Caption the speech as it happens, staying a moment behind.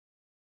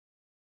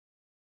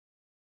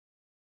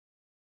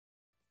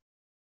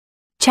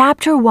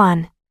Chapter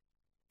 1.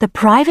 The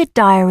Private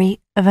Diary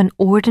of an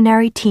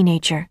Ordinary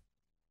Teenager.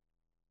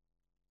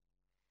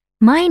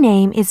 My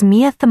name is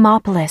Mia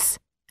Thermopolis,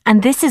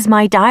 and this is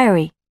my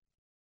diary.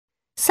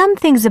 Some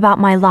things about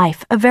my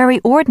life are very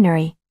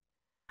ordinary.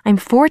 I'm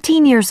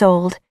 14 years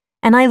old,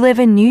 and I live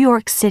in New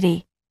York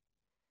City.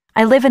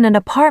 I live in an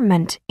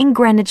apartment in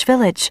Greenwich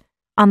Village,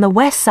 on the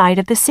west side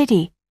of the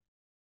city.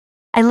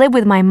 I live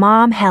with my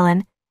mom,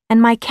 Helen, and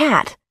my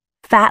cat,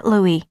 Fat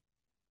Louie.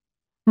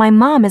 My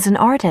mom is an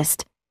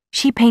artist.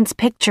 She paints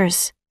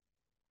pictures.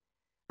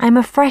 I'm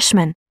a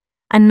freshman,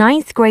 a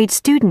 9th grade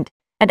student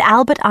at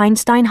Albert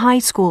Einstein High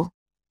School.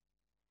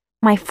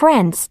 My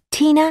friends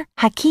Tina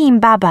Hakeem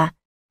Baba,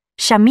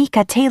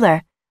 Shamika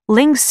Taylor,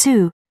 Ling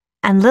Su,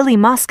 and Lily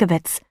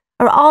Moskovitz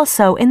are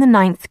also in the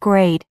 9th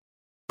grade.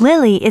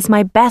 Lily is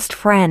my best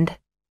friend.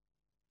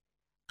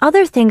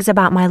 Other things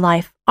about my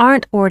life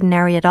aren't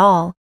ordinary at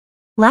all.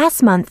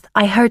 Last month,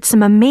 I heard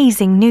some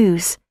amazing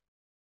news.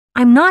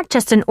 I'm not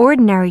just an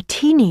ordinary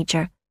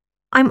teenager.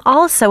 I'm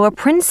also a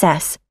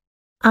princess.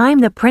 I'm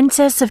the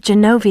Princess of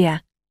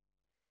Genovia.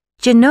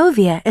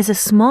 Genovia is a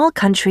small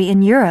country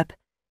in Europe,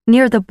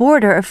 near the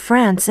border of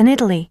France and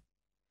Italy.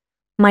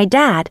 My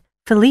dad,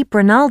 Philippe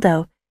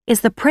Rinaldo, is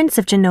the Prince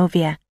of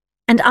Genovia,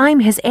 and I'm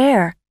his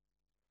heir.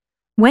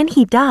 When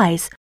he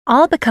dies,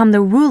 I'll become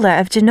the ruler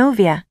of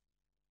Genovia.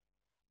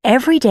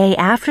 Every day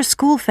after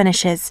school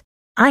finishes,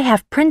 I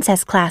have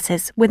princess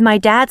classes with my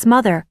dad's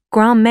mother,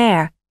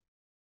 Grand-mère.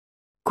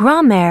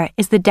 Grand-mère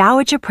is the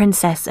Dowager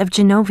Princess of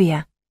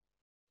Genovia.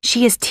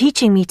 She is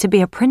teaching me to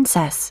be a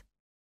princess.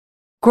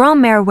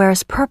 Grand-mère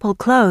wears purple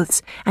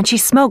clothes and she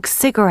smokes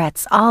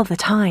cigarettes all the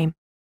time.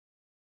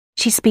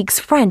 She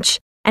speaks French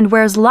and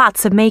wears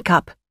lots of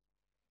makeup.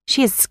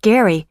 She is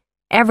scary.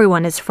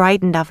 Everyone is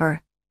frightened of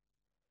her.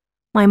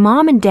 My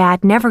mom and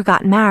dad never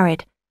got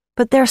married,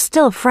 but they're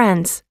still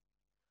friends.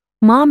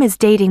 Mom is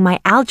dating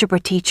my algebra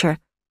teacher,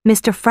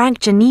 Mr. Frank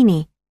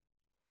Giannini.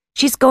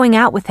 She's going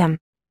out with him.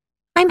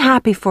 I'm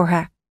happy for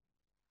her.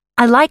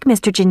 I like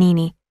Mr.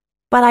 Giannini,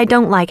 but I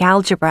don't like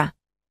algebra.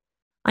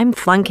 I'm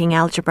flunking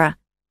algebra.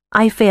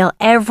 I fail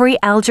every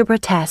algebra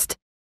test,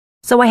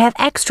 so I have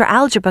extra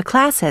algebra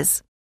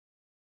classes.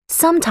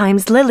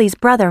 Sometimes Lily's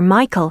brother,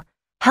 Michael,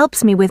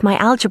 helps me with my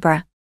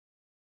algebra.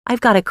 I've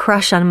got a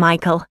crush on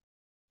Michael.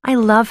 I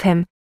love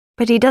him,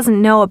 but he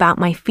doesn't know about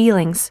my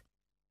feelings.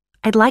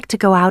 I'd like to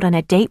go out on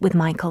a date with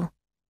Michael.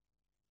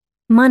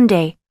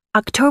 Monday,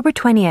 October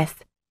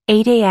 20th,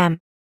 8 a.m.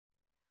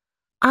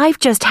 I've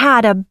just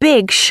had a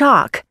big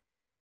shock.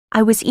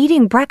 I was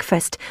eating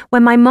breakfast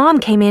when my mom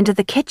came into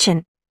the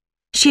kitchen.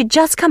 She had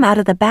just come out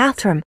of the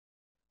bathroom.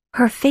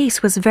 Her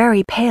face was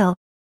very pale,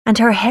 and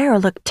her hair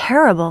looked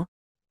terrible.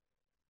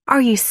 "Are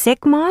you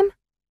sick, Mom?"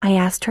 I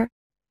asked her.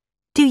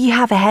 "Do you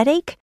have a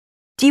headache?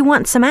 Do you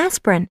want some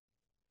aspirin?"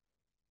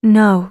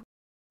 No,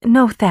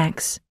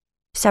 thanks,"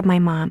 said my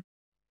mom.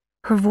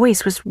 Her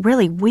voice was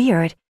really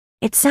weird.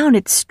 It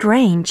sounded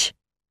strange.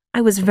 I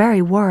was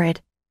very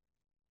worried.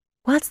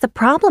 "What's the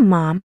problem,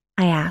 Mom?"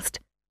 I asked.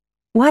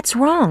 "What's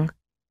wrong?"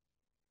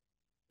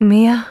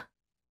 "Mia,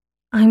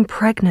 I'm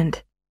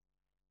pregnant,"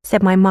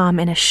 said my mom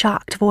in a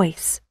shocked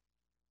voice.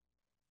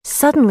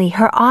 Suddenly,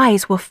 her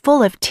eyes were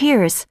full of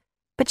tears,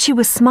 but she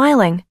was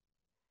smiling.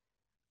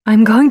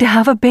 "I'm going to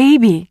have a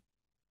baby."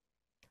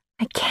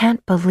 I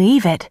can't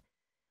believe it.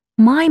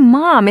 My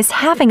mom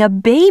is having a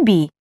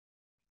baby,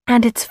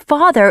 and its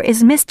father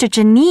is Mr.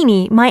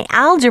 Giannini, my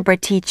algebra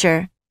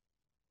teacher.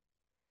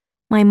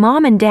 My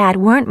mom and dad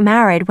weren't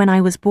married when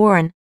I was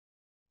born.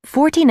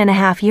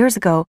 14.5 years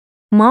ago,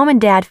 Mom and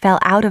Dad fell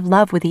out of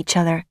love with each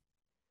other.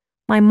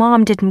 My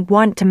mom didn't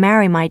want to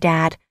marry my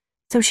dad,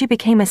 so she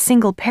became a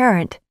single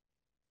parent.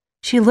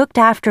 She looked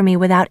after me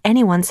without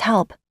anyone's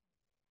help.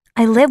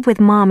 I live with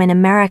Mom in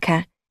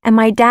America, and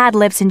my dad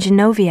lives in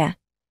Genovia.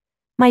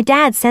 My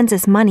dad sends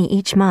us money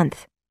each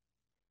month.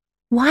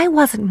 Why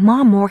wasn't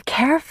Mom more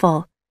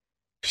careful?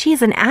 She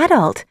is an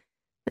adult,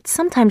 but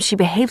sometimes she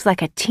behaves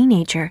like a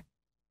teenager.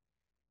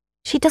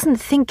 She doesn't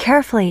think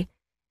carefully,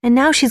 and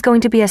now she's going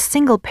to be a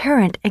single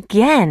parent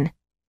again.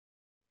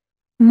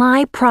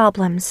 My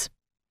problems.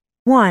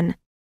 1.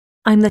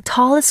 I'm the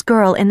tallest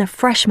girl in the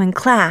freshman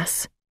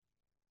class.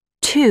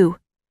 2.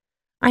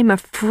 I'm a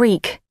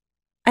freak.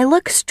 I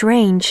look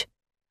strange.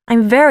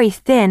 I'm very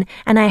thin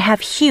and I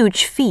have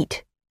huge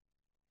feet.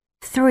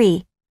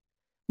 3.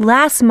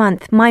 Last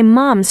month, my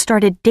mom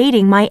started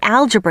dating my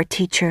algebra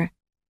teacher.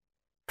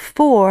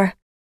 4.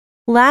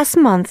 Last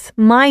month,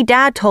 my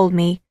dad told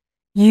me,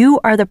 "You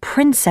are the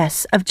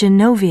Princess of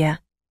Genovia."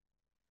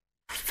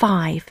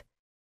 5.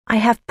 I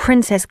have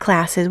princess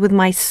classes with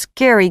my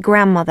scary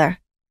grandmother.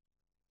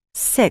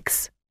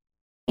 6.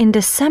 In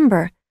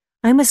December,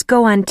 I must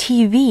go on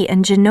TV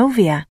in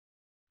Genovia.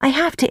 I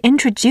have to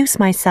introduce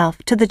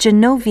myself to the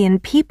Genovian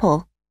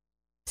people.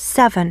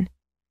 7.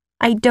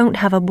 I don't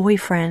have a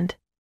boyfriend.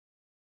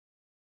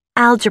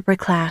 Algebra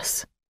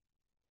class.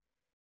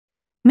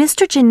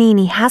 Mr.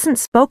 Giannini hasn't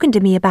spoken to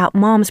me about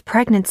Mom's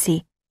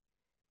pregnancy.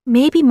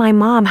 Maybe my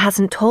mom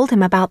hasn't told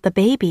him about the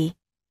baby.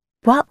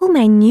 What will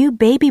my new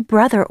baby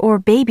brother or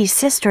baby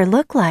sister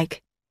look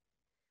like?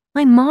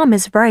 My mom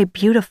is very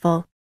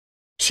beautiful.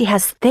 She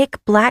has thick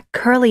black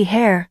curly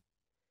hair.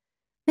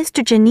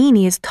 Mr.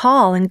 Giannini is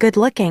tall and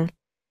good-looking,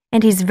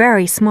 and he's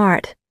very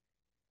smart.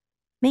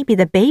 Maybe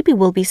the baby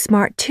will be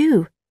smart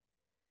too.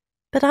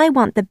 But I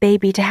want the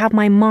baby to have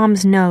my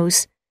mom's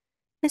nose.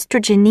 Mr.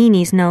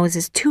 Giannini's nose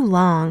is too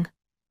long.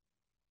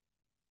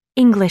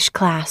 English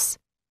class.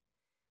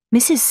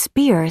 Mrs.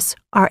 Spears,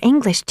 our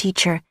English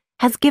teacher,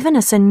 has given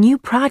us a new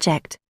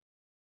project.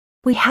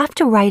 We have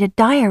to write a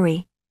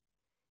diary.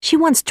 She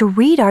wants to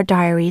read our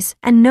diaries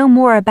and know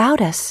more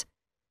about us.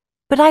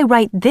 But I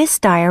write this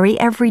diary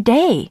every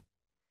day.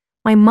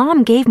 My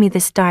mom gave me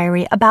this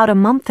diary about a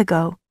month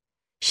ago.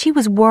 She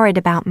was worried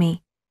about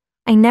me.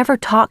 I never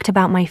talked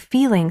about my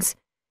feelings.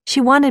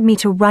 She wanted me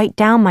to write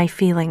down my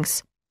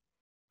feelings.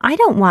 I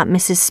don't want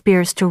Mrs.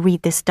 Spears to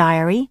read this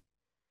diary.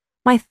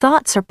 My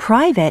thoughts are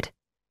private.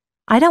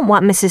 I don't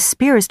want Mrs.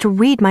 Spears to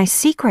read my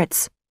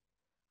secrets.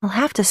 I'll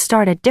have to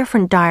start a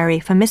different diary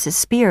for Mrs.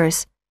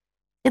 Spears.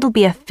 It'll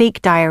be a fake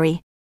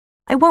diary.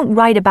 I won't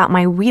write about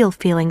my real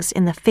feelings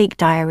in the fake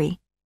diary.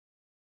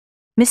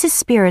 Mrs.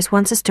 Spears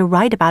wants us to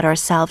write about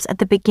ourselves at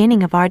the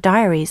beginning of our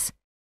diaries.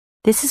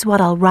 This is what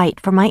I'll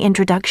write for my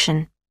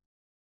introduction.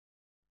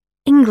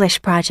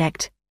 English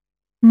project.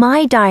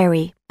 My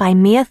Diary by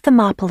Mia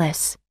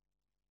Thermopolis.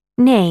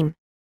 Name.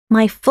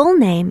 My full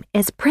name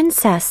is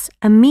Princess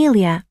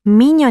Amelia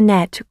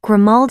Mignonette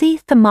Grimaldi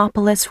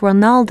Thermopolis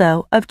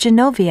Ronaldo of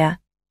Genovia.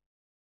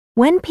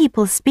 When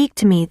people speak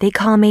to me, they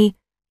call me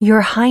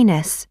Your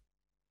Highness.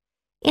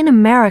 In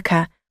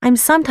America, I'm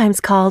sometimes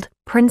called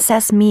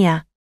Princess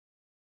Mia.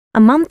 A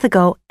month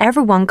ago,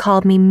 everyone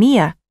called me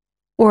Mia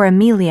or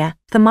Amelia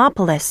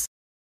Thermopolis.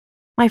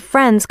 My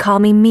friends call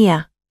me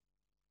Mia.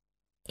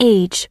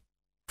 Age,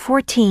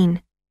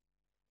 14.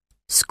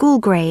 School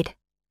grade,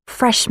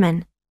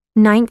 freshman,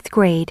 9th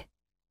grade.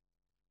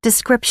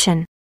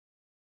 Description.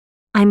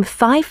 I'm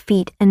 5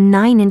 feet and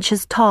 9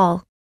 inches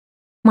tall.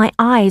 My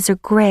eyes are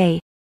gray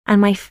and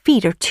my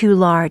feet are too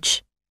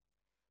large.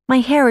 My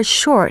hair is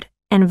short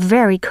and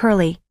very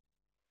curly.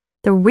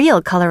 The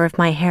real color of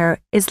my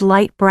hair is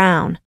light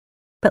brown,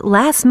 but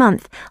last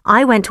month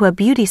I went to a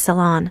beauty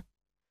salon.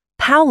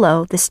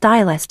 Paolo, the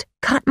stylist,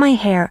 cut my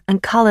hair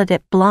and colored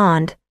it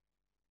blonde.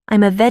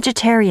 I'm a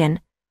vegetarian.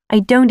 I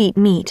don't eat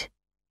meat.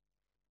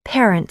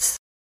 Parents.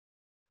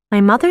 My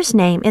mother's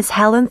name is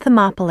Helen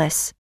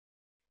Thermopolis.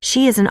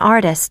 She is an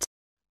artist.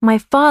 My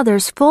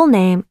father's full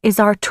name is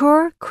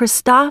Artur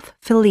Christophe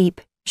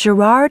Philippe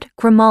Gerard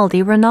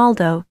Grimaldi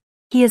Ronaldo.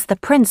 He is the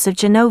Prince of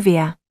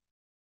Genovia.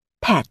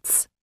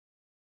 Pets.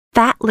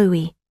 Fat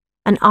Louie,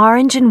 an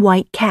orange and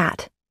white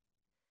cat.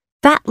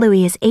 Fat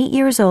Louie is 8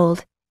 years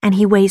old and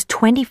he weighs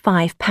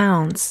 25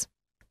 pounds.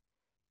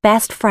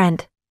 Best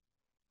friend.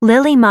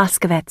 Lily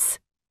Moskovitz.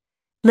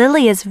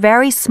 Lily is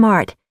very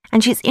smart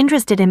and she's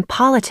interested in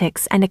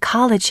politics and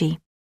ecology.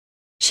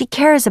 She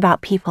cares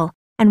about people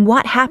and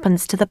what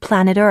happens to the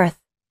planet Earth.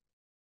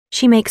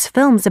 She makes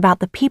films about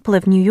the people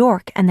of New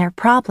York and their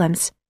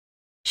problems.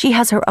 She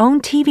has her own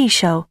TV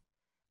show,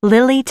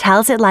 Lily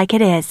Tells It Like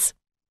It Is.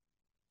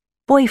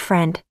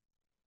 Boyfriend.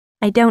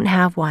 I don't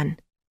have one.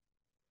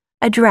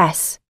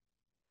 Address.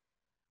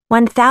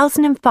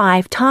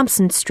 1005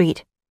 Thompson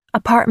Street,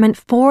 Apartment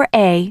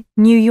 4A,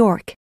 New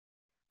York.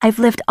 I've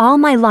lived all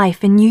my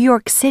life in New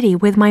York City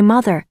with my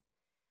mother,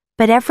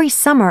 but every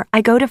summer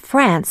I go to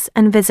France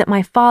and visit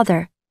my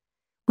father.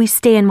 We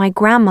stay in my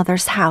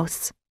grandmother's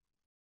house.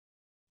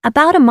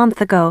 About a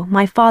month ago,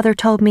 my father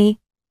told me,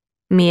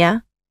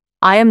 Mia,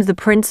 I am the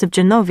Prince of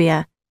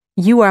Genovia.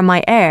 You are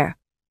my heir.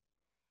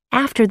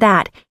 After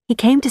that, he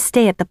came to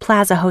stay at the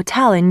Plaza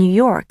Hotel in New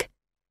York.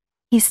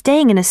 He's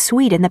staying in a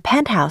suite in the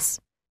penthouse,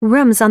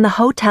 rooms on the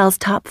hotel's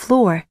top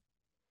floor.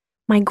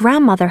 My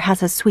grandmother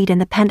has a suite in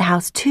the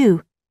penthouse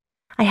too.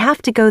 I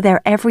have to go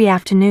there every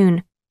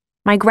afternoon.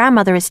 My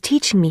grandmother is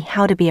teaching me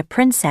how to be a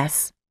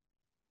princess.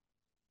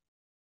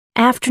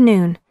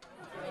 Afternoon.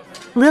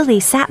 Lily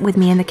sat with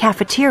me in the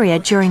cafeteria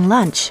during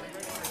lunch.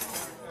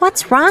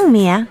 What's wrong,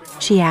 Mia?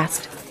 She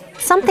asked.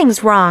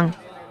 Something's wrong.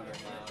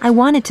 I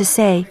wanted to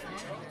say,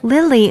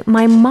 Lily,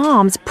 my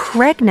mom's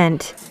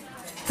pregnant.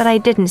 But I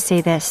didn't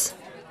say this.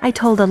 I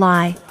told a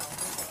lie.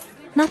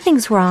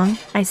 Nothing's wrong,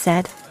 I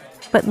said,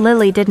 but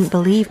Lily didn't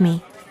believe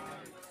me.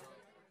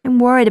 I'm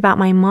worried about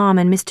my mom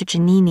and Mr.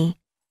 Giannini.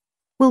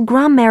 Will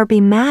Grandmère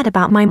be mad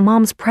about my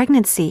mom's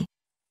pregnancy?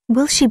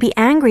 Will she be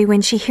angry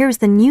when she hears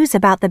the news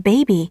about the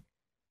baby?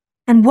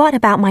 And what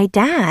about my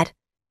dad?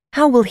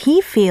 How will he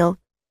feel?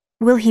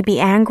 Will he be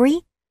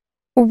angry?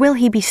 Or will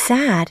he be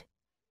sad?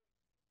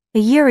 A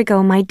year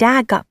ago, my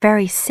dad got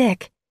very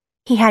sick.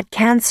 He had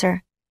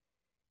cancer.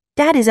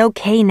 Dad is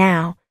okay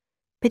now,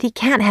 but he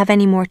can't have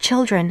any more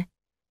children.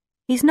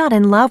 He's not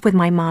in love with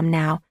my mom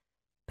now,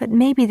 but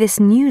maybe this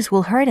news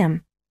will hurt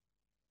him.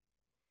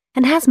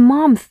 And has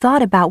Mom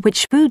thought about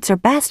which foods are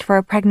best for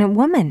a pregnant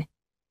woman?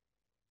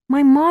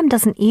 My mom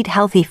doesn't eat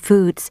healthy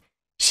foods.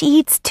 She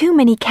eats too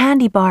many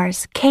candy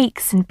bars,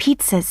 cakes, and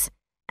pizzas,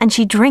 and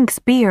she drinks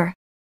beer.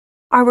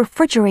 Our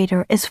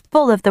refrigerator is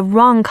full of the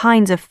wrong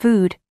kinds of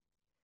food.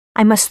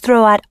 I must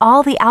throw out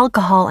all the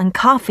alcohol and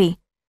coffee.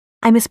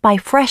 I must buy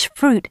fresh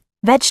fruit,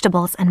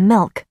 vegetables, and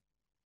milk.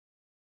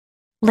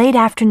 Late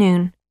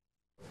afternoon.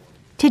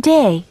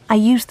 Today, I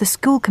used the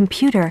school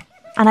computer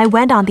and I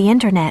went on the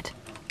internet.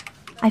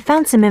 I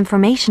found some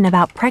information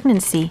about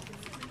pregnancy.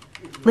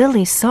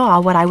 Lily saw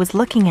what I was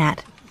looking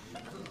at.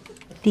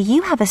 "Do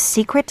you have a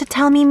secret to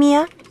tell me,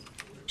 Mia?"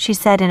 she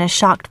said in a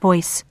shocked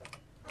voice.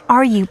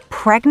 "Are you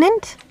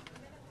pregnant?"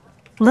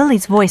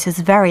 Lily's voice is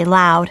very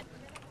loud.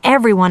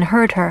 Everyone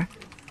heard her.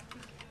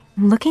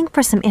 "I'm looking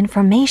for some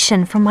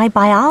information from my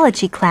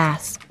biology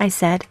class," I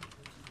said.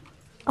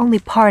 Only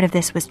part of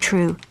this was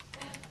true.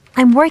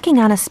 I'm working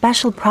on a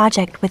special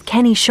project with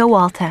Kenny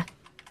Showalter.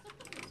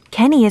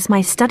 Kenny is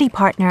my study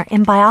partner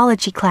in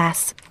biology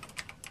class.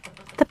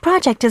 The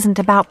project isn't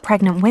about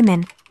pregnant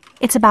women.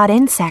 It's about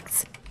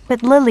insects,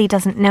 but Lily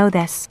doesn't know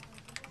this.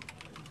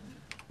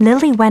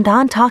 Lily went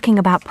on talking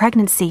about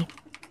pregnancy.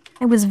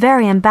 I was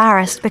very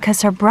embarrassed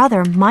because her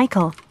brother,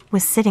 Michael,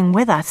 was sitting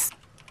with us.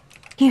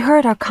 He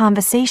heard our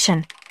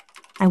conversation.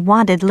 I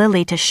wanted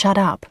Lily to shut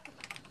up.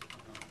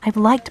 I've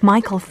liked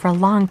Michael for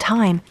a long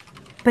time,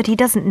 but he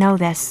doesn't know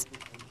this.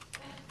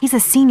 He's a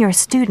senior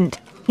student.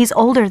 He's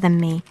older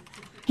than me.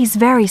 He's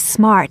very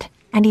smart,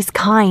 and he's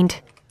kind.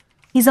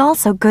 He's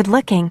also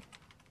good-looking,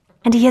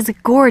 and he has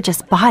a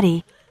gorgeous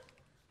body.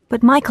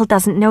 But Michael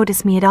doesn't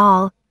notice me at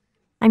all.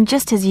 I'm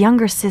just his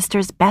younger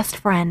sister's best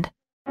friend.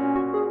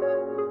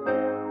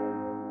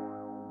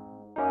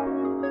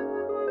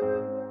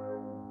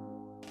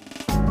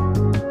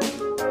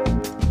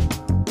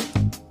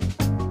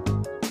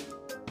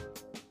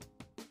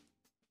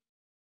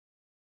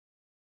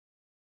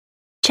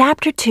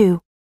 Chapter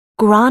 2.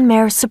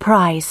 Grand-Mère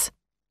Surprise.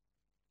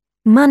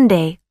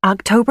 Monday,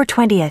 October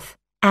 20th,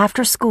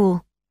 after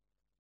school.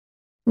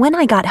 When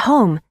I got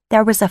home,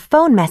 there was a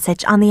phone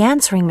message on the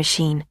answering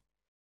machine.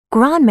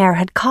 Grand-Mère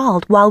had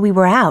called while we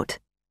were out.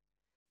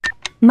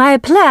 "My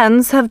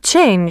plans have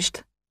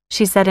changed,"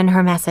 she said in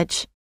her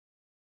message.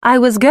 "I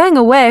was going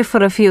away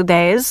for a few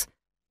days,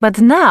 but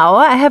now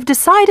I have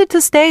decided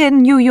to stay in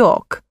New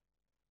York.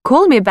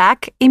 Call me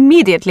back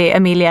immediately,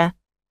 Amelia.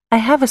 I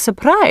have a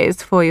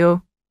surprise for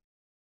you."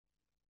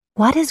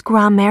 What is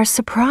Grand-Mère's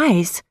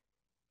surprise?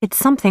 It's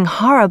something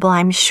horrible,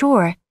 I'm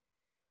sure.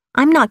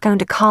 I'm not going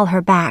to call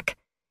her back.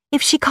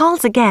 If she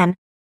calls again,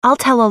 I'll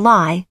tell a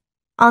lie.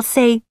 I'll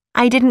say,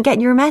 "I didn't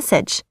get your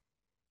message.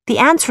 The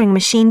answering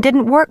machine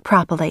didn't work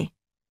properly."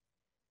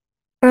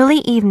 Early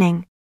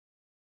evening.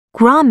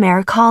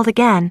 Grand-Mère called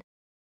again.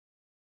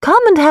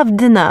 "Come and have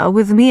dinner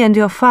with me and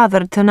your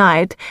father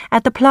tonight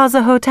at the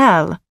Plaza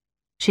Hotel,"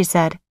 she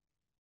said.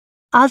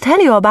 "I'll tell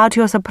you about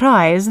your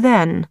surprise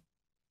then."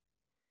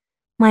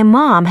 My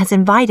mom has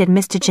invited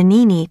Mr.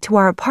 Giannini to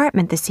our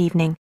apartment this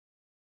evening.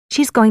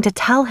 She's going to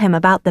tell him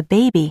about the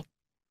baby.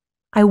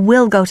 I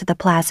will go to the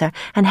plaza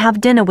and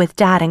have dinner with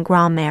Dad and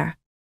Grand-Mère.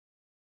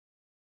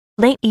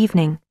 Late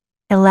evening,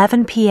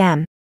 11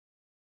 p.m.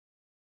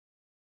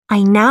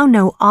 I now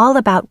know all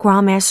about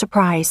Grand-Mère's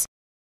surprise,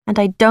 and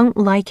I don't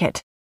like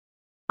it.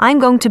 I'm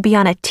going to be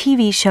on a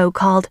TV show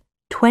called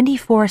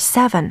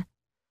 24/7.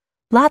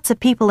 Lots of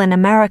people in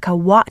America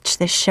watch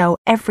this show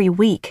every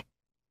week.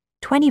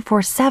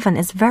 24/7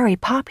 is very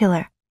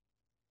popular.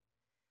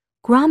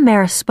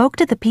 Grand-Mère spoke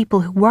to the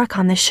people who work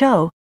on the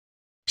show.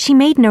 She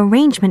made an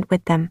arrangement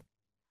with them.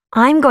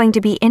 I'm going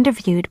to be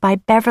interviewed by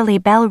Beverly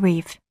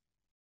Bellerive.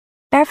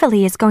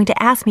 Beverly is going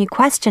to ask me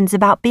questions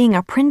about being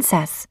a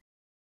princess.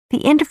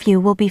 The interview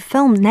will be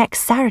filmed next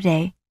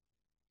Saturday.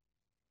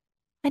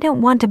 I don't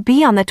want to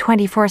be on the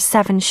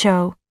 24/7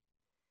 show.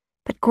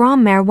 But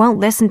Grand-Mère won't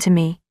listen to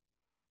me.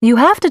 "You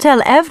have to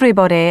tell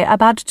everybody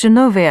about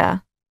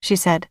Genovia," she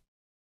said.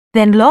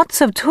 "Then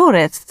lots of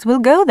tourists will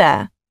go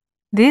there.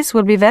 This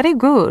will be very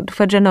good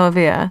for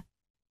Genovia."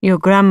 "Your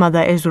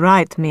grandmother is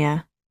right,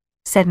 Mia,"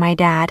 said my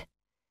dad.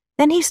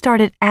 Then he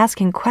started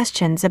asking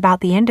questions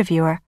about the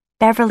interviewer,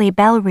 Beverly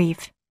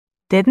Bellerive.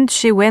 "Didn't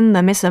she win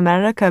the Miss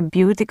America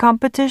beauty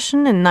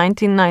competition in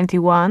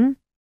 1991?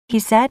 he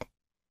said.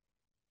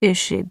 "Is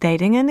she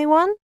dating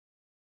anyone?"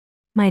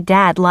 My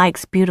dad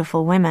likes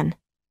beautiful women.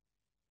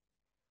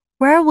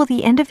 "Where will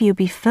the interview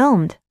be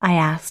filmed?" I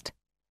asked.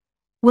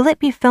 "Will it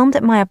be filmed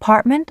at my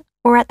apartment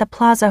or at the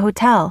Plaza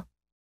Hotel?"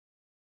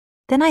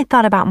 Then I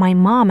thought about my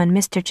mom and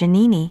Mr.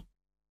 Giannini.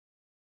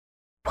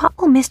 What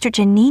will Mr.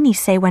 Giannini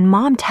say when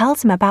Mom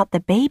tells him about the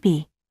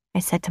baby? I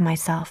said to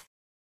myself.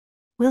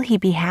 Will he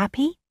be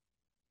happy?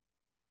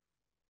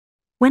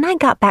 When I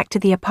got back to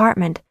the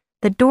apartment,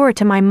 the door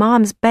to my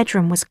mom's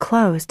bedroom was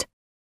closed.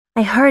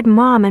 I heard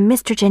Mom and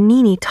Mr.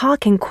 Giannini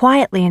talking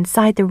quietly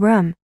inside the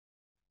room.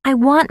 I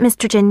want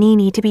Mr.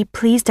 Giannini to be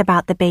pleased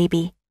about the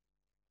baby.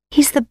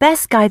 He's the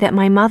best guy that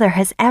my mother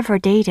has ever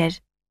dated.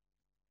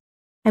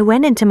 I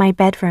went into my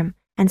bedroom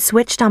and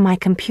switched on my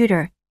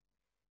computer.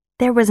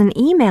 There was an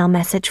email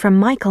message from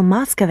Michael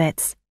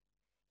Moskowitz.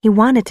 He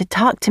wanted to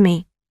talk to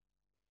me.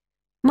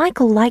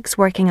 Michael likes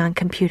working on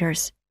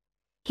computers.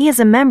 He is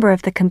a member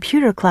of the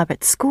computer club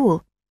at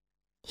school.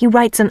 He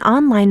writes an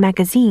online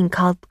magazine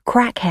called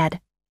Crackhead.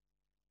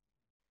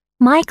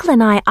 Michael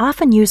and I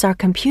often use our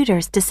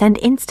computers to send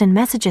instant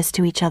messages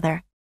to each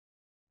other.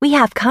 We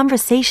have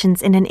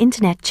conversations in an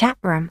internet chat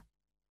room.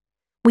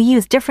 We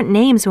use different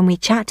names when we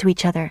chat to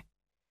each other.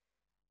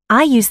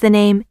 I use the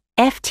name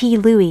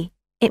FT Louie.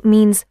 It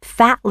means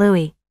Fat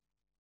Louie.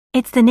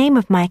 It's the name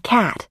of my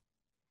cat.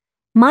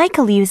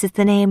 Michael uses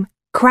the name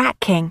Crack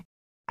King,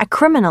 a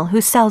criminal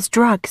who sells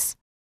drugs.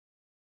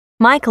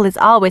 Michael is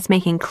always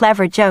making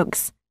clever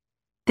jokes.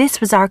 This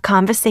was our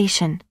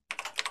conversation.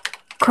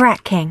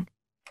 Crack King.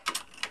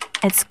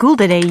 At school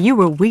today, you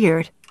were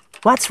weird.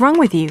 What's wrong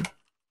with you?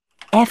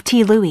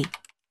 FT Louie.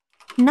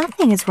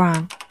 Nothing is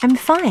wrong. I'm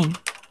fine.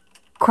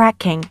 Crack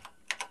King.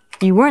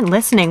 You weren't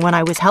listening when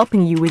I was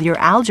helping you with your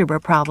algebra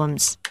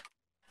problems.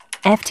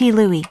 FT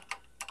Louie.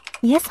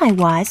 Yes, I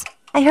was.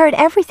 I heard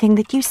everything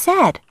that you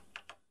said.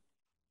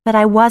 But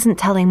I wasn't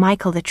telling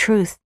Michael the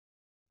truth.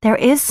 There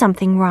is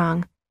something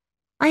wrong.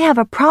 I have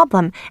a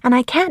problem and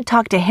I can't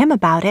talk to him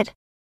about it.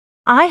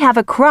 I have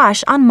a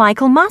crush on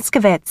Michael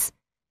Moskovitz.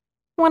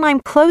 When I'm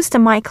close to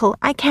Michael,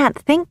 I can't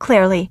think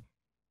clearly.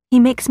 He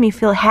makes me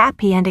feel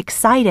happy and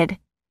excited.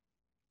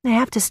 I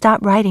have to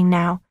stop writing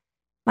now.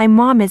 My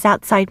mom is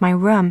outside my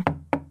room.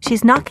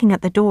 She's knocking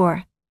at the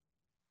door.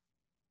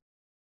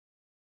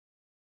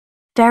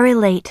 Very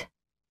late.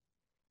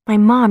 My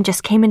mom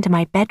just came into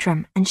my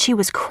bedroom and she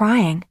was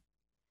crying.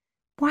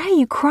 Why are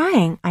you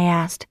crying? I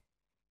asked.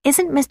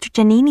 Isn't Mr.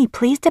 Giannini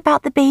pleased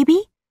about the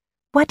baby?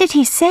 What did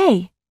he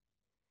say?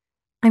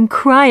 I'm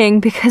crying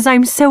because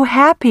I'm so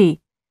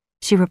happy,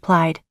 she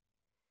replied.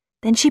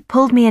 Then she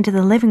pulled me into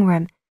the living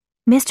room.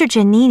 Mr.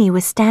 Giannini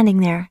was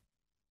standing there.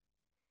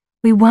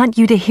 We want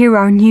you to hear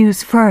our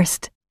news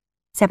first,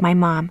 said my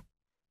mom.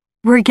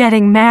 We're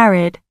getting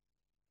married.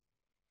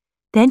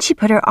 Then she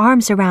put her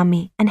arms around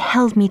me and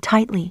held me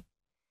tightly.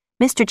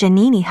 Mr.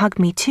 Giannini hugged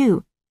me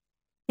too.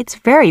 It's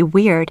very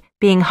weird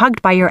being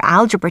hugged by your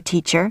algebra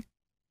teacher.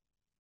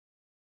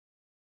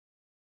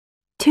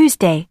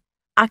 Tuesday,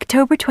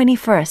 October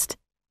 21st,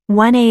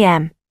 1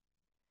 a.m.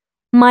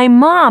 My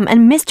mom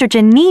and Mr.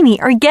 Giannini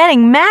are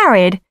getting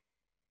married.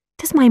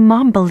 Does my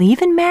mom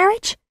believe in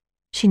marriage?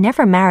 She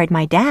never married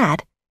my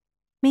dad.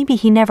 Maybe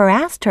he never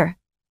asked her.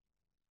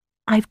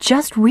 I've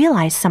just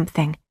realized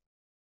something.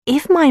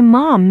 If my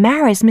mom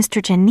marries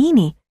Mr.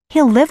 Giannini,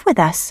 he'll live with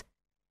us.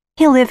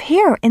 He'll live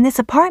here in this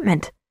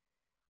apartment.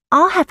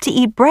 I'll have to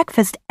eat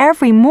breakfast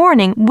every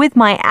morning with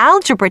my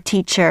algebra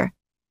teacher.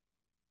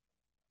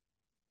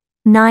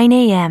 9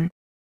 a.m.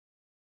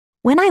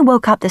 When I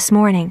woke up this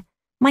morning,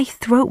 my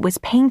throat was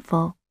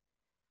painful.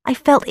 I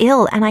felt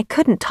ill and I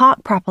couldn't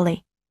talk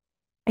properly.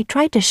 I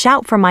tried to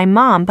shout for my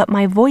mom, but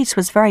my voice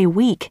was very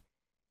weak.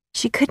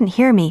 She couldn't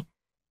hear me,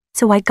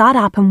 so I got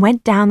up and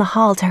went down the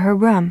hall to her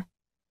room.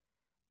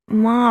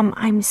 Mom,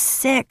 I'm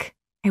sick,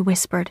 I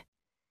whispered.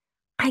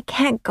 I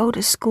can't go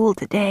to school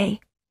today.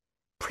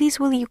 Please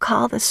will you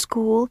call the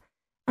school,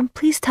 and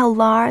please tell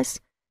Lars.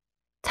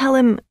 Tell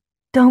him,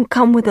 don't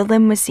come with a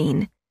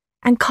limousine,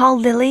 and call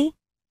Lily.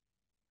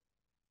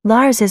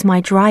 Lars is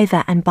my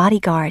driver and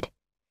bodyguard.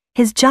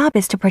 His job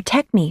is to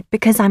protect me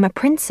because I'm a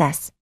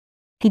princess.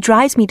 He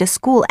drives me to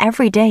school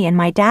every day in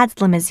my dad's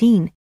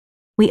limousine.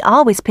 We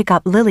always pick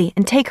up Lily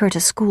and take her to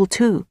school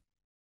too.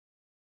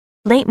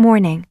 Late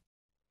morning.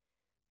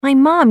 My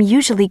mom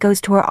usually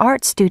goes to her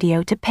art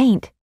studio to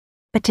paint,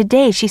 but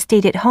today she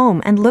stayed at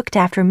home and looked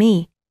after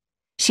me.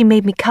 She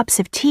made me cups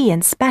of tea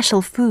and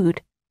special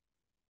food.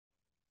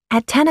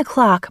 At 10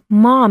 o'clock,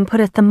 Mom put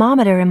a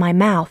thermometer in my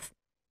mouth.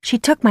 She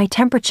took my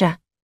temperature.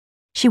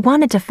 She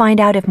wanted to find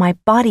out if my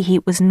body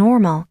heat was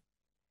normal.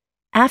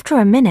 After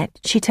a minute,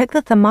 she took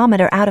the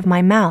thermometer out of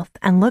my mouth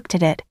and looked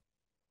at it.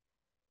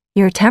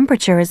 Your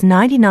temperature is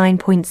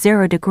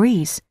 99.0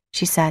 degrees,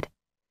 she said.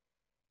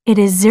 It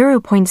is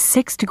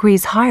 0.6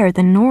 degrees higher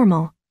than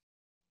normal.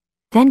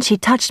 Then she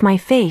touched my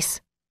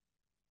face.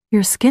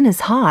 Your skin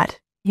is hot.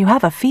 You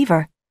have a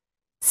fever.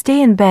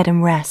 Stay in bed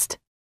and rest.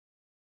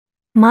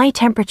 My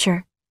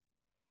temperature,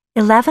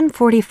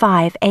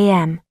 11:45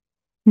 a.m.,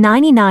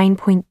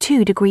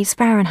 99.2 degrees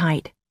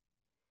Fahrenheit.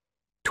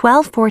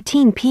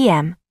 12:14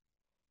 p.m.,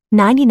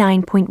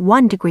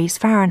 99.1 degrees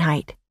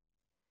Fahrenheit.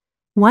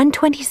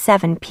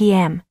 1:27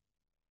 p.m.,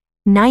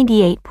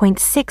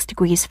 98.6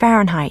 degrees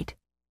Fahrenheit.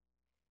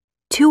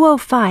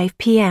 2:05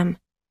 p.m.,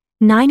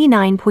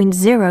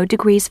 99.0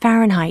 degrees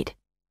Fahrenheit.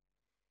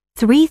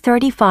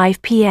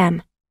 3:35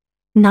 p.m.,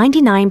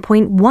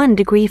 99.1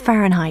 degree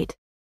Fahrenheit.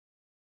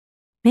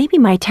 Maybe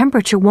my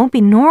temperature won't be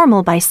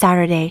normal by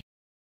Saturday.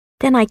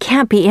 Then I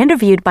can't be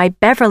interviewed by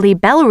Beverly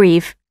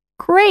Bellerive.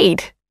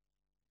 Great!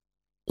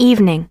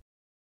 Evening.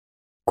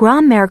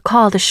 Grandmère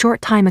called a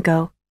short time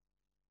ago.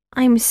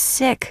 I'm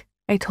sick,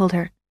 I told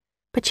her,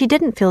 but she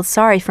didn't feel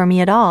sorry for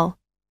me at all.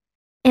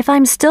 If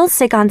I'm still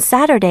sick on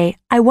Saturday,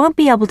 I won't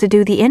be able to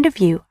do the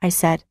interview, I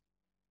said.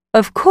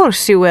 Of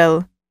course you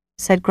will,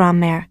 said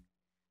Grandmère.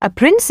 A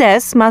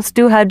princess must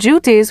do her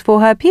duties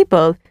for her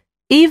people,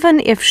 even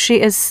if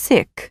she is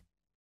sick.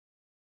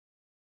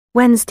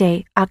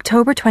 Wednesday,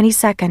 October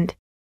 22nd.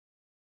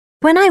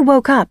 When I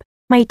woke up,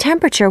 my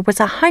temperature was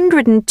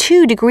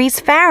 102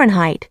 degrees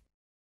Fahrenheit.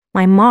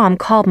 My mom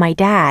called my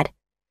dad.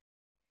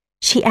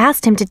 She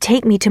asked him to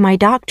take me to my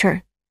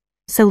doctor.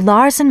 So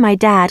Lars and my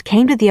dad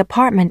came to the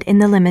apartment in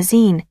the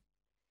limousine.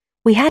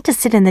 We had to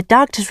sit in the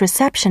doctor's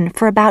reception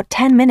for about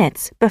 10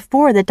 minutes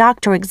before the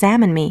doctor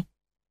examined me.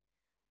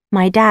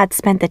 My dad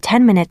spent the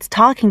 10 minutes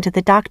talking to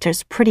the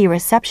doctor's pretty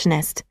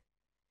receptionist.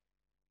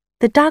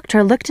 The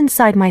doctor looked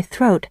inside my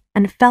throat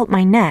and felt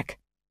my neck.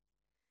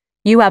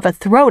 "You have a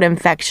throat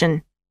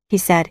infection," he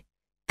said.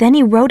 Then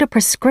he wrote a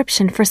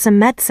prescription for some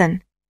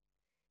medicine.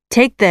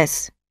 "Take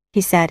this,"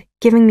 he said,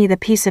 giving me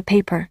the piece of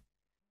paper.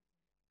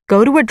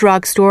 "Go to a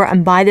drugstore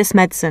and buy this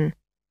medicine.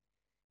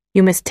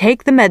 You must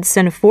take the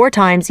medicine 4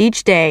 times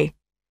each day.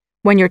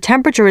 When your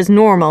temperature is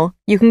normal,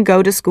 you can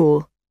go to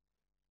school."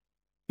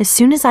 As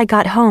soon as I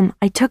got home,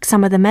 I took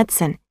some of the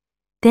medicine.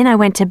 Then I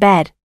went to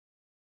bed.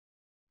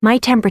 My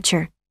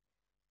temperature,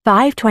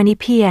 5:20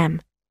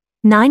 p.m.,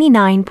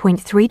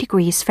 99.3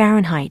 degrees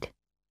Fahrenheit.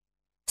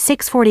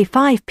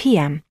 6:45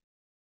 p.m.,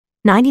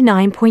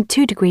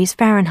 99.2 degrees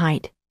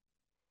Fahrenheit.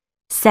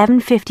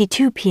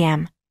 7:52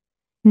 p.m.,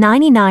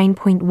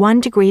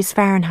 99.1 degrees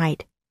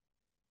Fahrenheit.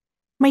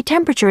 My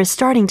temperature is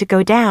starting to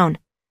go down.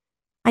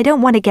 I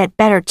don't want to get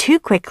better too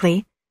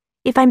quickly.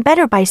 If I'm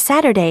better by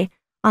Saturday,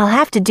 I'll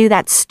have to do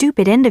that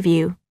stupid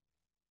interview.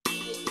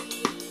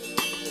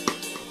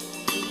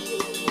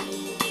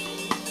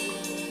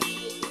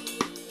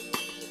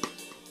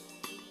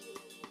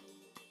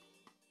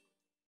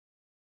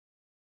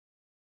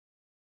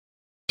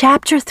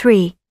 Chapter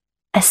 3.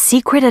 A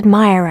Secret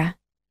Admirer.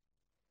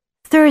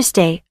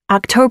 Thursday,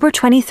 October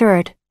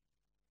 23rd.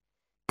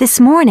 This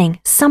morning,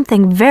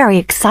 something very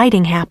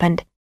exciting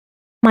happened.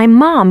 My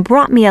mom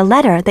brought me a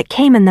letter that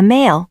came in the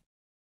mail.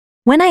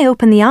 When I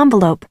opened the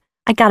envelope,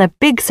 I got a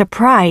big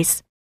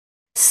surprise.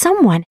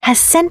 Someone has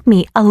sent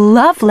me a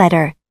love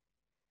letter.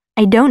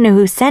 I don't know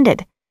who sent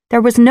it.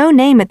 There was no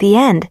name at the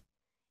end.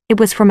 It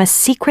was from a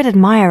secret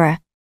admirer.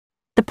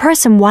 The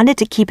person wanted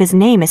to keep his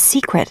name a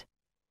secret.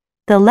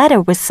 The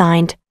letter was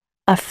signed,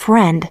 "A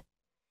Friend."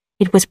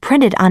 It was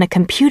printed on a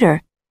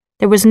computer.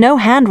 There was no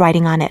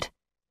handwriting on it.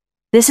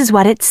 This is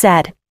what it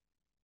said.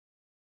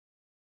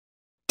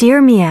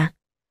 Dear Mia,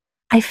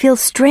 I feel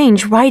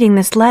strange writing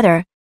this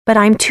letter, but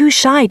I'm too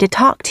shy to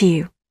talk to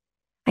you.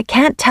 I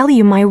can't tell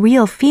you my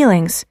real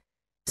feelings,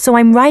 so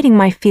I'm writing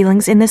my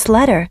feelings in this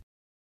letter.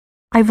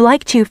 I've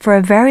liked you for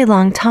a very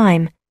long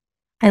time.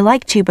 I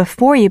liked you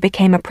before you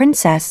became a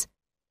princess.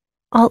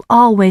 I'll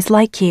always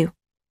like you.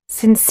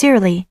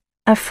 Sincerely,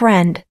 a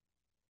friend.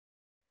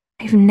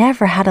 I've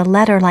never had a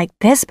letter like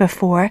this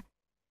before.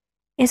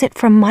 Is it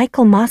from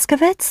Michael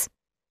Moscovitz?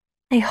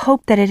 I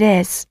hope that it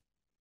is.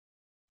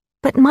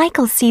 But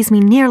Michael sees me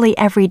nearly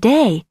every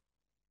day,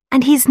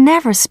 and he's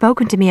never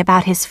spoken to me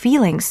about his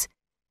feelings.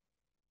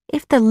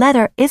 If the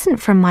letter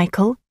isn't from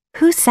Michael,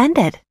 who sent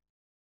it?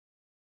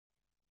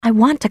 I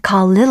want to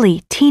call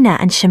Lily, Tina,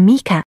 and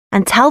Shamika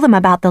and tell them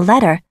about the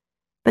letter,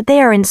 but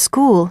they are in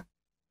school.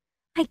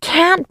 I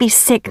can't be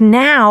sick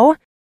now.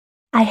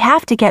 I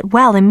have to get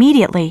well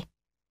immediately.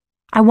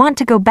 I want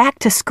to go back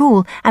to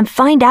school and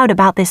find out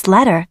about this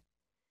letter.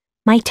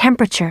 My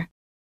temperature,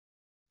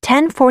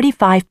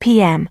 10:45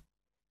 p.m.,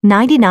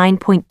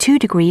 99.2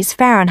 degrees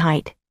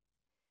Fahrenheit.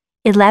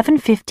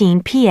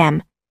 11:15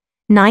 p.m.,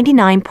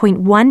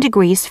 99.1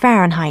 degrees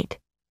Fahrenheit.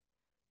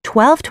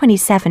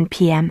 12:27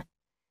 p.m.,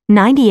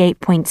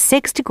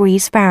 98.6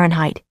 degrees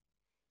Fahrenheit.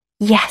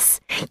 Yes,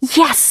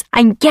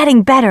 I'm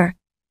getting better.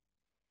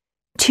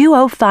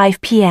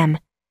 2:05 p.m.,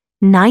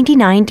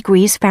 99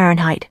 degrees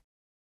Fahrenheit.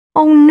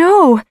 Oh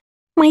no,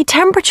 my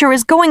temperature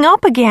is going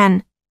up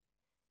again.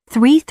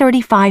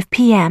 3:35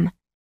 p.m.,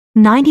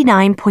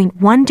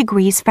 99.1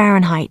 degrees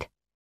Fahrenheit.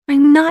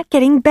 I'm not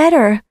getting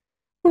better.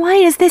 Why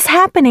is this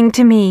happening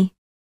to me?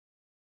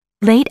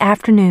 Late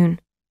afternoon.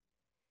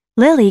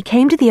 Lily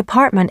came to the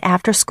apartment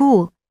after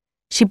school.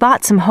 She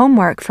bought some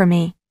homework for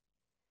me.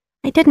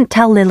 I didn't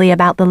tell Lily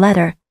about the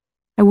letter.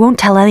 I won't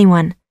tell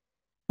anyone.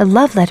 The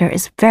love letter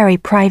is very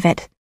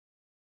private.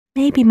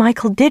 Maybe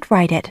Michael did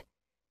write it.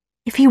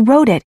 If he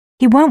wrote it,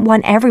 he won't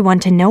want everyone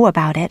to know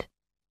about it.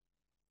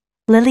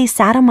 Lily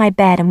sat on my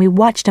bed and we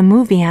watched a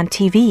movie on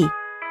TV.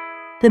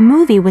 The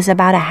movie was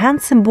about a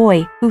handsome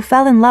boy who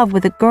fell in love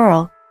with a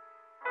girl.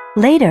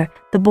 Later,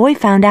 the boy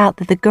found out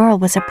that the girl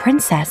was a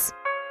princess.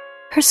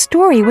 Her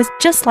story was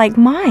just like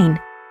mine.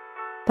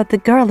 But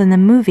the girl in the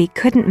movie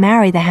couldn't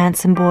marry the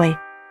handsome boy.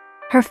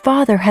 Her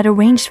father had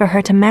arranged for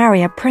her to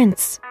marry a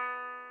prince.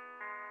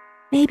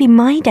 Maybe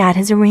my dad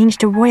has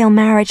arranged a royal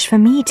marriage for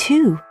me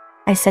too,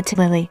 I said to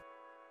Lily.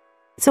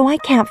 So I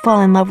can't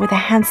fall in love with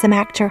a handsome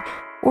actor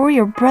or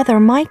your brother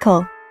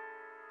Michael.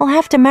 I'll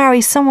have to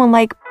marry someone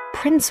like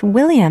Prince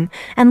William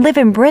and live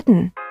in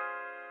Britain.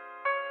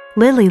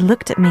 Lily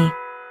looked at me.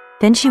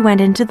 Then she went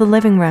into the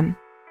living room.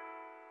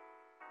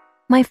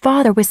 My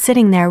father was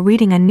sitting there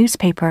reading a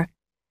newspaper.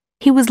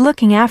 He was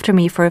looking after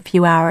me for a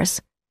few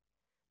hours.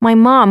 My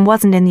mom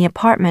wasn't in the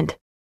apartment.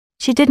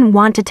 She didn't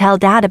want to tell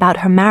Dad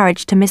about her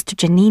marriage to Mr.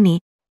 Giannini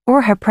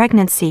or her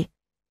pregnancy.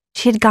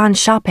 She had gone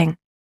shopping.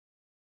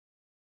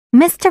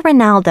 "Mr.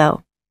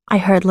 Ronaldo," I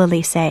heard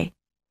Lily say,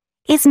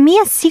 "is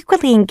Mia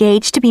secretly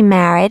engaged to be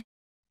married?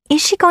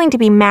 Is she going to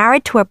be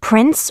married to a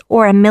prince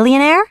or a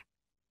millionaire?"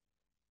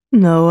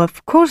 "No,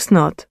 of course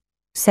not,"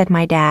 said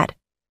my dad.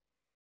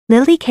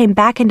 Lily came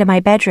back into my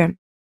bedroom.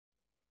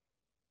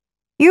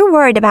 "You're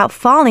worried about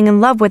falling in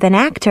love with an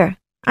actor.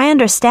 I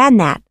understand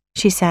that,"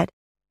 she said.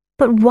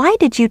 "But why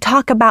did you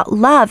talk about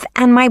love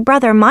and my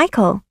brother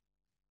Michael?"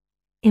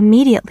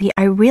 Immediately,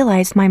 I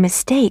realized my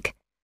mistake.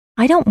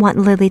 I don't want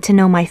Lily to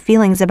know my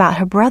feelings about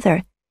her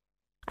brother.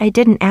 I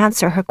didn't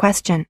answer her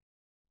question.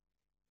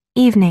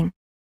 Evening.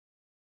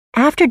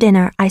 After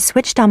dinner, I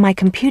switched on my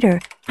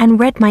computer and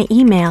read my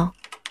email.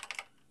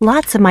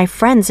 Lots of my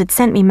friends had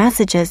sent me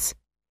messages.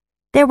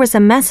 There was a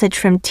message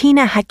from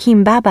Tina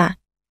Hakim Baba.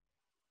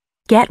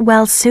 "Get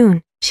well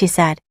soon," she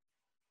said.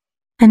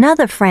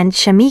 Another friend,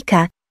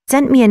 Shamika,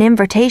 sent me an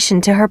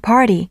invitation to her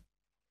party.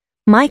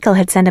 Michael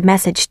had sent a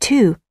message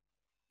too.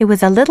 It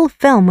was a little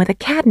film with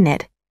a cat in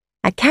it,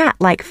 a cat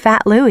like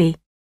Fat Louie.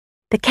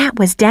 The cat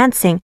was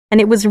dancing, and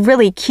it was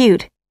really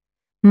cute.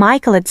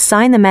 Michael had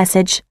signed the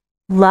message,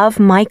 "Love,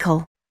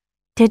 Michael."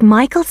 Did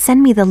Michael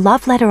send me the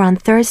love letter on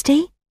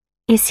Thursday?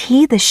 Is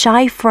he the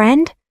shy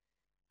friend?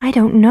 I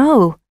don't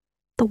know.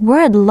 The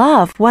word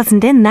love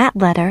wasn't in that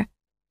letter.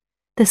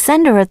 The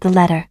sender of the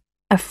letter,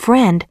 a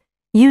friend,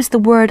 used the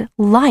word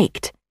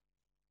liked,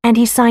 and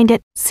he signed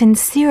it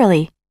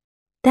sincerely.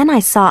 Then I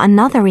saw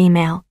another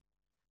email.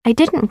 I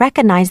didn't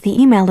recognize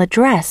the email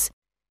address.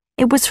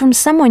 It was from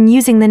someone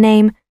using the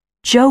name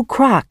Joe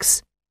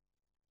Crocs.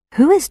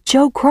 Who is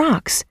Joe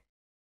Crocs?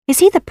 Is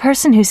he the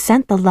person who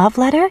sent the love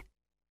letter?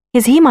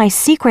 Is he my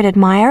secret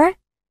admirer?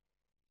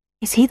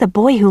 Is he the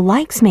boy who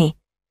likes me?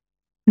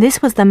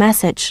 This was the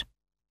message.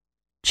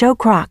 Joe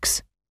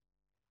Crocs,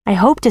 I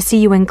hope to see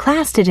you in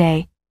class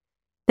today.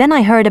 Then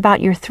I heard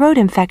about your throat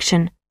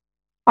infection.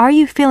 Are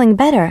you feeling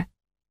better?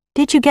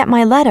 Did you get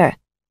my letter?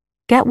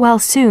 Get well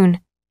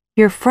soon.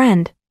 Your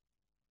friend.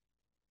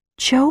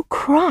 Joe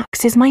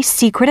Crocs is my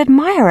secret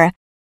admirer.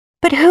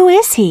 But who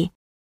is he?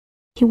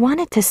 He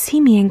wanted to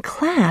see me in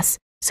class,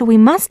 so we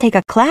must take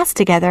a class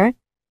together.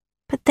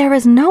 But there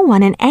is no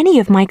one in any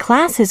of my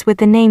classes with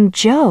the name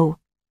Joe.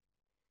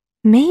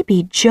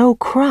 Maybe Joe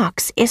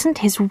Crocs isn't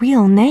his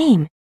real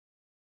name.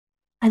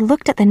 I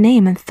looked at the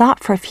name and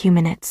thought for a few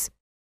minutes.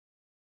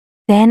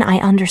 Then I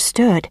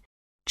understood.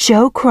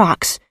 Joe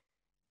Crocs.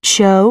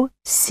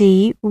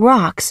 Josie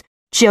Rocks.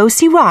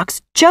 Josie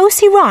Rocks.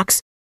 Josie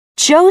Rocks.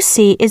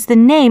 Josie is the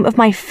name of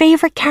my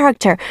favorite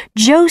character,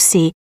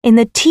 Josie, in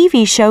the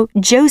TV show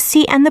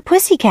Josie and the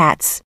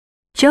Pussycats.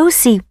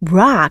 Josie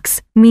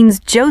Rocks means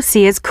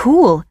Josie is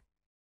cool.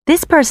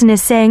 This person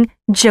is saying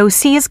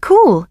Josie is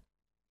cool.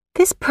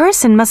 This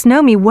person must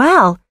know me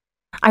well.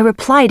 I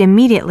replied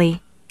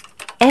immediately.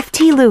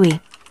 F.T.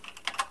 Louie.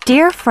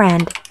 Dear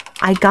friend,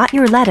 I got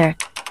your letter.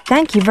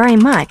 Thank you very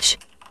much.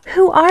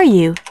 Who are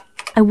you?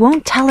 I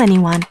won't tell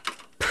anyone.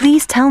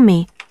 Please tell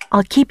me.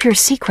 I'll keep your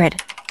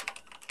secret.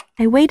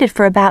 I waited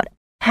for about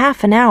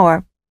half an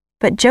hour,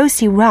 but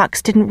Josie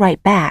Rocks didn't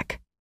write back.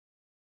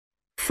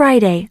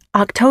 Friday,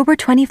 October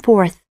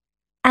 24th.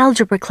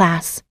 Algebra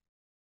class.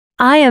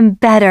 I am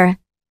better.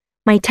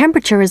 My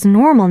temperature is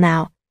normal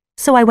now,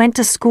 so I went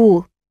to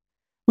school.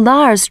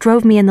 Lars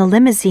drove me in the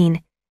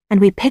limousine, and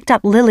we picked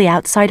up Lily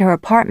outside her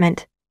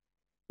apartment.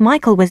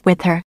 Michael was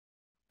with her.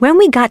 When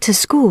we got to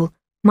school,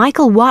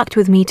 Michael walked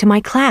with me to my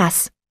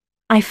class.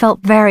 I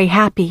felt very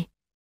happy.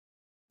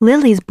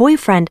 Lily's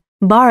boyfriend,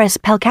 Boris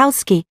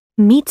Pelkowski,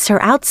 meets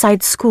her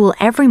outside school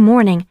every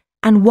morning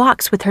and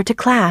walks with her to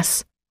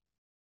class.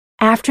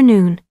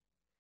 Afternoon.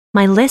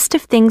 My list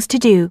of things to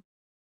do.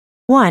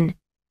 1.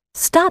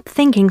 Stop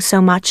thinking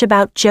so much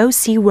about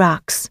Josie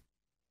Rocks.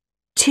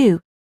 2.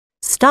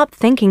 Stop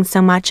thinking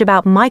so much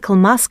about Michael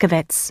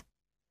Moskovitz.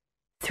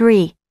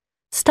 3.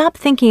 Stop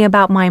thinking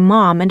about my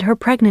mom and her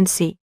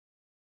pregnancy.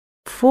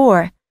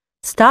 4.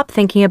 Stop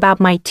thinking about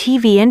my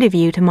TV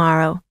interview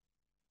tomorrow.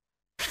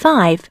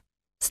 5.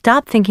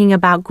 Stop thinking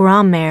about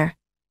grammaire.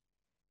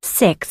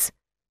 6.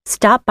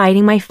 Stop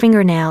biting my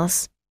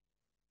fingernails.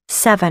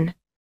 7.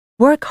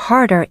 Work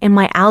harder in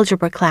my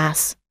algebra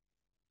class.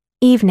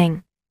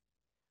 Evening.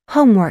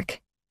 Homework.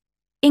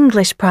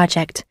 English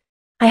project.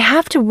 I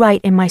have to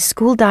write in my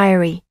school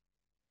diary.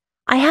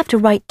 I have to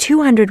write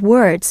 200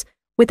 words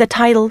with the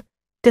title,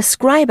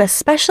 Describe a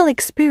Special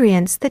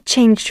Experience That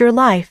Changed Your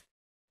Life.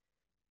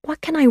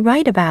 What can I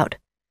write about?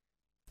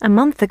 A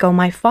month ago,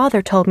 my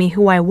father told me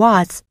who I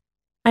was.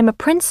 I'm a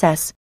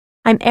princess.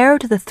 I'm heir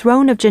to the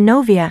throne of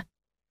Genovia.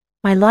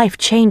 My life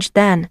changed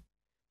then.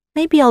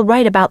 Maybe I'll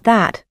write about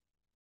that.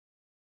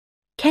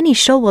 Kenny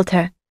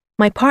Showalter,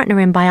 my partner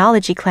in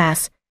biology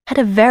class, had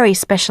a very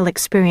special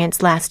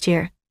experience last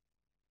year.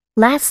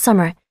 Last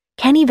summer,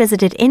 Kenny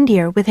visited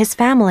India with his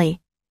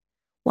family.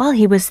 While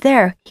he was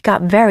there, he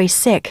got very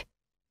sick.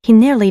 He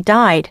nearly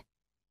died.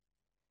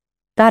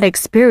 That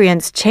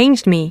experience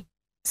changed me,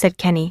 said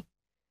Kenny.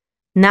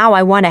 Now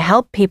I want to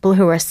help people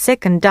who are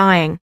sick and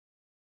dying.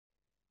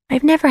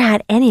 I've never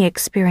had any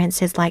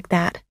experiences like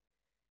that.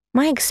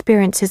 My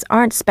experiences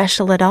aren't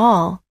special at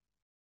all.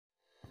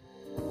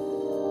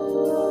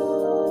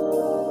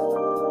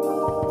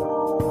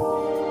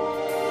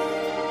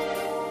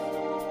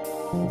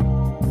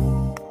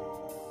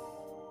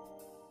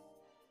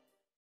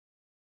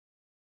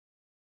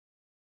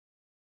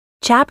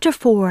 Chapter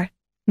 4.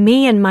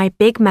 Me and My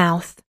Big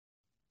Mouth.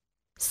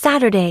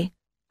 Saturday,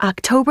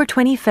 October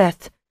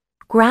 25th,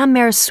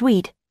 Grandmare's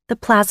Suite, the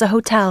Plaza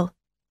Hotel.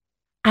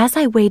 As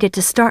I waited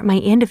to start my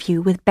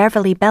interview with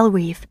Beverly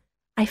Bellerive,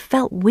 I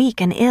felt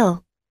weak and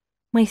ill.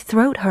 My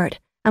throat hurt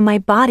and my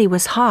body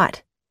was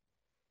hot.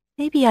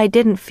 Maybe I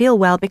didn't feel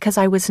well because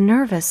I was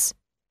nervous.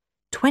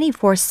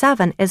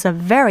 24/7 is a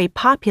very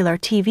popular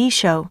TV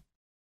show.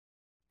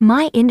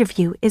 My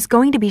interview is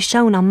going to be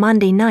shown on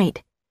Monday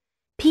night.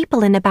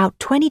 People in about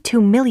 22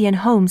 million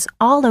homes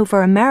all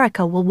over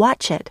America will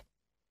watch it.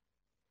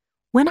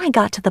 When I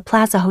got to the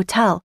Plaza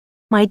Hotel,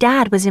 my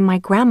dad was in my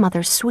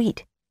grandmother's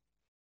suite.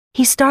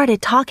 He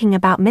started talking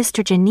about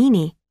Mr.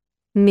 Giannini.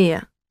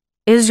 Mia,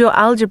 is your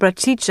algebra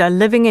teacher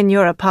living in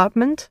your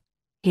apartment?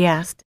 He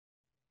asked.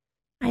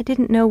 I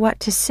didn't know what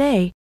to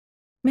say.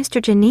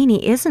 Mr.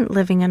 Giannini isn't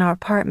living in our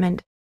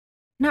apartment.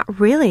 Not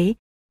really,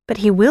 but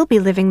he will be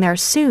living there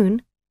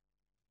soon.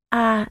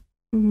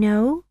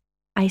 No,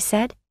 I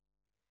said.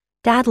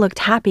 Dad looked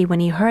happy when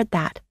he heard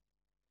that.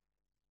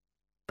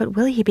 But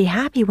will he be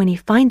happy when he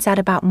finds out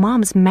about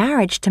Mom's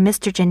marriage to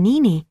Mr.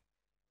 Giannini?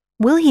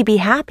 Will he be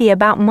happy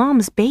about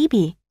Mom's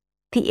baby?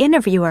 The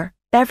interviewer,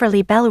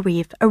 Beverly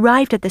Bellerive,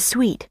 arrived at the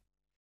suite.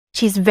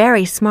 She's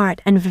very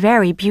smart and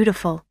very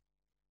beautiful.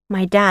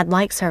 My dad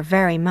likes her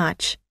very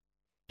much.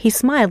 He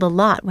smiled a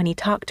lot when he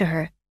talked to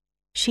her.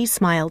 She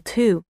smiled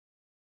too.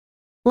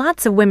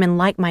 Lots of women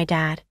like my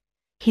dad.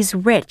 He's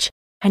rich,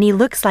 and he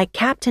looks like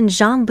Captain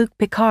Jean-Luc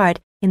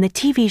Picard in the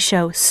TV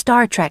show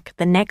Star Trek: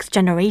 The Next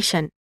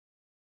Generation.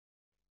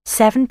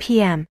 7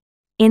 p.m.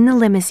 In the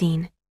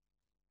limousine.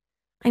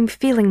 I'm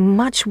feeling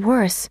much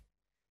worse.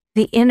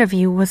 The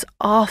interview was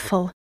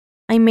awful.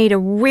 I made a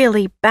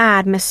really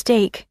bad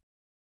mistake.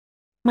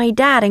 My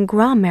dad and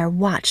Grandmère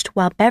watched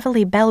while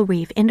Beverly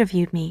Bellerive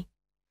interviewed me.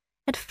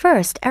 At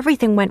first,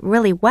 everything went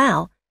really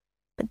well,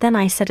 but then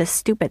I said a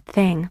stupid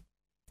thing.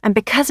 And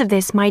because of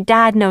this, my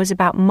dad knows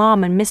about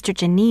Mom and Mr.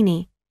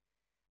 Giannini.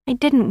 I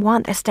didn't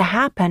want this to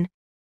happen.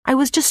 I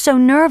was just so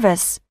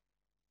nervous.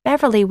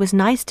 Beverly was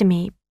nice to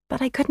me,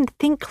 but I couldn't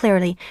think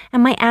clearly,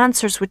 and my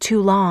answers were too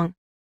long.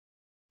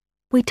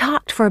 We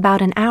talked for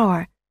about an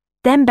hour.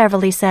 Then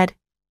Beverly said,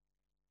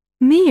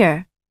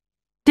 Mia,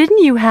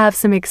 didn't you have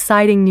some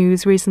exciting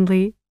news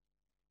recently?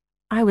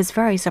 I was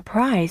very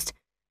surprised.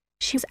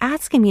 She was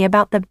asking me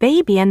about the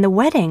baby and the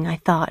wedding, I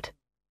thought.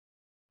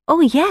 Oh,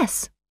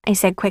 yes, I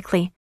said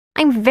quickly.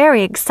 I'm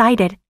very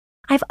excited.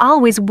 I've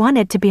always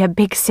wanted to be a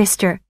big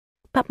sister,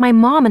 but my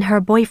mom and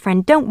her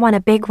boyfriend don't want a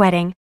big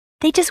wedding.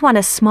 They just want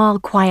a small,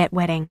 quiet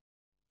wedding.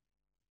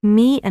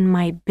 Me and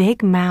my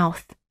big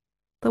mouth.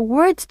 The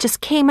words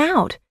just came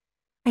out.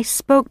 I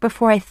spoke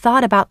before I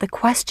thought about the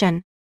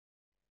question.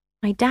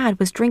 My dad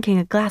was drinking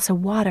a glass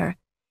of water.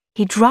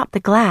 He dropped the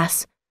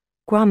glass.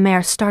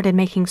 Grandmère started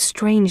making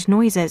strange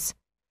noises.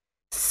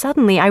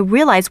 Suddenly, I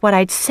realized what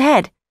I'd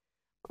said.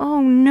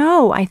 Oh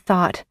no, I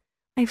thought.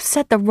 I've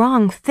said the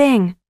wrong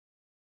thing.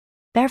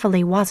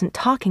 Beverly wasn't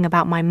talking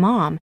about my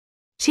mom.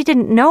 She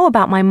didn't know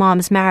about my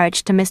mom's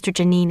marriage to Mr.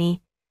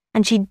 Giannini,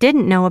 and she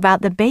didn't know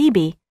about the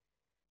baby.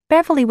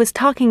 Beverly was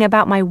talking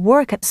about my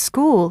work at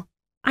school.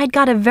 I'd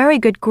got a very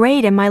good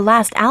grade in my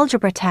last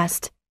algebra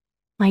test.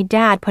 My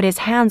dad put his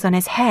hands on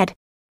his head.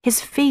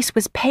 His face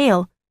was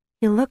pale.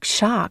 He looked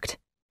shocked.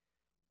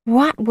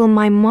 What will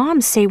my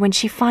mom say when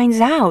she finds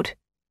out?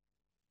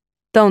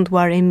 Don't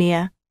worry,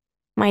 Mia,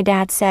 my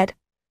dad said.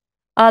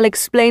 I'll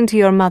explain to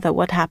your mother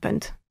what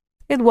happened.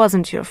 It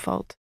wasn't your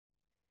fault.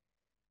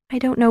 I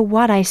don't know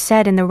what I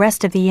said in the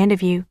rest of the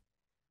interview.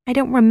 I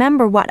don't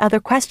remember what other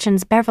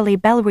questions Beverly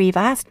Bellerive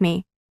asked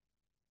me.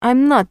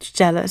 I'm not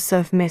jealous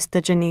of Mr.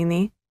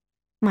 Giannini,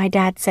 my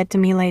dad said to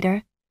me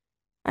later.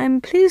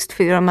 I'm pleased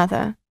for your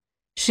mother.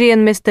 She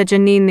and Mr.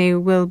 Giannini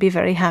will be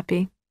very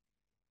happy.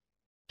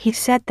 He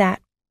said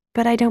that,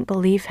 but I don't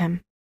believe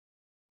him.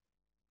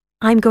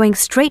 I'm going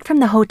straight from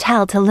the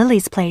hotel to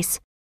Lily's place.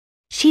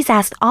 She's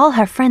asked all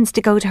her friends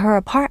to go to her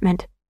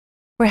apartment.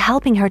 We're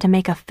helping her to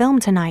make a film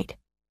tonight.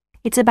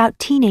 It's about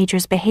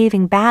teenagers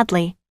behaving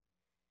badly.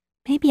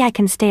 Maybe I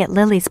can stay at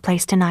Lily's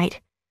place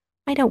tonight.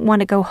 I don't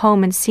want to go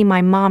home and see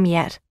my mom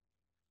yet.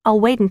 I'll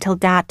wait until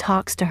Dad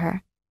talks to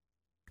her.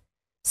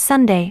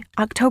 Sunday,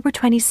 October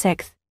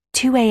 26th,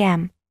 2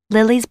 a.m.,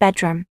 Lily's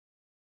bedroom.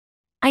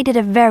 I did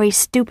a very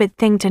stupid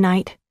thing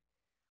tonight.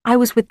 I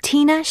was with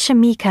Tina,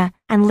 Shamika,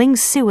 and Ling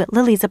Su at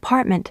Lily's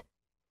apartment.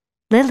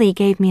 Lily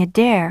gave me a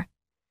dare.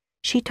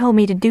 She told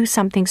me to do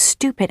something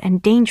stupid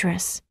and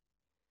dangerous.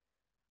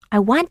 I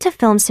want to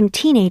film some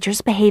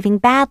teenagers behaving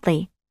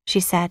badly, she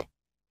said.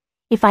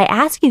 If I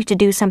ask you to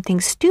do something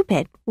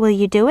stupid, will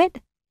you do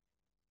it?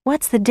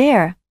 What's the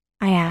dare?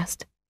 I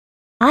asked.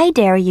 I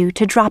dare you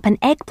to drop an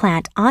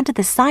eggplant onto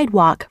the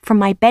sidewalk from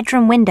my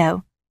bedroom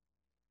window.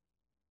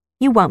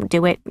 You won't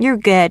do it. You're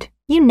good.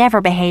 You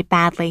never behave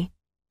badly.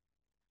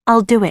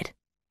 I'll do it,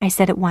 I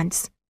said at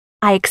once.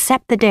 I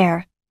accept the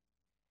dare.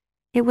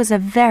 It was a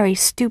very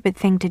stupid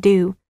thing to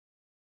do.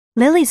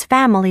 Lily's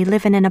family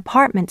live in an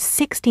apartment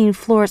 16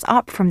 floors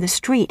up from the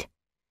street.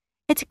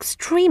 It's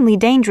extremely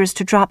dangerous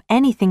to drop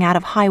anything out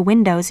of high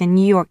windows in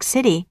New York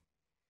City.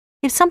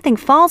 If something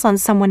falls on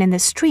someone in the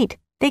street,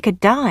 they could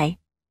die.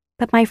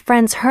 But my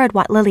friends heard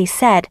what Lily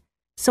said,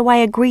 so I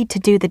agreed to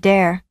do the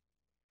dare.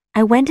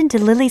 I went into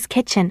Lily's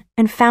kitchen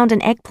and found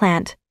an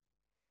eggplant.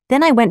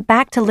 Then I went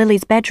back to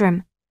Lily's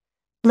bedroom.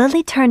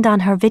 Lily turned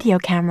on her video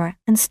camera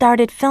and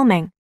started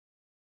filming.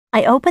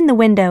 I opened the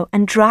window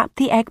and dropped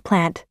the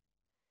eggplant.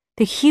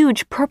 The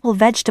huge purple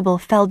vegetable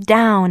fell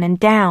down and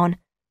down.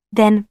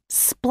 Then,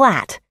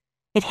 splat!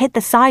 It hit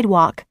the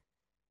sidewalk.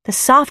 The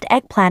soft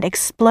eggplant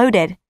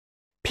exploded.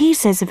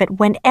 Pieces of it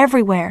went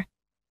everywhere.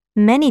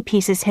 Many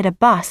pieces hit a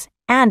bus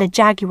and a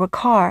Jaguar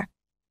car.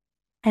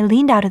 I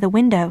leaned out of the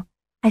window.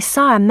 I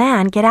saw a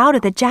man get out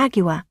of the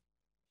Jaguar.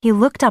 He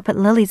looked up at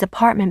Lily's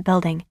apartment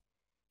building.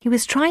 He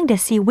was trying to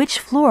see which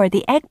floor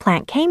the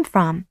eggplant came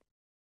from.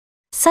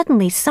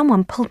 Suddenly,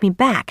 someone pulled me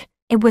back.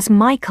 It was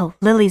Michael,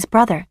 Lily's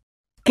brother.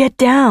 "Get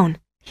down,"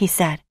 he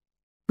said.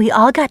 We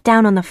all got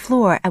down on the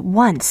floor at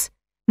once.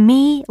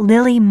 Me,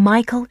 Lily,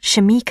 Michael,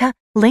 Shamika,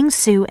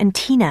 Ling-Su, and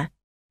Tina.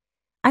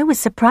 I was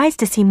surprised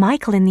to see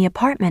Michael in the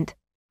apartment.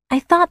 I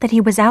thought that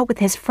he was out with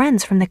his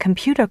friends from the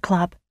computer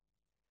club.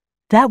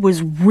 "That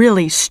was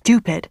really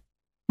stupid,"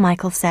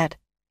 Michael said.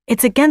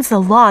 "It's against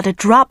the law to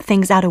drop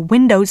things out of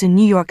windows in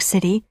New York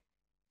City.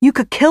 You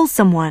could kill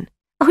someone."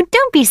 "Oh,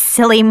 don't be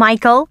silly,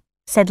 Michael,"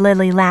 said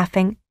Lily,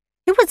 laughing.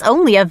 "It was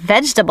only a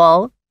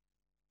vegetable."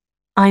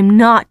 "I'm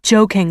not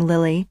joking,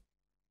 Lily,"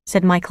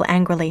 said Michael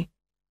angrily.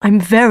 "I'm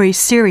very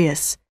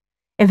serious.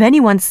 If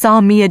anyone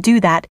saw Mia do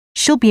that,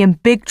 she'll be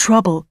in big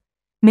trouble.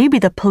 Maybe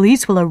the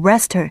police will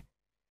arrest her.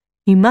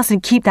 You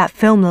mustn't keep that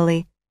film,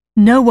 Lily.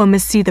 No one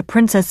must see the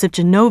Princess of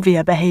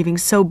Genovia behaving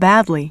so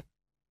badly."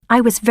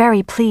 I was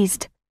very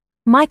pleased.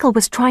 Michael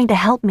was trying to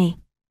help me.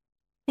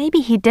 Maybe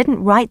he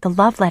didn't write the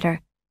love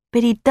letter,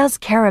 but he does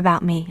care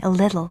about me a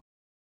little.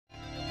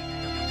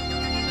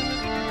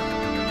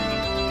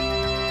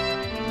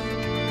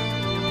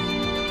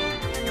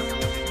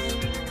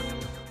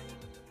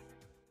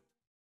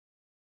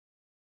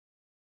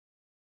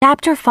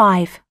 Chapter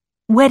 5.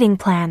 Wedding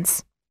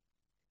Plans.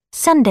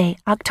 Sunday,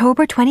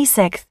 October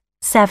 26th,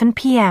 7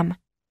 p.m.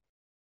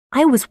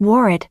 I was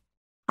worried.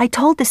 I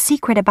told the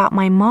secret about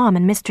my mom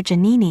and Mr.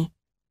 Giannini.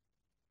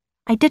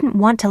 I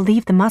didn't want to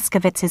leave the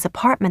Muscovitz's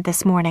apartment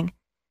this morning.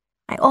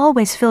 I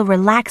always feel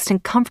relaxed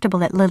and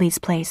comfortable at Lily's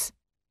place.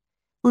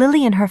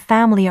 Lily and her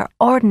family are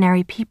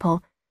ordinary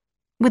people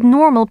with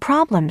normal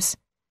problems.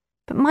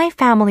 But my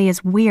family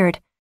is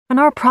weird, and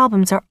our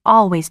problems are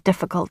always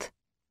difficult.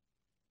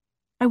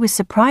 I was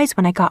surprised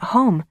when I got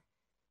home.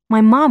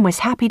 My mom was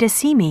happy to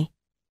see me.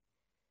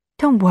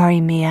 "Don't worry,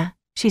 Mia,"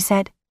 she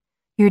said.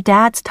 "Your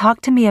dad's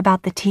talked to me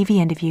about the TV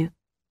interview.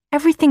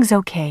 Everything's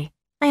okay.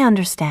 I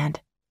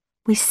understand."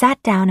 We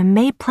sat down and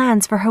made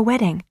plans for her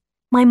wedding.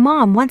 My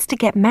mom wants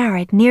to get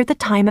married near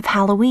the time of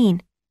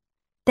Halloween.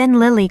 Then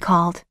Lily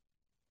called.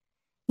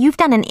 "You've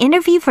done an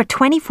interview for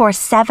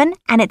 24/7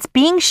 and it's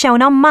being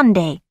shown on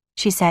Monday,"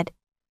 she said.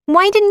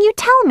 "Why didn't you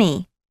tell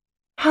me?"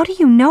 "How do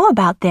you know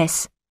about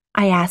this?"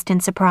 I asked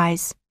in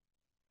surprise.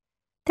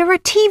 "There are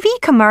TV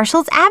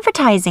commercials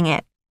advertising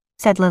it,"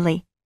 said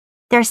Lily.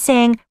 "They're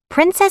saying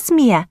Princess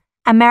Mia,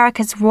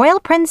 America's royal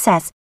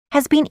princess,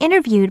 has been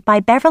interviewed by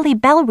Beverly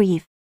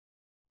Bellerive."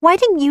 "Why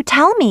didn't you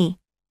tell me?"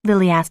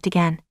 Lily asked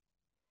again.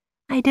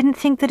 "I didn't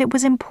think that it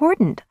was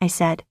important," I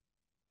said.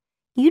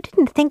 "You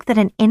didn't think that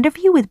an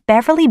interview with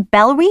Beverly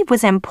Bellerive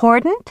was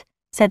important?"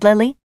 said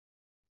Lily.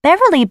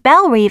 "Beverly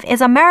Bellerive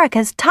is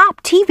America's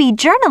top TV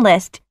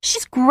journalist.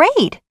 She's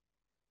great."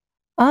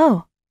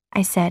 "Oh,"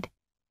 I said.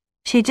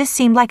 "She just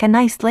seemed like a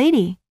nice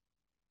lady."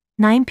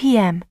 9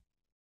 p.m.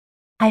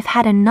 I've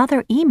had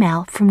another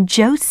email from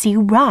Josie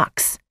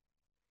Rocks.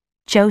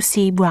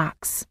 Josie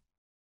Rocks.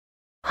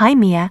 "Hi,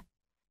 Mia.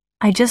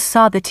 I just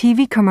saw the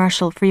TV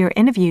commercial for your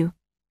interview.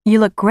 You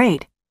look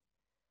great.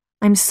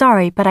 I'm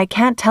sorry, but I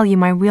can't tell you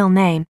my real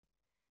name.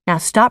 Now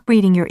stop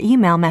reading your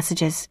email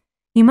messages.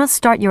 You must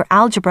start your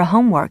algebra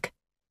homework.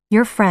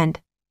 Your friend."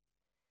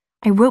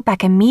 I wrote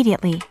back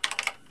immediately.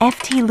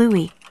 F.T.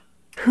 Louie.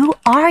 "Who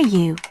are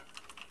you?"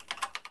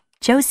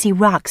 Josie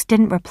Rocks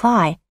didn't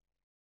reply.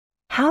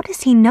 How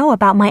does he know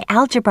about my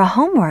algebra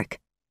homework?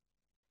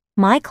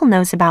 Michael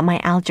knows about my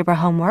algebra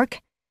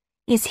homework.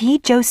 Is he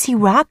Josie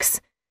Rocks?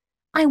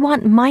 I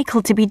want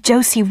Michael to be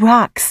Josie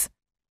Rocks.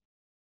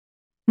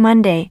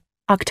 Monday,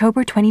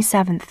 October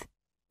 27th.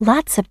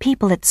 Lots of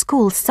people at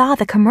school saw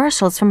the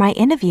commercials for my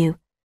interview.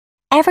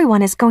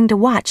 Everyone is going to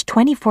watch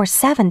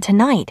 24/7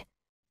 tonight.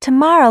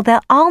 Tomorrow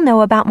they'll all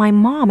know about my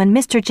mom and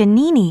Mr.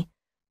 Giannini.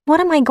 What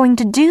am I going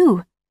to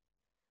do?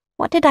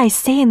 What did I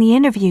say in the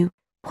interview?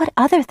 What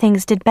other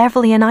things did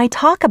Beverly and I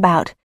talk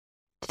about?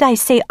 Did I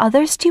say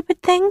other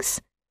stupid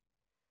things?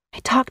 I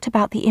talked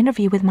about the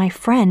interview with my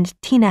friend,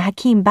 Tina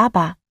Hakim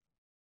Baba.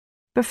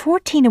 Before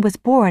Tina was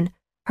born,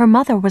 Her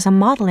mother was a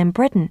model in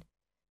Britain.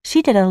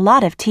 She did a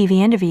lot of TV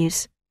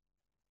interviews.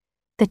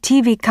 The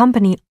TV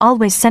company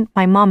always sent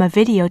my mom a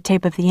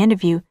videotape of the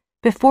interview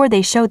before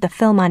they showed the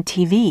film on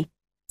TV,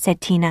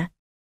 said Tina.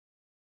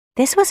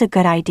 This was a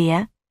good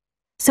idea.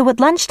 So at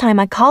lunchtime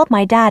I called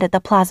my dad at the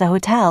Plaza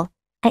Hotel.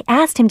 I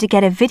asked him to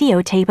get a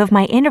videotape of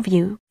my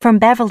interview from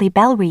Beverly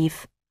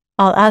Bellerive.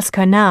 I'll ask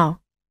her now,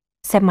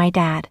 said my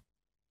dad.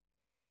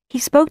 He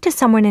spoke to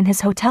someone in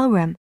his hotel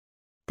room.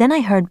 Then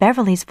I heard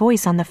Beverly's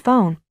voice on the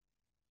phone.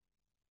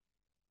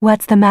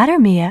 What's the matter,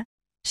 Mia?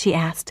 She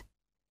asked.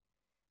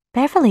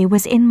 Beverly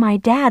was in my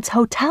dad's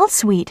hotel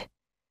suite.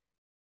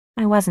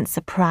 I wasn't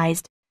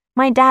surprised.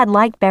 My dad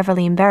liked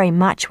Beverly very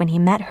much when he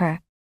met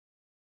her.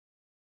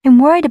 I'm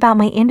worried about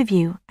my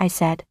interview, I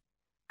said.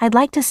 I'd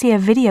like to see a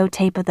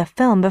videotape of the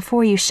film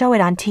before you show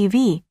it on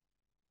TV.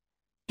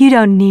 You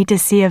don't need to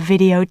see a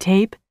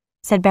videotape,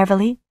 said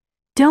Beverly.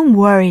 Don't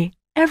worry,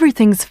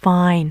 everything's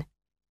fine.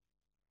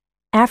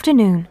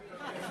 Afternoon.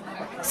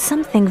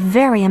 Something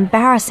very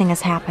embarrassing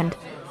has happened.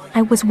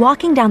 I was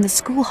walking down the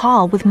school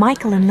hall with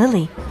Michael and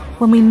Lily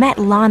when we met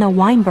Lana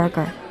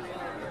Weinberger.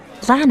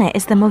 Lana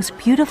is the most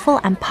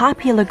beautiful and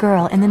popular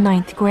girl in the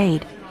 9th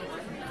grade.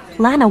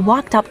 Lana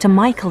walked up to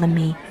Michael and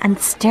me and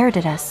stared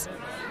at us.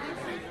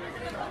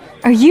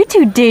 Are you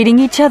two dating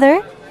each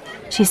other?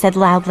 She said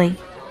loudly.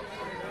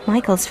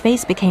 Michael's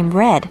face became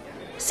red.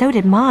 So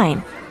did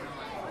mine.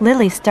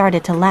 Lily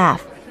started to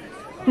laugh.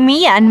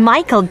 Mia and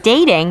Michael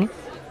dating?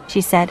 She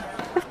said.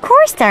 Of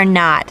course they're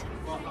not.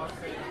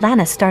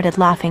 Lana started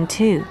laughing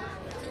too,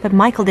 but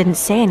Michael didn't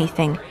say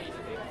anything.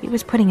 He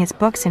was putting his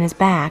books in his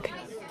bag.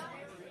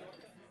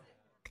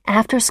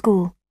 After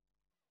school.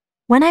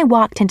 When I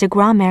walked into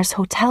Grandmère's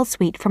hotel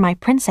suite for my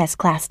princess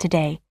class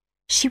today,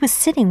 she was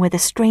sitting with a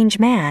strange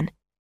man.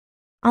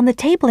 On the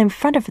table in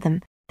front of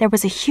them, there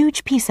was a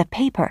huge piece of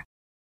paper.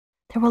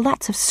 There were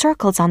lots of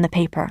circles on the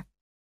paper.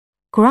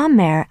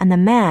 Grandmère and the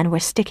man were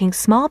sticking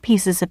small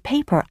pieces of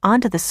paper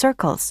onto the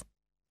circles.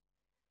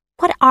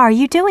 What are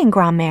you doing,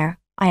 Grandmère?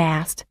 I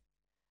asked.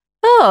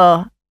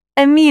 Oh,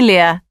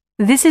 Amelia,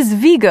 this is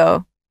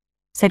Vigo,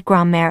 said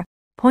Grandmère,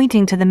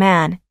 pointing to the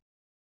man.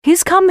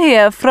 He's come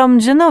here from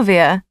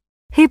Genovia.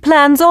 He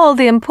plans all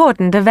the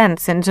important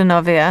events in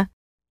Genovia.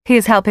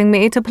 He's helping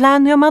me to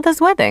plan your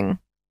mother's wedding.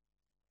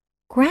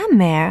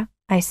 Grandmère,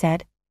 I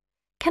said,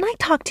 can I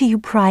talk to you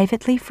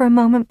privately for a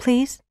moment,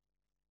 please?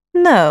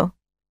 No,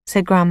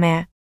 said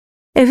Grandmère.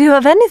 If you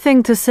have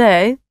anything to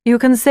say, you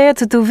can say it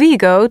to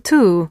Vigo,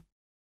 too.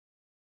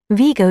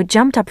 Vigo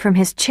jumped up from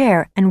his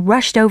chair and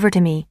rushed over to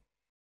me.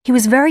 He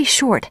was very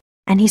short,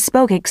 and he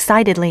spoke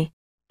excitedly.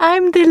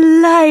 I'm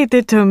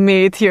delighted to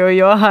meet you,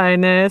 Your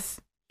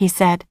Highness, he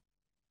said.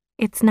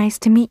 It's nice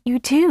to meet you,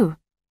 too,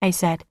 I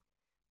said.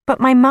 But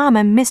my mom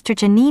and Mr.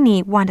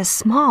 Giannini want a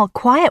small,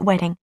 quiet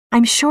wedding.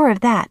 I'm sure of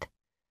that.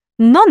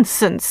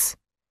 Nonsense,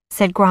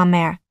 said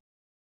Grandmère.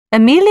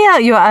 Amelia,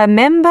 you are a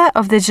member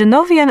of the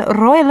Genovian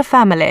royal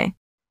family.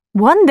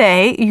 One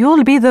day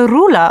you'll be the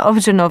ruler of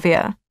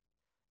Genovia.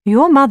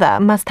 Your mother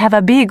must have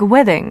a big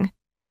wedding.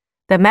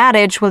 The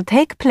marriage will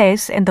take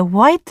place in the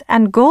white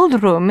and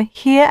gold room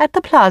here at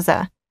the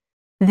plaza.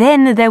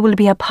 Then there will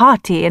be a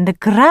party in the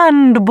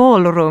grand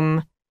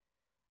ballroom.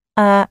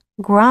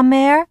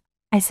 Grandmère,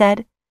 I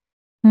said.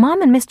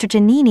 Mom and Mr.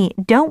 Giannini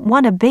don't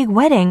want a big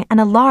wedding and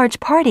a large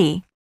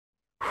party.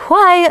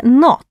 Why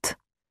not?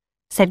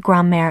 Said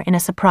Grandmère in a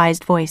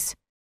surprised voice.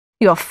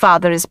 Your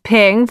father is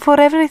paying for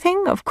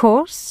everything, of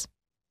course.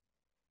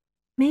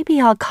 Maybe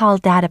I'll call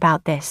Dad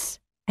about this,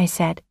 I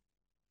said.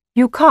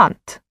 You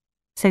can't,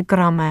 said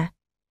Grandmère.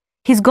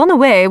 He's gone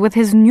away with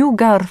his new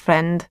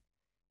girlfriend.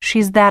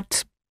 She's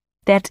that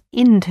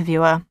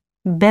interviewer,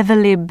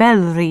 Beverly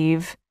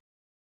Bellerive.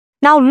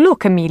 Now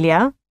look,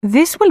 Amelia,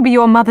 this will be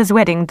your mother's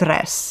wedding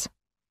dress.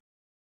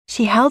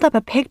 She held up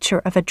a picture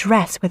of a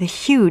dress with a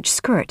huge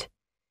skirt.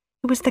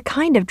 It was the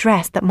kind of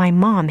dress that my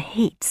mom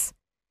hates.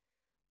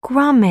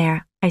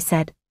 Grandmère, I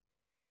said,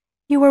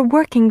 you are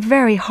working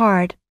very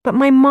hard, but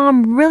my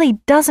mom really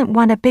doesn't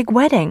want a big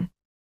wedding.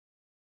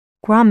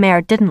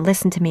 Grandmère didn't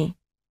listen to me.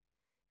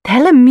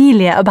 Tell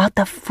Amelia about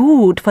the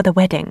food for the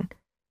wedding,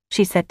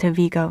 she said to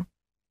Vigo.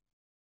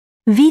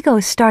 Vigo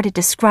started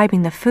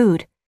describing the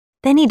food.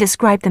 Then he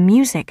described the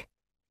music.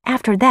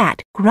 After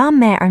that,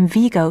 Grandmère and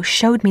Vigo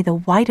showed me the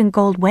white and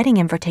gold wedding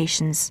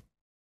invitations.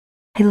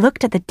 I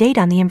looked at the date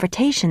on the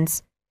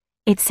invitations.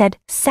 It said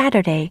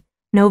Saturday,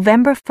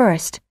 November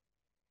 1st.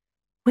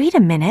 Wait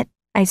a minute,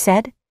 I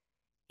said.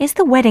 Is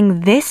the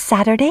wedding this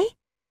Saturday?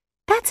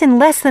 That's in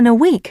less than a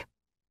week.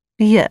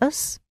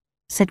 Yes,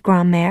 said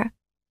Grandmère.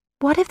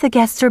 What if the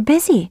guests are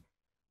busy?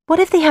 What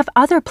if they have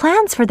other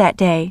plans for that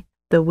day?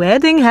 The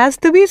wedding has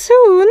to be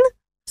soon,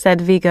 said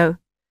Vigo.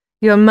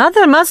 Your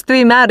mother must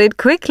be married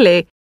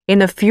quickly.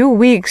 In a few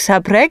weeks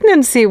her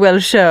pregnancy will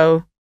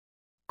show.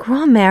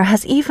 Grandmère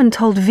has even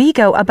told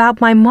Vigo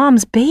about my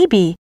mom's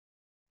baby.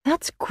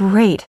 That's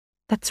great.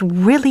 That's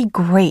really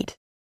great.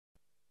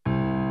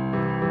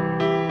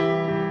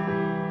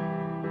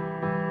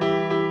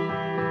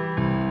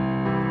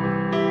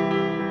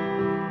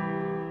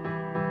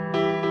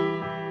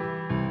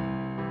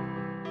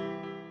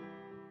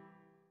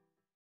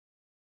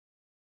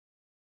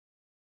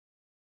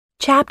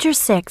 Chapter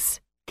 6.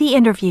 The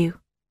Interview.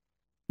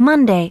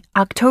 Monday,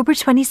 October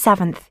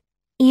 27th,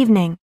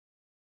 evening.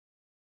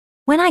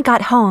 When I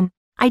got home,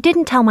 I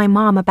didn't tell my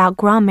mom about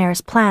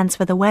Grandma's plans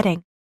for the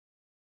wedding.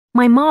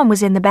 My mom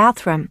was in the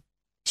bathroom.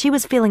 She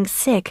was feeling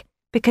sick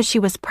because she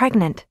was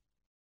pregnant.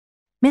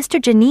 Mr.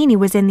 Giannini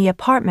was in the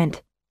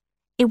apartment.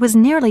 It was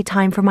nearly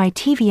time for my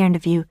TV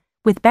interview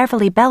with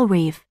Beverly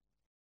Bellerive.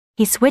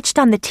 He switched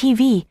on the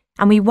TV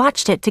and we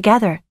watched it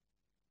together.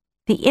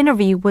 The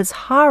interview was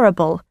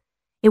horrible.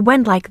 It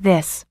went like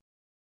this.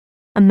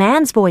 A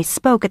man's voice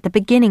spoke at the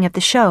beginning of the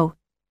show.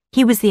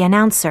 He was the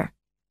announcer.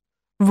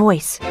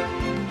 Voice.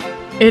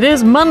 It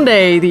is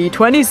Monday, the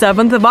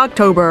 27th of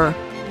October.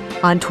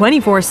 On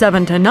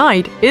 24/7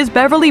 tonight is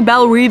Beverly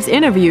Bellerive's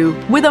interview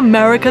with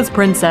America's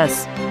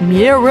Princess,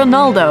 Mia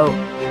Ronaldo.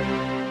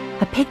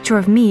 A picture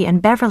of me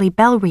and Beverly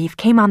Bellerive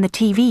came on the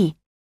TV.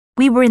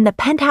 We were in the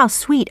penthouse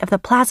suite of the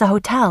Plaza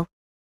Hotel.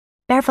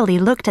 Beverly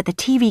looked at the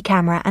TV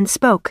camera and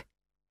spoke.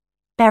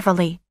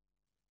 Beverly.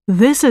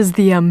 This is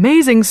the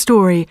amazing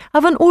story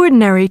of an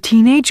ordinary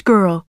teenage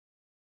girl.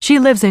 She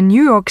lives in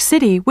New York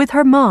City with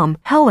her mom,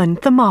 Helen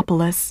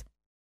Thermopoulos.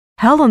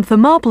 Helen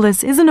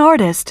Thermopoulos is an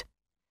artist.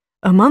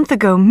 A month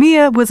ago,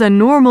 Mia was a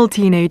normal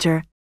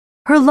teenager.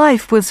 Her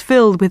life was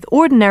filled with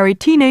ordinary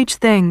teenage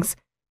things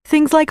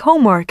like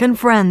homework and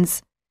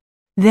friends.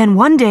 Then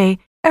one day,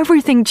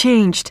 everything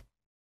changed.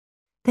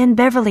 Then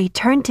Beverly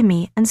turned to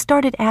me and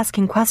started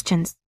asking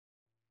questions.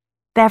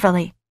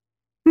 Beverly.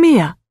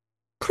 Mia,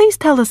 please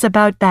tell us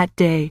about that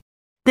day,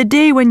 the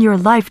day when your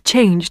life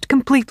changed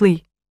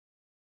completely.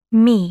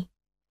 Me.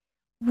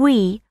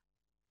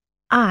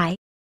 I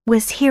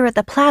was here at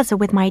the plaza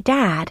with my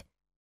dad.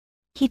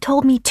 He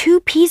told me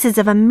 2 pieces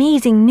of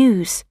amazing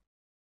news.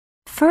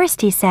 First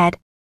he said,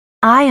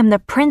 I am the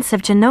Prince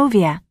of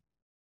Genovia.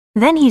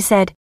 Then he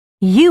said,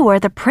 you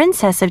are the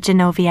Princess of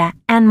Genovia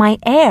and my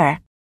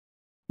heir.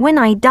 When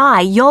I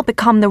die, you'll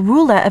become the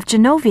ruler of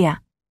Genovia.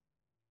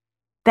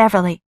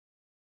 Beverly.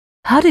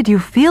 How did you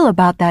feel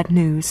about that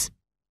news?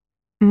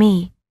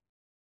 Me.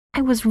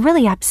 I was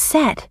really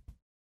upset.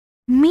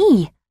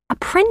 Me, a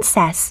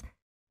princess.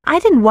 I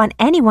didn't want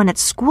anyone at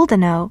school to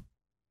know.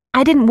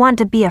 I didn't want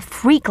to be a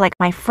freak like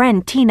my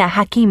friend Tina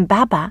Hakim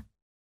Baba.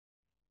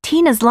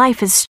 Tina's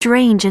life is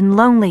strange and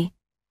lonely.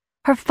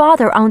 Her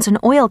father owns an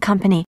oil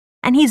company,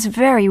 and he's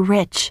very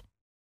rich.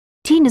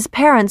 Tina's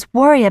parents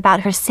worry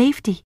about her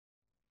safety.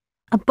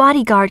 A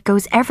bodyguard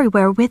goes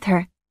everywhere with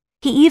her.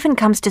 He even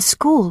comes to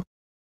school.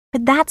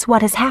 But that's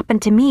what has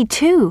happened to me,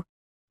 too.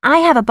 I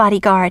have a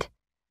bodyguard.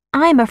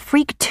 I'm a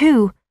freak,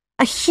 too.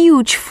 A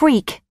huge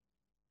freak.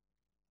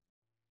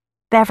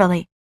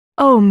 Beverly.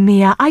 Oh,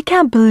 Mia, I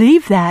can't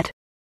believe that.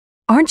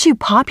 Aren't you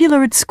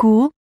popular at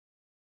school?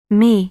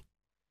 Me.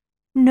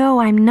 No,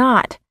 I'm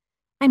not.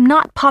 I'm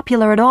not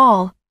popular at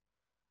all.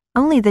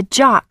 Only the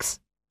jocks,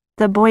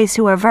 the boys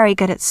who are very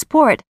good at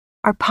sport,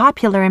 are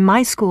popular in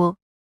my school.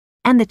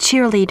 And the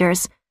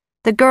cheerleaders,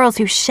 the girls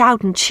who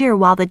shout and cheer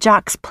while the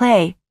jocks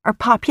play, are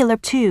popular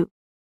too.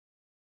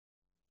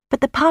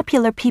 But the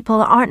popular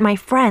people aren't my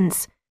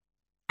friends.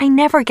 I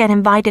never get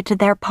invited to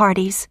their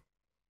parties.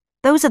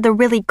 Those are the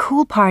really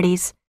cool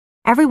parties.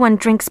 Everyone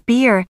drinks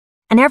beer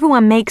and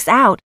everyone makes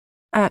out.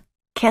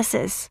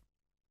 Kisses.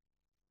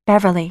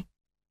 Beverly.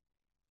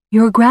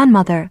 Your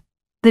grandmother,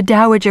 the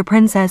Dowager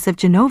Princess of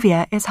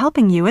Genovia, is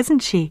helping you,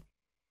 isn't she?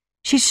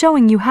 She's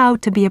showing you how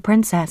to be a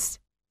princess.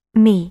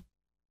 Me.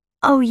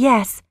 Oh,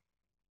 yes.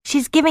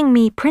 She's giving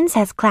me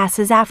princess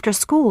classes after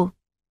school.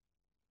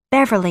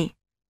 Beverly.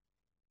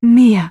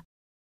 Mia,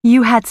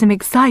 you had some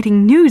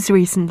exciting news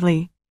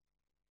recently.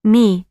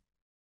 Me.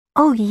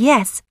 Oh,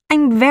 yes,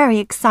 I'm very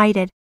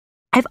excited.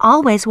 I've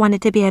always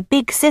wanted to be a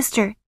big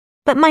sister,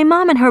 but my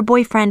mom and her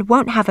boyfriend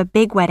won't have a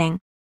big wedding.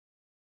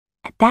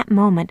 At that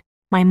moment,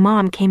 my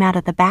mom came out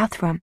of the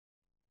bathroom.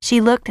 She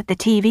looked at the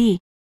TV.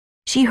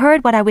 She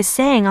heard what I was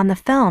saying on the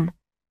film.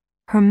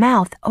 Her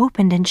mouth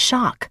opened in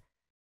shock.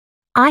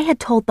 I had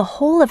told the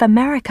whole of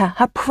America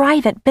her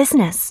private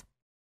business.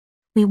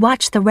 We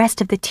watched the rest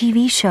of the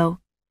TV show.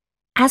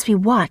 As we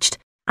watched,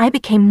 I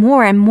became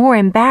more and more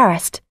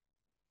embarrassed.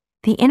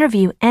 The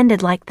interview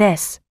ended like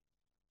this.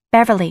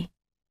 Beverly.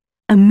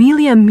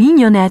 Amelia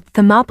Mignonette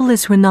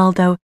Thermopoulos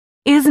Ronaldo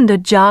isn't a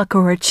jock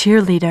or a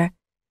cheerleader,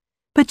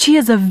 but she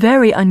is a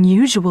very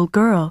unusual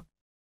girl.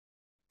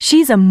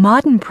 She's a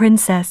modern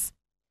princess.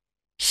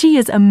 She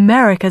is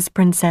America's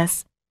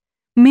princess.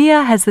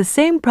 Mia has the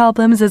same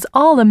problems as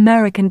all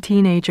American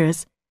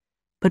teenagers,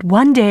 but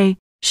one day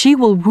she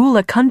will rule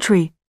a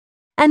country.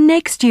 And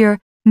next year,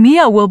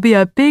 Mia will be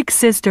a big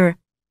sister.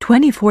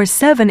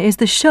 24/7 is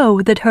the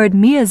show that heard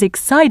Mia's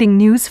exciting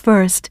news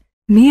first.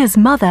 Mia's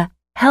mother,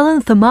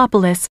 Helen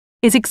Thermopoulos,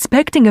 is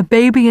expecting a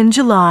baby in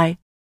July.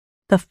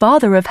 The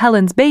father of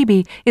Helen's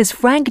baby is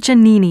Frank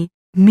Giannini,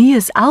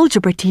 Mia's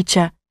algebra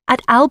teacher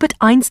at Albert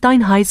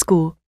Einstein High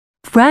School.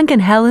 Frank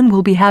and Helen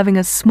will be having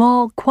a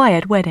small,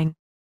 quiet wedding.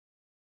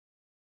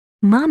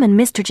 Mom and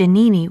Mr.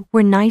 Giannini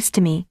were nice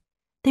to me.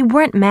 They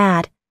weren't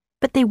mad,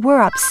 but they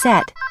were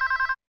upset.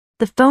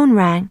 The phone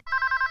rang.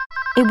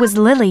 It was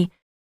Lily.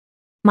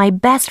 My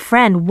best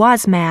friend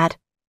was mad.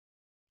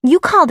 You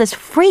called us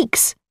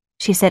freaks,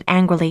 she said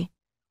angrily.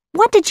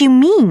 What did you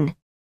mean?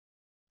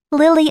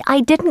 Lily,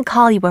 I didn't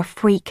call you a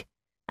freak,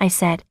 I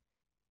said.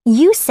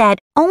 You said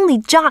only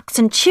jocks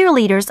and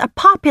cheerleaders are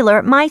popular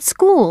at my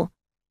school,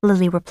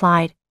 Lily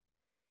replied.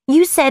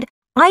 You said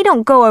I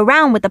don't go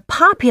around with the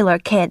popular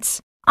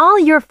kids. All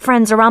your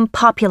friends are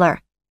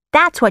unpopular.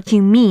 That's what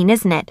you mean,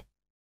 isn't it?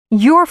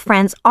 Your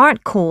friends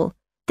aren't cool.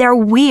 They're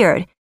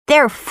weird.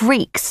 They're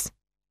freaks.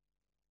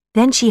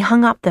 Then she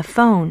hung up the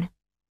phone.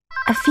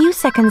 A few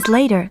seconds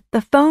later,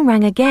 the phone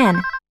rang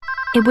again.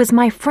 It was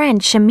my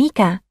friend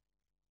Shamika.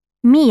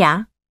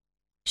 Mia,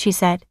 she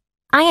said,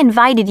 I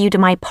invited you to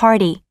my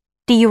party.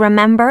 Do you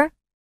remember?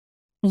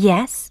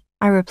 Yes,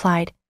 I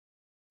replied.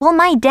 Well,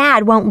 my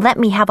dad won't let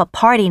me have a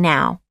party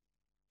now,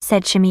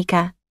 said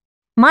Shamika.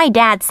 My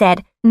dad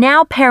said,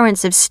 now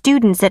parents of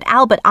students at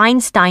Albert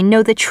Einstein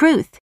know the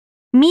truth.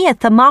 Mia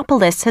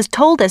Thermopolis has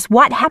told us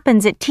what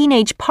happens at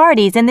teenage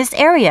parties in this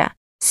area.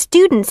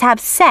 Students have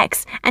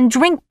sex and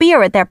drink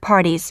beer at their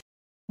parties.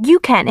 You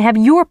can't have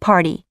your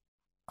party.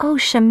 Oh,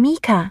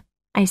 Shamika,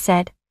 I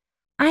said.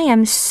 I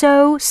am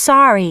so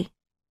sorry.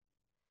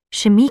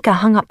 Shamika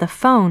hung up the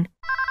phone.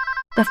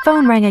 The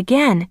phone rang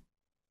again.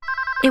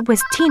 It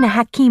was Tina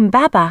Hakim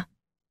Baba.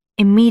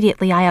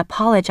 Immediately I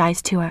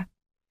apologized to her.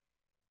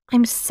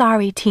 I'm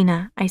sorry,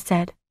 Tina, I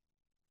said.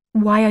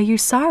 Why are you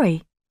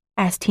sorry?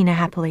 Asked Tina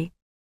happily.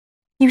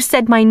 You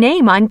said my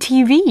name on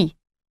TV.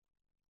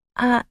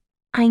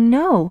 I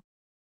know.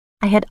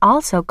 I had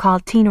also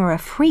called Tina a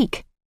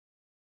freak.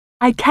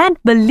 I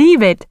can't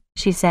believe it,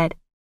 she said.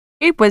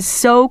 It was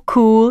so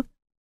cool.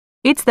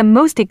 It's the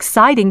most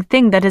exciting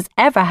thing that has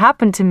ever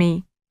happened to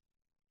me.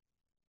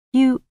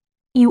 You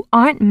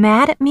aren't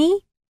mad at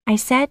me? I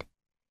said.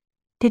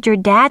 Did your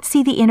dad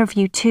see the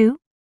interview too?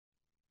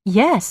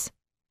 Yes,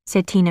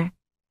 said Tina.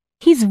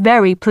 He's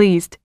very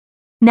pleased.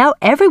 Now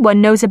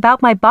everyone knows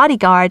about my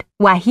bodyguard,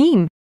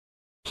 Wahim.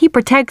 He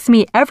protects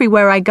me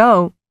everywhere I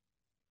go.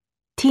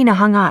 Tina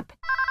hung up.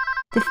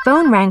 The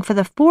phone rang for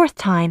the fourth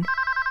time.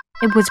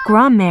 It was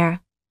Grand-mère.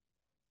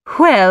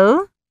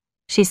 Well,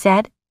 she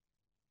said.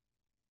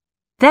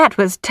 That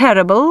was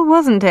terrible,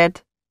 wasn't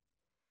it?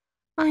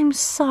 I'm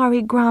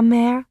sorry,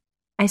 Grand-mère,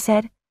 I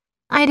said.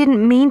 I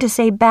didn't mean to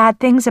say bad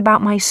things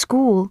about my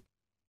school.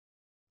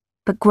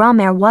 But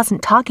Grand-mère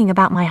wasn't talking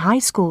about my high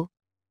school.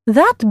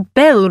 That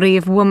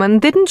Bellerive woman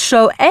didn't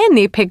show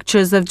any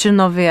pictures of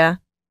Genovia,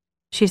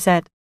 she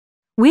said.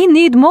 We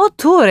need more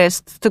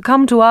tourists to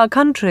come to our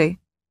country.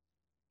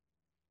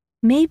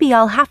 Maybe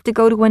I'll have to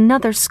go to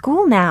another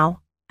school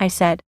now, I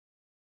said.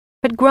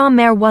 But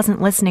Grand-mère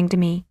wasn't listening to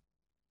me.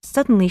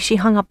 Suddenly she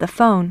hung up the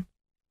phone.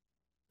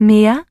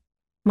 Mia,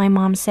 my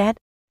mom said,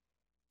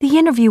 the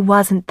interview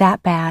wasn't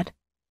that bad.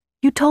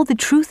 You told the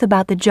truth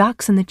about the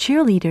jocks and the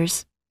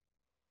cheerleaders.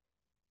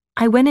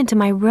 I went into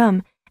my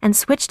room and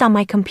switched on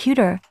my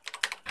computer.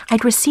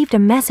 I'd received a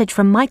message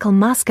from Michael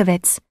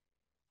Moskovitz.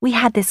 We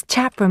had this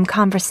chat room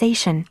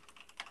conversation.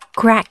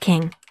 Crack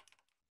King.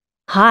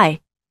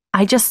 Hi,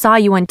 I just saw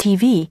you on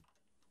TV.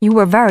 You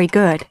were very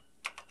good.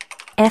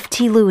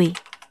 F.T. Louis.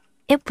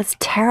 It was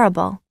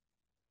terrible.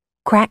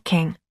 Crack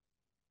King.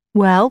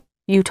 Well,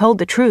 you told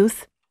the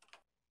truth.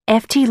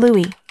 F.T.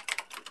 Louis.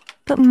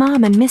 But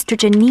Mom and Mr.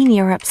 Giannini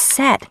are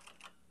upset,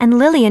 and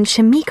Lily and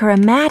Shamika are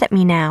mad at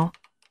me now.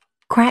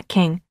 Crack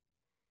King.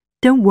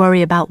 Don't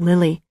worry about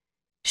Lily.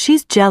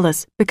 She's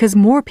jealous because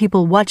more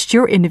people watched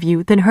your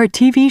interview than her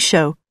TV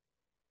show.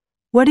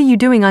 What are you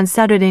doing on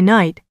Saturday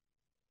night?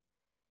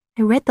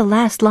 I read the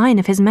last line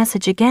of his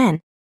message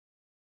again.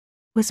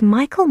 Was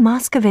Michael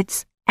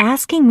Moskovitz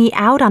asking me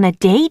out on a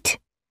date?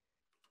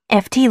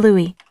 F.T.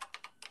 Louis.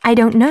 I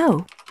don't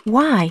know.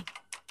 Why?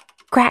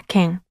 Crack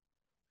King.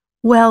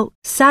 Well,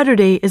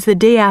 Saturday is the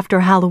day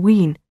after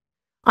Halloween.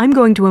 I'm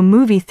going to a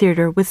movie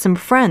theater with some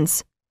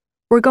friends.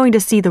 We're going to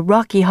see the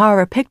Rocky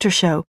Horror Picture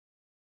Show.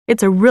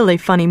 It's a really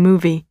funny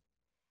movie.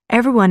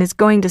 Everyone is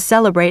going to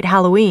celebrate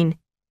Halloween.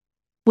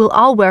 We'll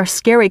all wear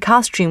scary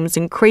costumes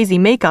and crazy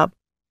makeup.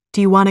 Do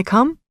you want to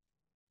come?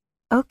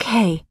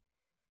 Okay.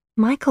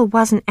 Michael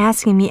wasn't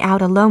asking me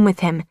out alone with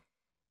him,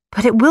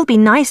 but it will be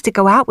nice to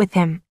go out with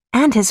him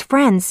and his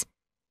friends.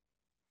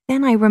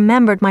 Then I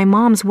remembered my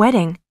mom's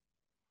wedding.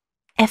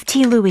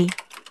 F.T. Louis.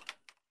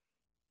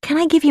 Can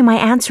I give you my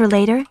answer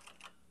later?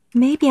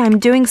 Maybe I'm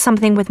doing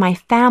something with my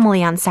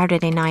family on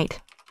Saturday night.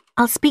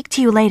 I'll speak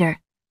to you later.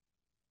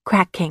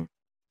 Crack King.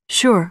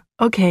 Sure,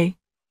 okay.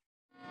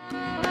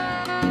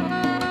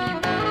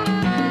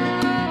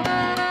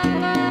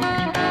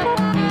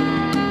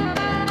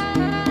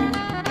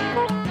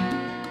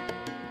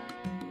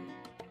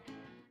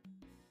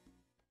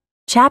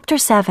 Chapter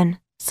 7.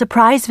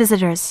 Surprise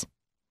Visitors.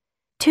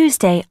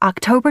 Tuesday,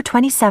 October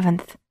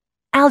 27th.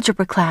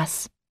 Algebra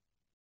class.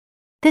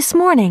 This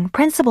morning,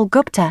 Principal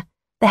Gupta,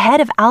 the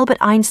head of Albert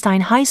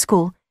Einstein High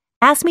School,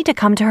 asked me to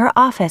come to her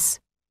office.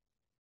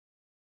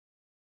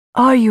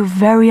 Are you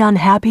very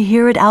unhappy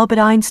here at Albert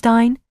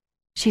Einstein?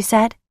 She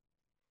said.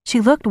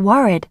 She looked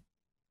worried.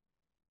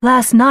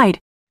 Last night,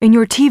 in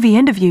your TV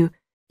interview,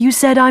 You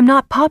said I'm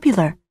not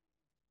popular,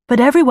 but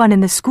everyone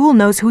in the school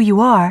knows who you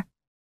are.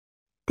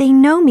 They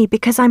know me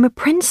because I'm a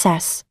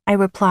princess, I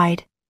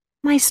replied.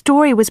 My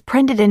story was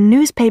printed in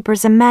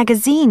newspapers and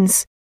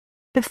magazines.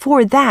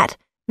 Before that,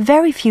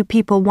 very few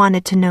people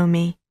wanted to know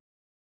me.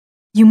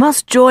 You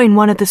must join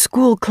one of the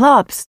school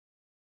clubs,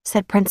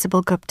 said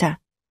Principal Gupta.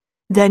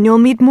 Then you'll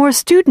meet more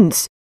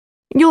students.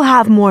 You'll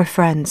have more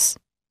friends.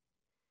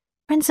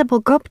 Principal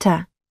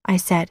Gupta, I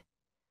said,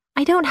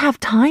 I don't have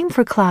time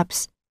for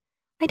clubs.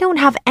 I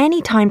don't have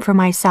any time for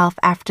myself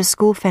after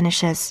school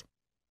finishes.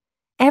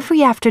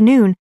 Every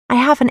afternoon, I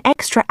have an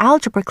extra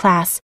algebra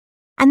class,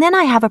 and then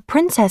I have a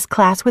princess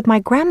class with my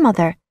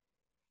grandmother.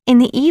 In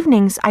the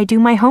evenings, I do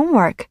my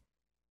homework.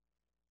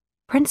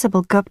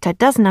 Principal Gupta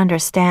doesn't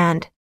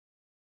understand.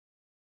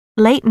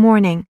 Late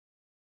morning.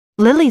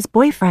 Lily's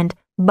boyfriend,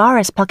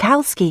 Boris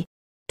Palkowski,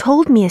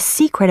 told me a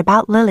secret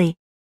about Lily.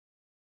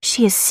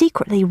 She is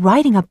secretly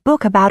writing a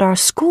book about our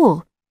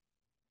school.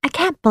 I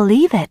can't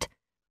believe it.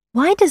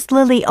 Why does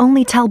Lily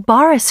only tell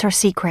Boris her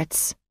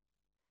secrets?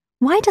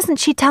 Why doesn't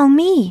she tell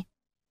me?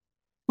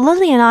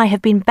 Lily and I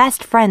have been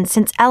best friends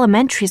since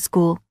elementary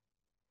school.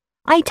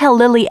 I tell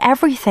Lily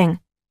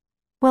everything.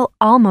 Well,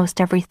 almost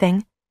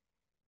everything.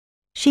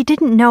 She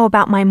didn't know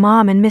about my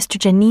mom and Mr.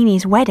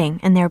 Giannini's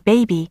wedding and their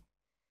baby.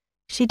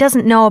 She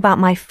doesn't know about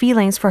my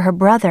feelings for her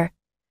brother.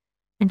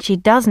 And she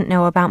doesn't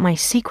know about my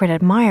secret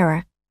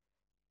admirer.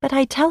 But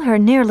I tell her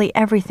nearly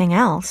everything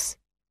else.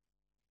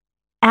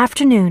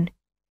 Afternoon.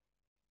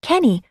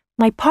 Kenny,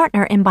 my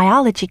partner in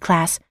biology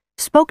class,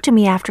 spoke to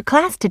me after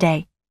class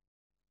today.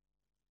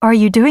 Are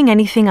you doing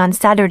anything on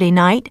Saturday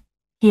night?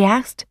 He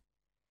asked.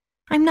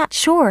 I'm not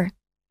sure,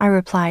 I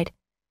replied.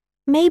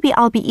 Maybe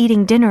I'll be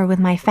eating dinner with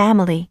my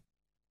family.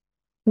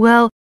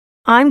 Well,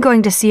 I'm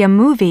going to see a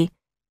movie,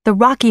 the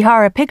Rocky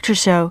Horror Picture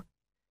Show,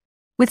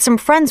 with some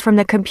friends from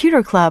the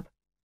computer club,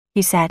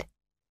 he said.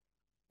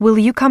 Will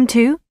you come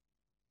too?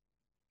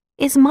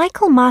 Is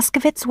Michael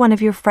Moskovitz one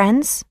of your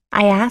friends?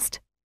 I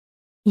asked.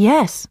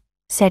 Yes,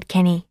 said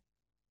Kenny.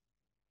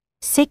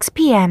 6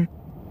 p.m.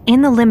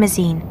 in the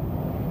limousine.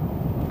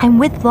 I'm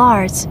with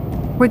Lars.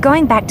 We're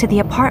going back to the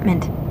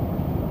apartment.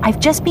 I've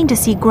just been to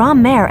see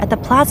Grand-Mère at the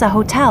Plaza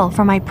Hotel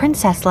for my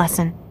princess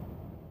lesson.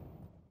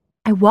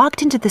 I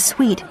walked into the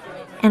suite,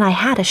 and I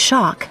had a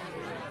shock.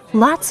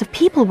 Lots of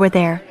people were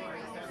there.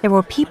 There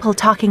were people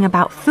talking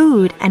about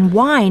food and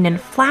wine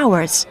and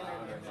flowers.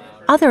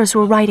 Others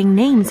were writing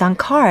names on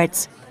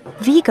cards.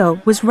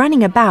 Vigo was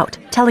running about,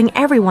 telling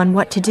everyone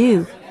what to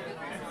do.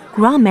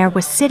 Grand-Mère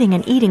was sitting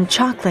and eating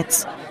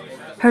chocolates.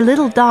 Her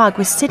little dog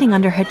was sitting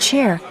under her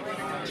chair.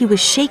 He was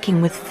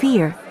shaking with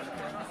fear.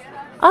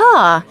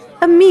 Ah,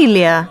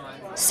 Amelia,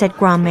 said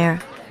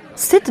Grand-Mère.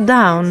 Sit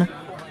down.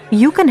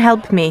 You can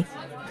help me.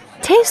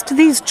 Taste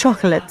these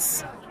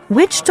chocolates.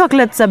 Which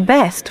chocolates are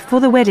best for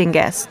the wedding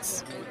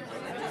guests?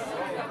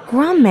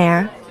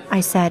 Grand-Mère,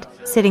 I said,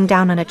 sitting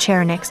down on a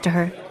chair next to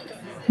her.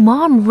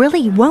 Mom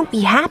really won't be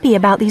happy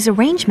about these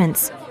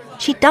arrangements.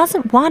 She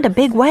doesn't want a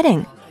big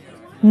wedding.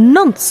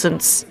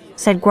 Nonsense,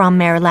 said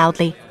Grand-Mère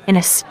loudly, in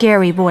a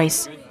scary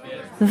voice.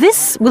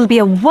 This will be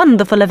a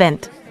wonderful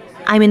event.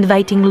 I'm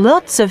inviting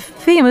lots of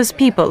famous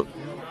people.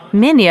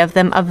 Many of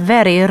them are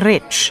very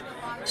rich.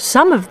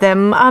 Some of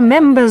them are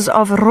members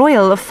of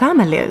royal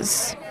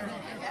families.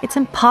 It's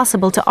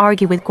impossible to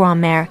argue with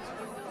Grand-Mère.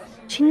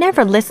 She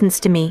never listens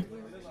to me.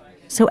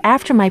 So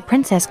after my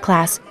princess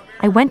class,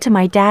 I went to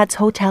my dad's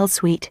hotel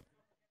suite.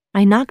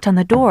 I knocked on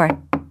the door,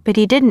 but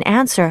he didn't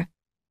answer.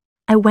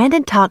 I went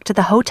and talked to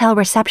the hotel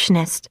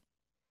receptionist.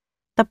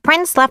 The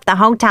prince left the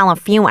hotel a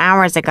few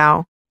hours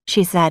ago,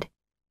 she said.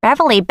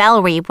 Beverly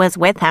Bellerive was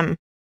with him.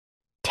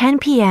 10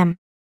 p.m.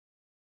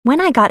 When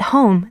I got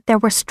home, there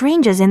were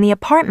strangers in the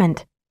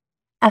apartment.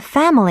 A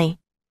family.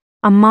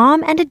 A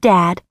mom and a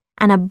dad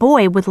and a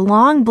boy with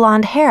long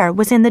blonde hair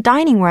was in the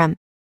dining room.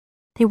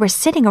 They were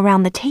sitting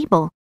around the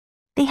table.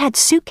 They had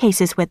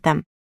suitcases with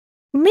them.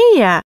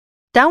 Mia,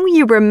 don't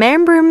you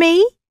remember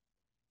me?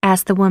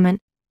 Asked the woman.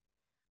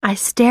 I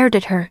stared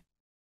at her.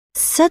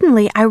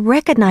 Suddenly, I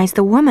recognized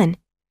the woman.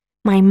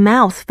 My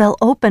mouth fell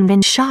open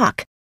in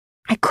shock.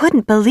 I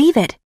couldn't believe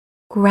it.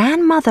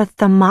 Grandmother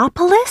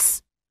Thermopolis?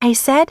 I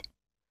said.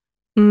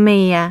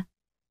 Mia,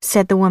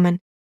 said the woman.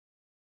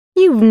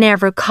 You've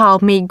never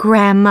called me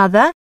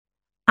grandmother.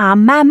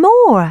 I'm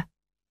Mamour.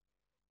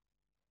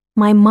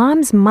 My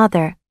mom's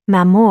mother,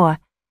 Mamour,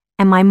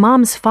 and my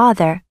mom's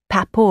father,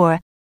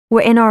 Papour,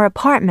 were in our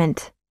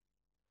apartment.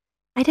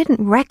 I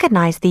didn't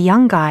recognize the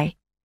young guy.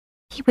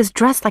 He was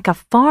dressed like a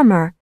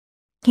farmer.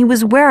 He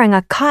was wearing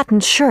a cotton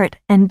shirt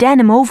and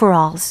denim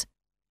overalls.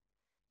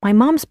 My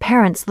mom's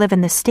parents live in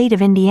the state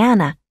of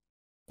Indiana.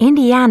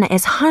 Indiana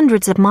is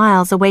hundreds of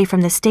miles away from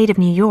the state of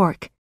New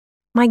York.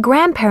 My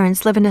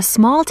grandparents live in a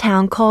small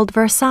town called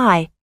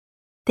Versailles.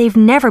 They've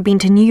never been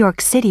to New York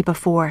City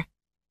before.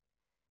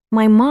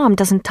 My mom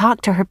doesn't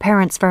talk to her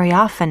parents very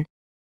often.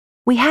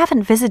 We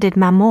haven't visited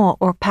Maman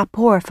or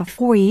Papour for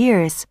 4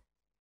 years.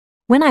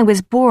 When I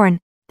was born,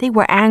 they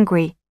were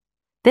angry.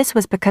 This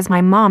was because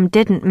my mom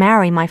didn't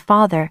marry my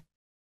father.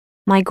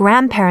 My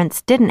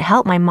grandparents didn't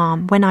help my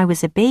mom when I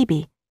was a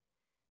baby.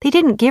 They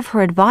didn't give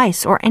her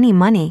advice or any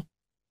money.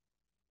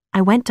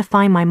 I went to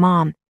find my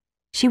mom.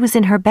 She was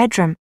in her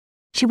bedroom.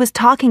 She was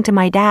talking to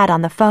my dad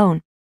on the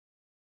phone.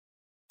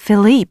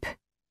 "Philippe,"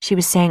 she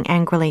was saying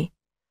angrily,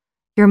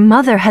 "your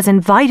mother has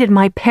invited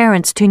my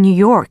parents to New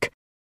York.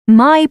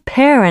 My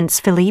parents,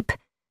 Philippe.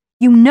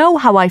 You know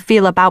how I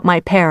feel about my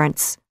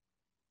parents."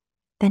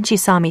 Then she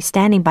saw me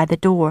standing by the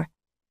door.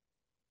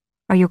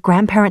 "Are your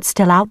grandparents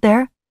still out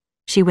there?"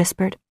 she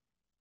whispered.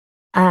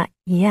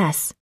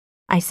 Yes,"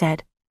 I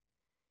said.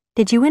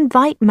 "Did you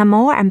invite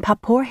Maman and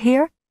Papa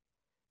here?"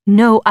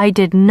 "No, I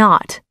did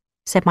not,"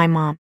 said my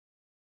mom.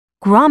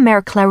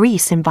 "Grand-mère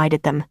Clarisse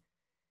invited them.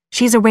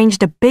 She's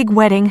arranged a big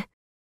wedding.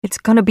 It's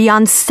gonna be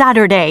on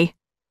Saturday."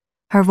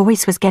 Her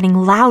voice was getting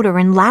louder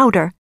and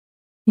louder.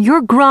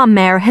 "Your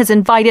grand-mère has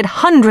invited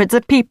hundreds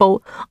of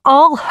people,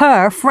 all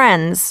her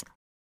friends."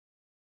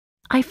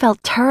 I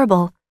felt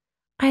terrible.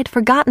 I had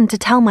forgotten to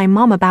tell my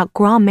mom about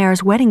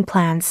Grand-mère's wedding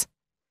plans.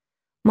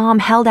 Mom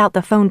held out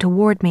the phone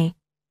toward me.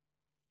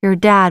 "Your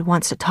dad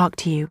wants to talk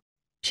to you,"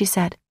 she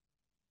said.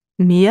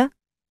 "Mia?"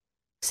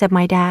 said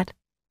my dad.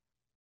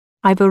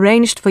 "I've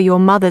arranged for your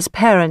mother's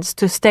parents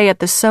to stay at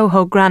the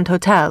Soho Grand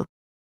Hotel.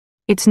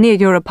 It's near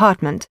your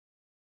apartment.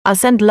 I'll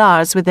send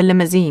Lars with the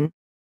limousine.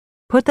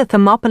 Put the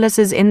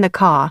Thermopolises in the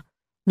car.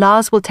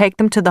 Lars will take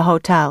them to the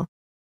hotel."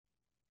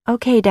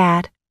 "Okay,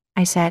 Dad,"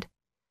 I said.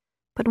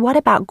 "But what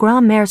about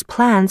Grand-mère's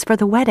plans for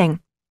the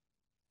wedding?"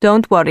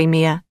 "Don't worry,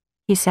 Mia,"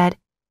 he said.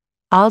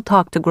 "I'll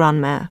talk to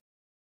Grand-mère."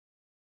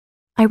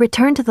 I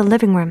returned to the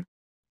living room.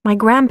 My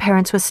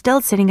grandparents were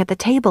still sitting at the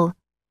table,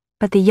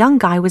 but the young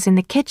guy was in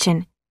the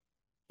kitchen.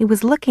 He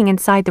was looking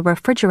inside the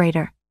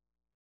refrigerator.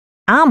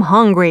 "I'm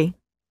hungry,"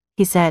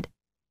 he said.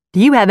 "Do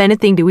you have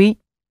anything to eat?"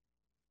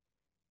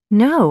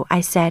 "No,"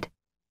 I said,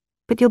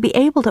 "but you'll be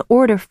able to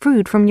order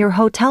food from your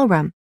hotel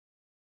room."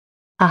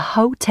 "A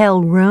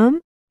hotel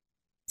room?"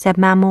 said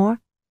Maman.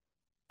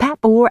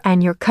 "Papa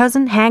and your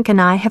cousin Hank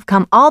and I have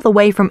come all the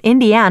way from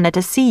Indiana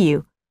to see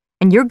you,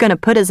 and you're gonna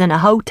put us in a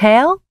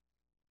hotel?"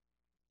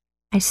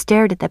 I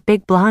stared at the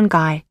big blonde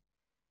guy.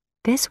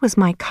 This was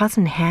my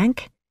cousin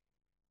Hank?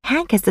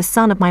 Hank is the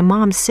son of my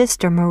mom's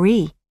sister,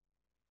 Marie.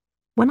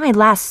 When I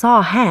last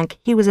saw Hank,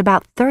 he was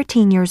about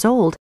 13 years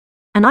old,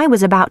 and I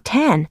was about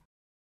 10.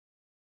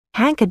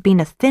 Hank had been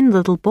a thin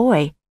little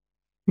boy.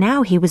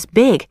 Now he was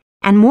big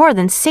and more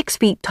than 6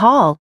 feet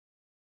tall.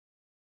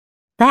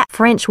 "That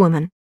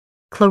Frenchwoman,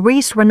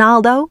 Clarisse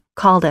Ronaldo,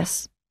 called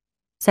us,"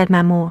 said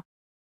Maman.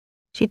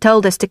 "She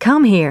told us to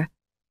come here.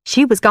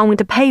 She was going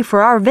to pay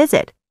for our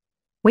visit.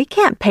 We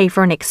can't pay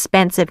for an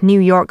expensive New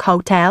York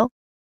hotel."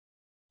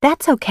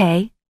 "That's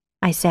okay,"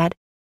 I said.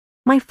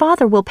 "My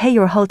father will pay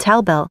your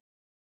hotel bill."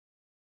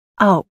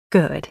 "Oh,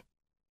 good,"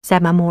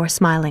 said Maman,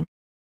 smiling.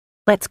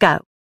 "Let's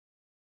go."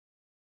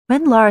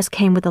 When Lars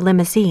came with the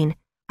limousine,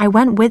 I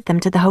went with them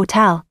to the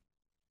hotel.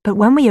 But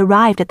when we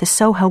arrived at the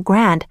Soho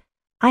Grand,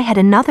 I had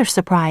another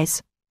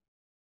surprise.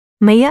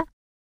 "Mia,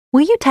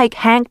 will you take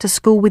Hank to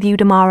school with you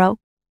tomorrow?"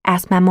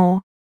 asked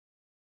Maman.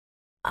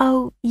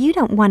 "Oh, you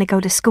don't want to go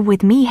to school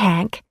with me,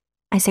 Hank,"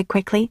 I said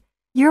quickly.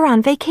 "You're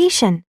on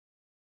vacation."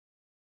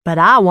 "But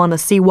I want to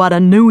see what a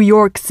New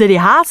York City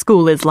high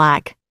school is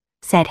like,"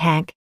 said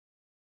Hank.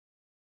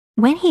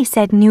 When he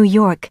said New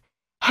York,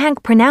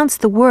 Hank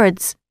pronounced the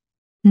words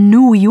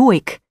New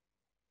York.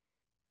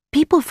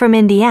 People from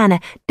Indiana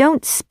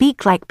don't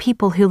speak like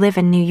people who live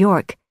in New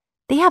York.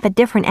 They have a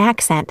different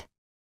accent.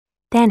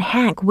 Then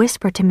Hank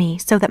whispered to me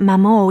so that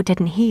Maman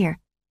didn't hear.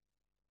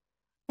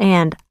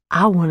 "And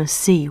I want to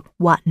see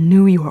what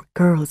New York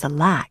girls are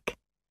like,"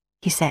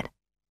 he said.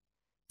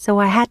 So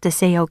I had to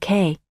say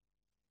okay.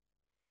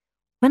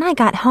 When I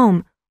got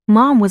home,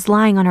 Mom was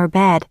lying on her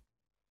bed.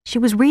 She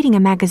was reading a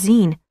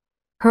magazine.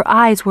 Her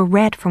eyes were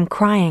red from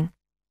crying.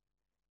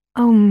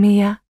 "Oh,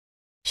 Mia,"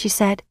 she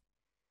said.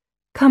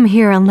 "Come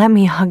here and let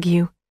me hug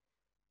you.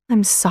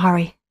 I'm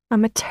sorry.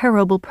 I'm a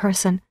terrible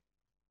person.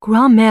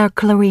 Grand-mère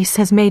Clarisse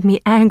has made me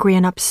angry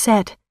and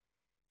upset.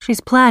 She's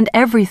planned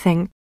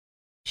everything.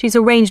 She's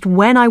arranged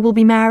when I will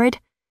be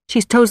married.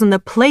 She's chosen the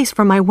place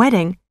for my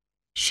wedding.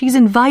 She's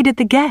invited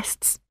the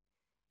guests.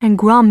 And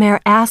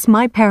Grand-mère asked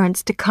my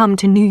parents to come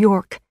to New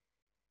York.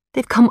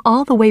 They've come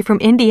all the way from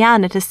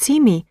Indiana to see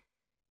me,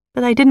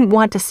 but I didn't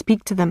want to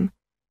speak to them.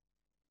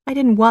 I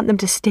didn't want them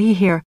to stay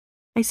here.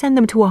 I sent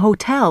them to a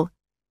hotel.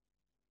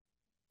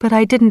 But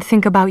I didn't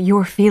think about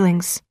your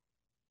feelings."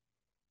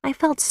 I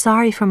felt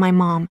sorry for my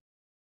mom.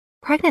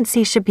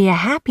 Pregnancy should be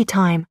a happy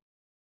time.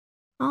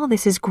 All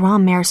this is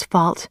Grand-mère's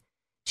fault.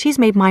 She's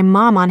made my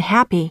mom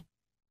unhappy.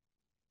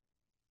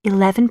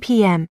 11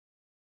 p.m.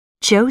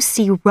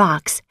 Josie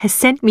Rocks has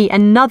sent me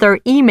another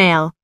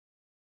email.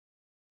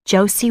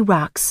 Josie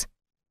Rocks.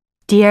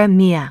 Dear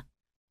Mia,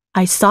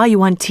 I saw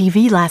you on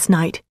TV last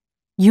night.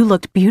 You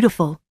looked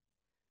beautiful.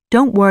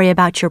 Don't worry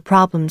about your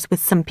problems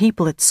with some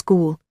people at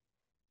school.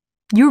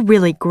 You're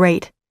really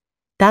great.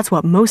 That's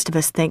what most of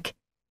us think.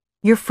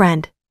 Your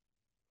friend.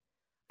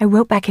 I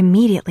wrote back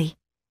immediately.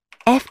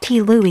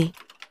 F.T. Louie.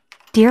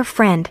 Dear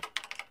friend,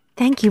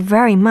 Thank you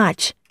very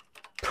much.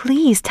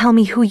 Please tell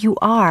me who you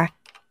are.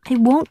 I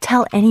won't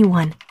tell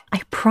anyone,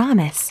 I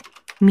promise.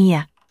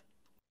 Mia.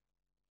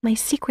 My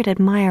secret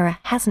admirer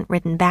hasn't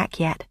written back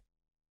yet.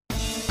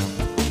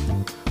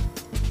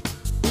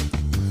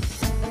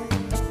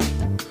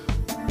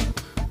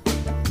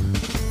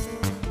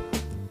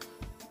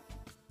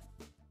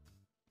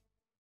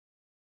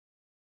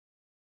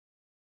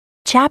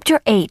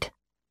 Chapter 8.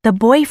 The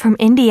Boy from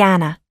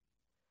Indiana.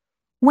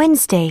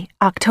 Wednesday,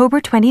 October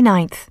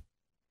 29th.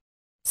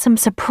 Some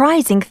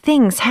surprising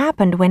things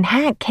happened when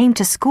Hank came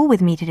to school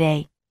with me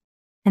today,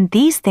 and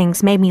these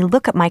things made me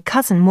look at my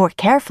cousin more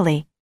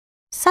carefully.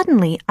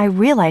 Suddenly, I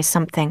realized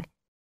something.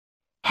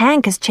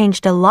 Hank has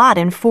changed a lot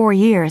in 4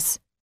 years.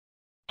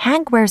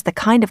 Hank wears the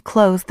kind of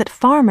clothes that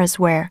farmers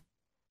wear: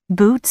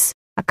 boots,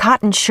 a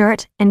cotton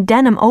shirt, and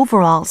denim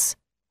overalls.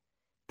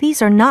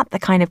 These are not the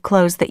kind of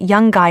clothes that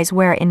young guys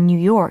wear in New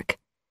York.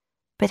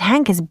 But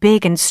Hank is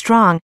big and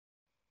strong,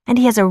 and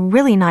he has a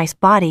really nice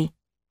body.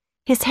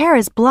 His hair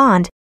is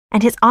blonde,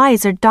 and his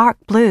eyes are dark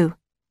blue.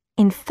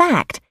 In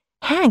fact,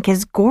 Hank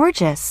is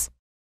gorgeous.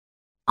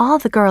 All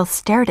the girls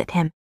stared at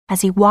him as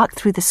he walked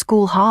through the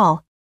school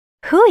hall.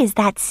 "Who is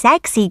that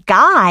sexy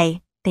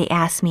guy?" they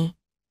asked me.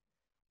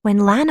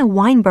 When Lana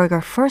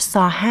Weinberger first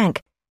saw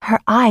Hank, her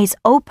eyes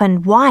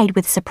opened wide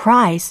with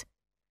surprise.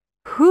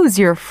 "Who's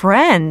your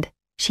friend?"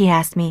 she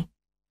asked me.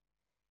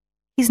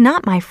 "He's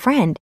not my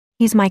friend,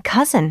 he's my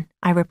cousin,"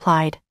 I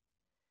replied.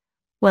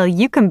 "Well,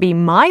 you can be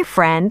my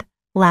friend,"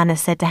 Lana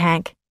said to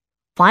Hank.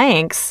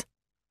 "Thanks,"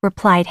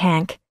 replied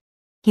Hank.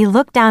 He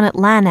looked down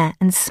at Lana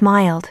and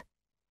smiled.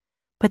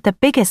 But the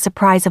biggest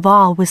surprise of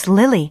all was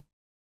Lily.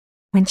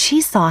 When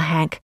she saw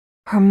Hank,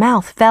 her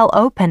mouth fell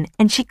open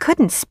and she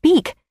couldn't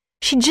speak.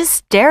 She just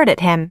stared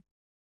at him.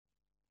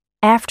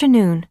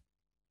 Afternoon.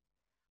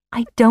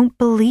 I don't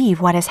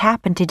believe what has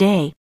happened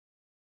today.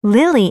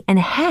 Lily and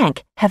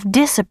Hank have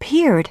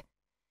disappeared.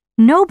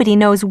 Nobody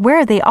knows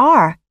where they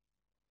are.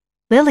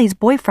 Lily's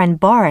boyfriend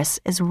Boris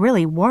is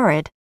really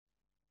worried.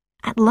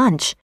 At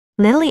lunch,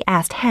 Lily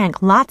asked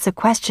Hank lots of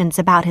questions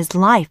about his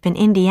life in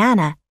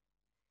Indiana.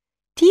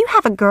 "Do you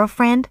have a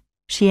girlfriend?"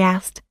 she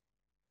asked.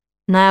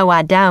 "No,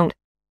 I don't,"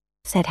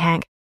 said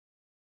Hank.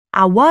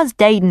 "I was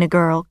dating a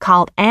girl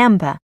called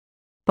Amber,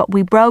 but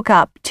we broke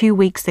up 2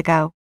 weeks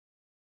ago."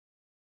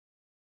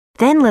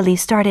 Then Lily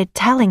started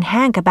telling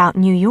Hank about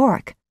New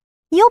York.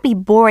 "You'll be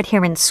bored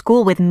here in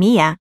school with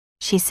Mia,"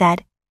 she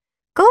said.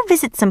 "Go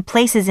visit some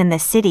places in the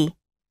city.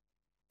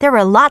 There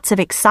are lots of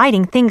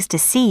exciting things to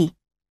see."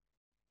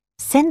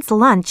 Since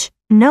lunch,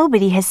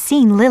 nobody has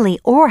seen Lily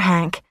or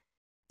Hank.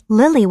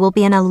 Lily will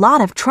be in a lot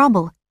of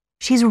trouble.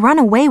 She's run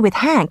away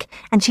with Hank,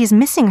 and she's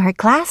missing her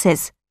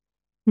classes.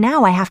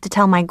 Now I have to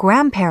tell my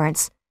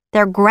grandparents.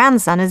 Their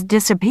grandson has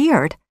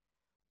disappeared.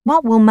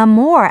 What will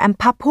Mamour and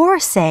Papour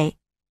say?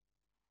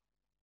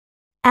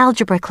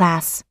 Algebra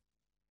class.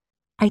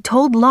 I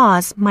told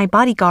Laws, my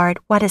bodyguard,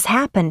 what has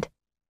happened.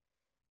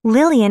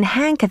 "Lily and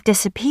Hank have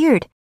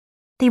disappeared.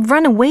 They've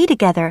run away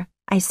together,"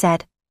 I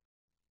said.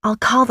 "I'll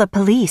call the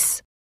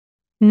police."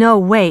 "No,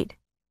 wait,"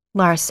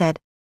 Lars said.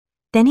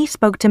 Then he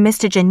spoke to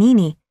Mr.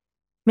 Giannini.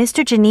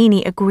 Mr.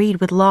 Giannini agreed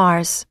with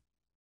Lars.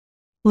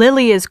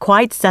 "Lily is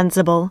quite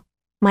sensible,"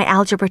 my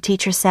algebra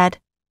teacher said.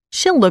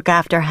 "She'll look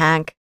after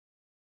Hank."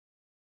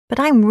 But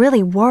I'm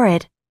really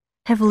worried.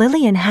 Have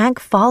Lily and Hank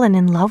fallen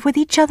in love with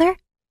each other?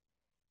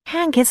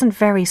 Hank isn't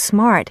very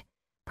smart,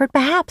 but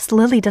perhaps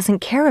Lily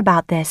doesn't care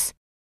about this.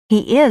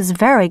 He is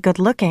very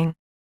good-looking.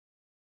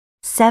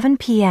 7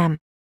 p.m.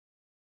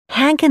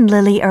 Hank and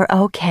Lily are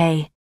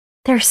okay.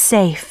 They're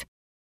safe.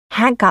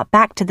 Hank got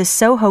back to the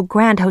Soho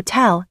Grand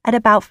Hotel at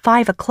about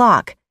 5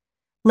 o'clock.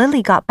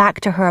 Lily got back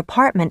to her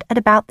apartment at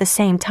about the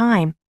same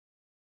time.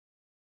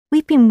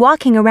 "We've been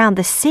walking around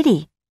the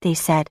city," they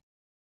said.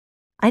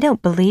 I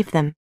don't believe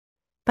them,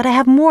 but I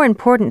have more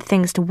important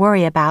things to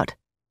worry about.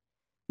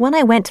 When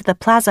I went to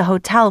the Plaza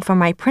Hotel for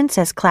my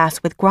Princess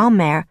class with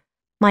Grandmère,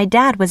 my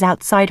dad was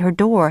outside her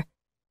door.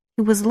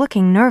 He was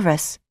looking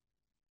nervous.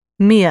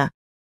 "Mia,"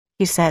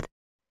 he said,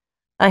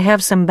 "I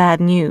have some bad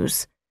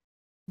news.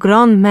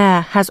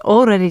 Grandmère has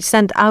already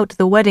sent out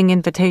the wedding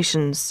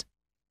invitations."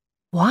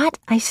 "What?"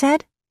 I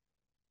said.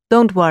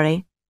 "Don't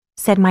worry,"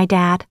 said my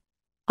dad.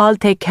 "I'll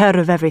take care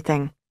of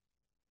everything."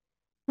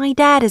 My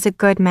dad is a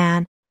good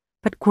man,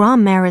 but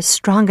Grandmère is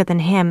stronger than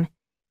him.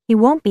 He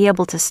won't be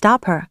able to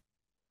stop her.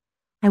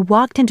 I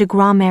walked into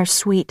Grandmère's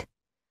suite.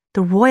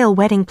 The royal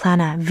wedding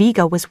planner,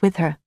 Vigo, was with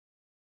her.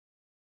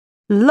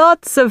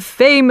 "Lots of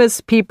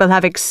famous people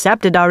have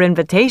accepted our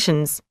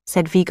invitations,"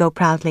 said Vigo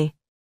proudly.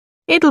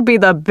 "It'll be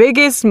the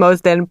biggest,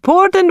 most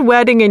important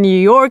wedding in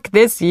New York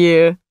this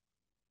year."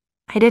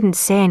 I didn't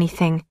say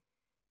anything.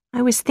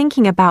 I was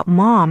thinking about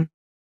Mom.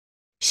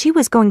 She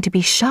was going to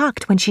be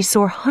shocked when she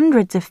saw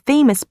hundreds of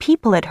famous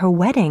people at her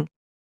wedding.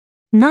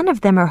 None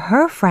of them are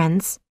her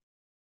friends.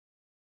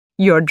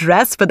 "Your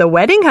dress for the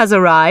wedding has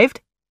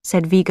arrived,"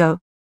 said Vigo.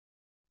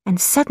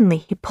 And suddenly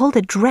he pulled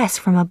a dress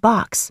from a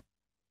box.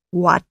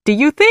 "What do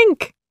you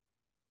think?"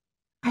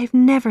 I've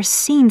never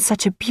seen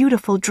such a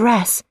beautiful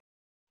dress.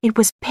 It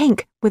was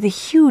pink with a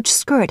huge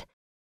skirt.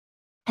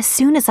 As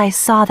soon as I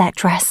saw that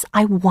dress,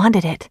 I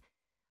wanted it.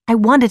 I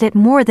wanted it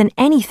more than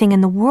anything in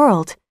the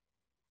world.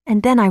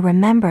 And then I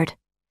remembered.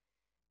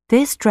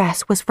 This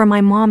dress was for my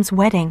mom's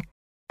wedding,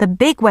 the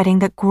big wedding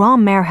that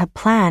Grand-mère had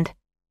planned.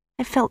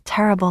 I felt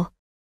terrible.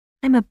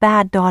 I'm a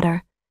bad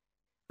daughter.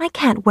 I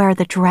can't wear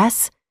the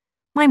dress.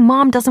 My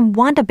mom doesn't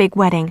want a big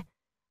wedding.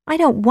 I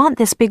don't want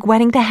this big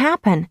wedding to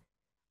happen.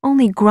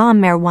 Only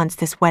Grand-mère wants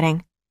this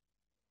wedding.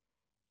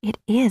 It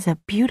is a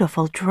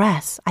beautiful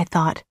dress, I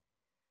thought.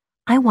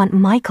 I want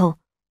Michael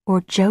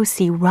or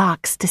Josie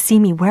Rocks to see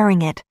me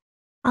wearing it.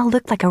 I'll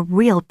look like a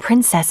real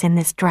princess in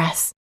this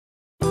dress.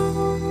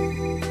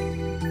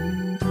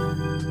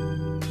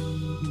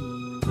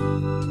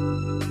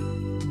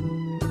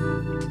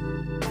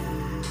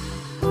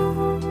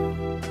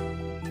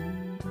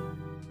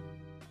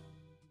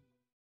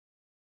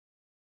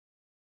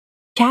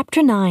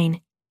 Chapter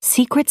 9,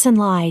 Secrets and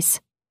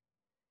Lies.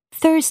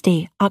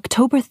 Thursday,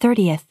 October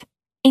 30th,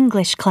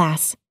 English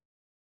class.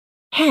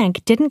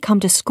 Hank didn't come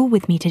to school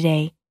with me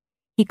today.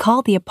 He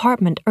called the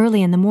apartment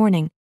early in the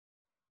morning.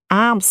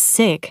 "I'm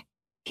sick,"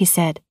 he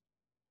said.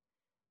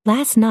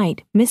 Last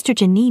night, Mr.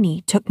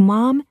 Giannini took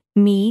Mom,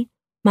 me,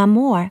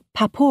 Mamour,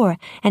 Papour,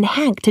 and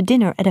Hank to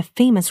dinner at a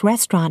famous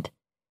restaurant.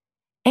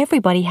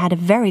 Everybody had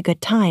a very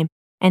good time,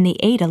 and they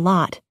ate a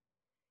lot.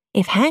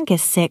 If Hank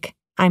is sick,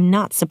 I'm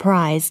not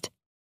surprised.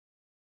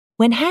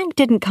 When Hank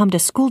didn't come to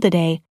school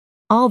today,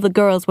 all the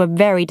girls were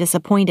very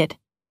disappointed.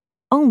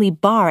 Only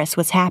Boris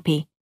was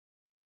happy.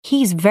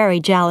 He's very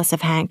jealous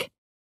of Hank.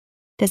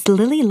 Does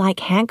Lily like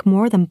Hank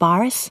more than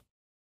Boris?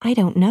 I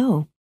don't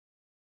know.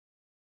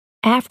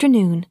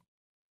 Afternoon.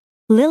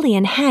 Lily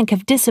and Hank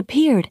have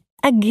disappeared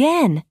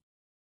again.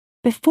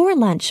 Before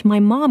lunch, my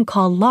mom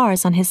called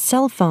Lars on his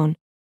cell phone.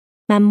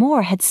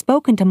 Mamour had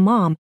spoken to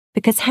Mom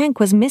because Hank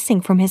was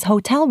missing from his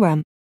hotel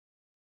room.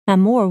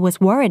 Mamour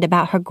was worried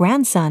about her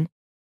grandson.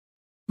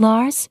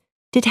 "Lars,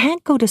 did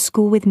Hank go to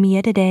school with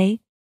Mia today?"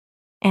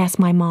 asked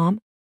my mom.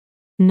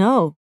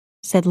 "No,"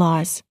 said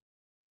Lars.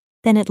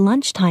 Then at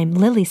lunchtime,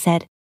 Lily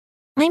said,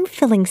 "I'm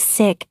feeling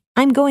sick.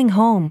 I'm going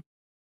home."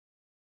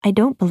 I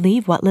don't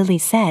believe what Lily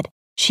said.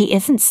 She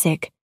isn't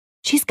sick.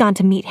 She's gone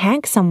to meet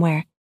Hank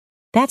somewhere.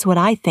 That's what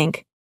I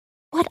think.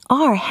 What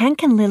are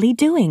Hank and Lily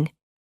doing?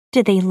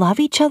 Do they love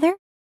each other?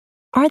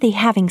 Are they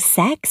having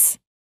sex?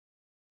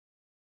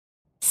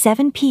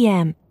 7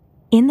 p.m.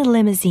 In the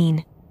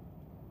limousine.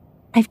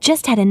 I've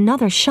just had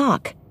another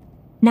shock.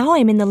 Now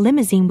I'm in the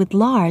limousine with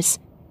Lars.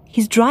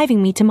 He's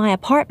driving me to my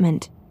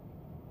apartment.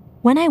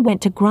 When I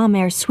went to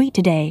Grand-mère's suite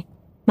today,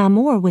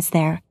 Mamour was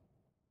there.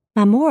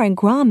 Mamour and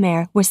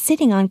Grand-mère were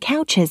sitting on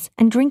couches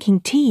and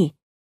drinking tea.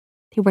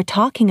 They were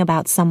talking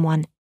about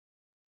someone.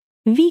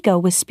 Vigo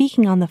was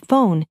speaking on the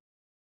phone.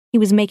 He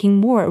was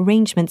making more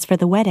arrangements for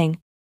the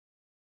wedding.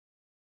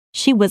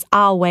 "She was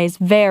always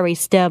very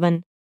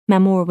stubborn,"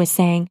 Mamour was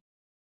saying.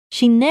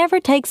 "She never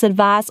takes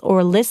advice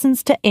or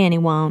listens to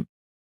anyone."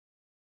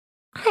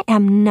 "I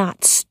am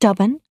not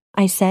stubborn,"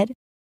 I said.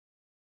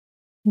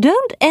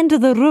 "Don't enter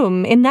the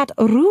room in that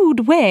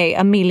rude way,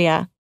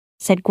 Amelia,"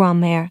 said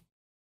Grand-mère.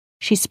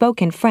 She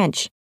spoke in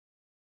French.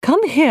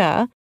 "Come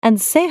here and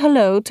say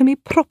hello to me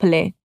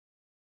properly."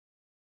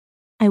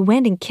 I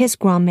went and kissed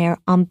Grand-mère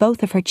on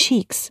both of her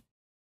cheeks.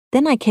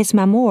 Then I kissed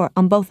Mamour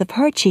on both of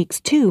her cheeks,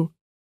 too.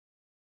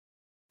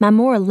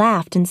 Mamour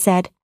laughed and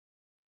said,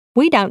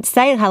 "We don't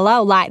say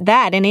hello like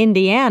that in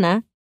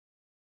Indiana."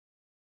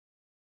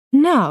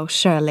 "Now,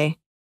 Shirley,"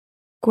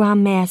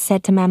 Grand-mère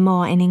said to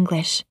Maman in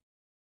English.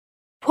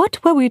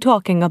 "What were we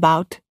talking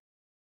about?"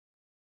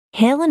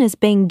 "Helen is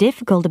being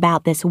difficult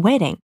about this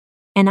wedding,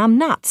 and I'm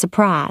not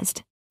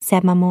surprised,"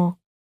 said Maman.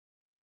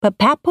 "But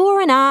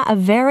Papour and I are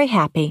very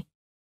happy.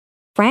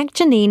 Frank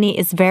Giannini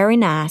is very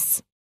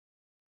nice."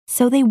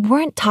 So they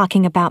weren't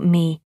talking about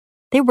me.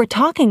 They were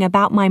talking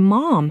about my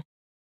mom.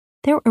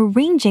 They're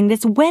arranging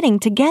this wedding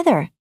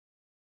together.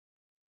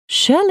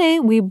 "Surely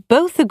we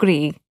both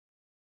agree,"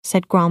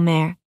 said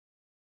Grand-mère.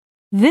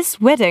 "This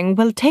wedding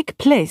will take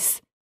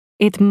place.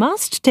 It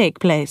must take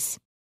place."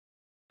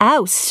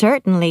 "Oh,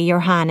 certainly,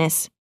 Your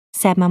Highness,"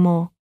 said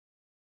Maman.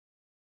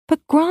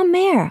 "But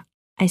Grand-mère,"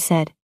 I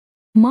said,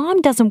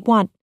 "Mom doesn't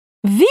want—"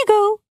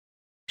 "Vigo!"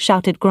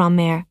 shouted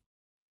Grand-mère.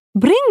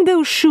 "Bring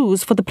those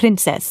shoes for the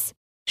princess.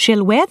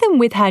 She'll wear them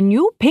with her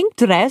new pink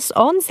dress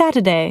on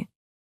Saturday."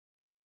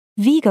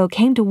 Vigo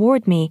came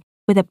toward me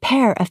with a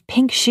pair of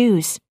pink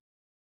shoes.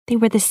 They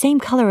were the same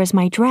color as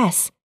my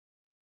dress.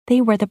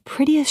 They were the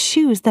prettiest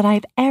shoes that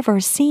I've ever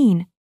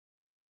seen.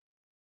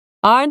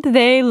 "Aren't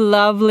they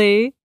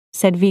lovely?"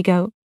 said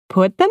Vigo.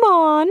 "Put them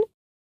on."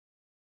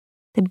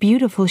 The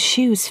beautiful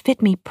shoes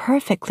fit me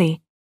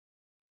perfectly.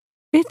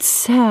 "It's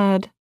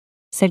sad,"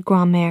 said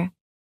Grand-mère.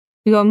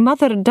 "Your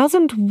mother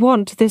doesn't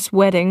want this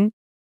wedding.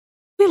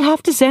 We'll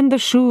have to send the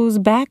shoes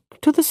back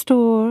to the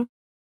store."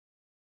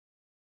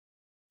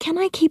 "Can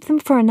I keep them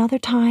for another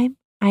time?"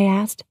 I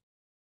asked.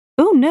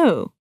 "Oh,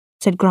 no,"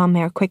 said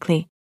Grand-mère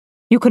quickly.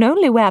 "You can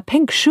only wear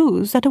pink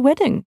shoes at a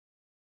wedding."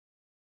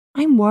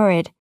 I'm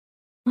worried.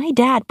 My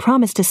dad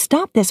promised to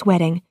stop this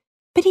wedding,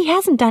 but he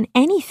hasn't done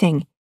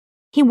anything.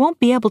 He won't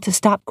be able to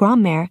stop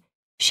Grandmère.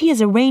 She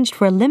has arranged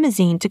for a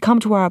limousine to come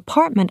to our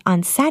apartment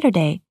on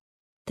Saturday.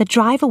 The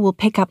driver will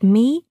pick up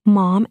me,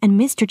 Mom, and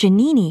Mr.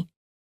 Giannini.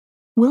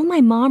 Will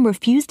my mom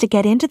refuse to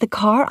get into the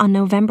car on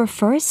November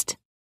 1st?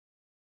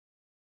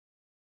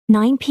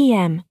 9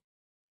 p.m.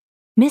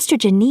 Mr.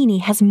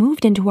 Giannini has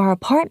moved into our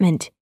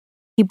apartment.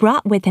 He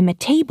brought with him a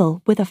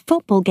table with a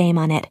football game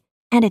on it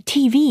and a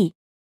TV.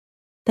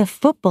 The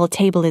football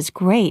table is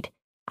great.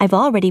 I've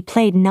already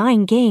played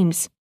 9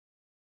 games.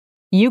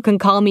 You can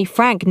call me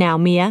Frank now,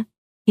 Mia,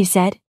 he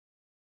said.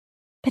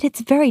 But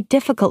it's very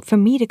difficult for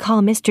me to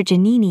call Mr.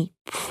 Giannini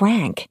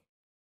Frank.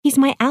 He's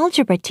my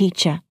algebra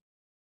teacher.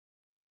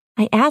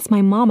 I asked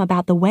my mom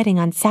about the wedding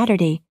on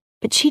Saturday,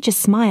 but she just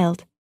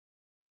smiled.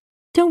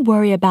 Don't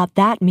worry about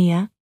that,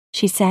 Mia,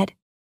 she said.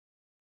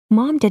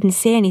 Mom didn't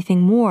say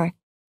anything more.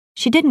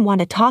 She didn't want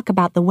to talk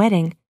about the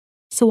wedding,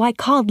 so I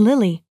called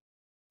Lily.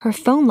 Her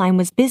phone line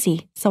was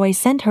busy, so I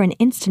sent her an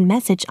instant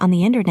message on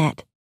the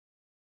internet.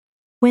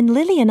 When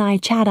Lily and I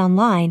chat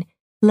online,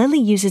 Lily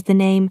uses the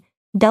name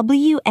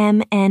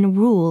WMN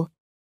Rule.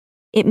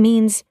 It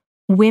means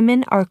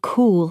women are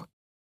cool.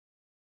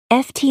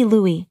 FT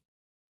Louie.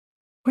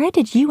 Where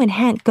did you and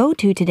Hank go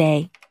to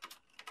today?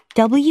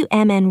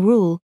 WMN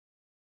Rule.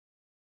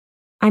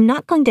 I'm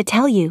not going to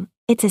tell you.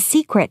 It's a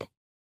secret.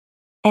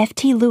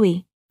 FT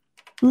Louie.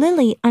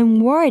 Lily, I'm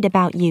worried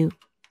about you.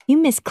 You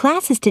missed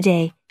classes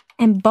today,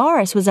 and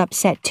Boris was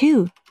upset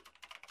too.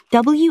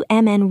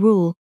 WMN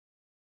Rule.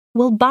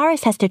 Well,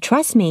 Boris has to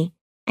trust me,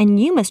 and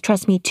you must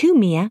trust me too,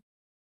 Mia.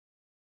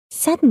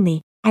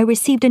 Suddenly, I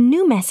received a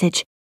new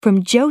message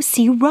from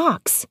Josie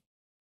Rocks.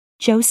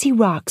 Josie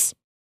Rocks.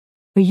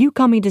 Are you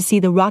coming to see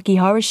the Rocky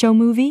Horror Show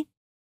movie?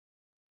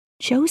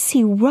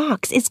 Josie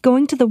Rocks is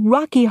going to the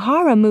Rocky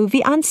Horror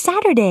movie on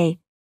Saturday.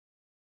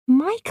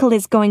 Michael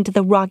is going to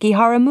the Rocky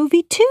Horror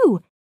movie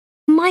too.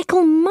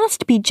 Michael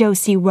must be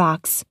Josie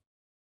Rocks.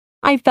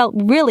 I felt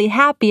really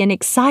happy and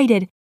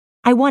excited.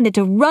 I wanted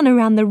to run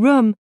around the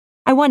room.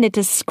 I wanted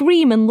to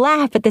scream and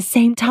laugh at the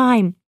same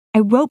time. I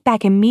wrote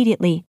back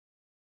immediately.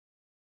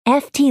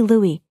 FT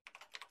Louie.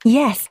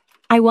 Yes,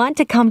 I want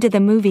to come to the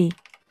movie.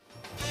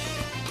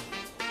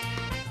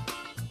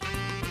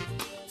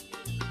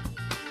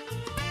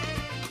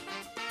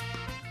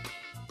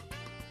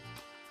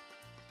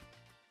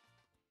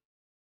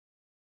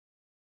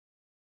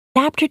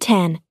 Chapter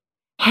 10.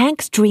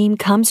 Hank's Dream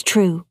Comes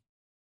True.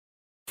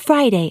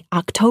 Friday,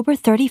 October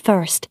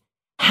 31st.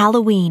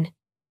 Halloween.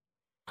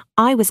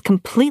 I was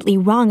completely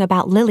wrong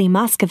about Lily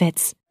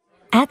Moscovitz.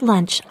 At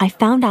lunch, I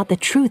found out the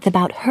truth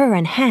about her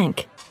and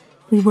Hank.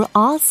 We were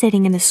all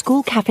sitting in the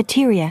school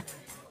cafeteria,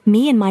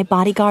 me and my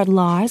bodyguard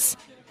Lars,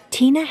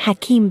 Tina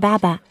Hakim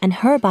Baba and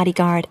her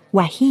bodyguard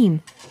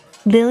Wahim,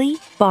 Lily,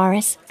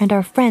 Boris, and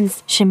our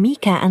friends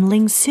Shamika and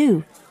Ling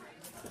Su.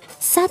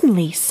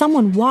 Suddenly,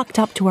 someone walked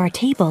up to our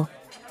table.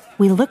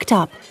 We looked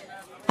up.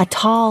 A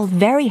tall,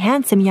 very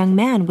handsome young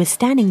man was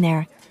standing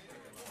there.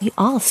 We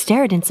all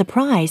stared in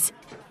surprise.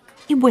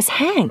 It was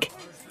Hank,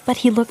 but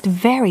he looked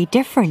very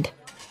different.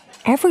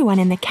 Everyone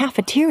in the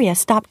cafeteria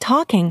stopped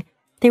talking.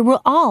 They were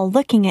all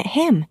looking at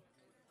him.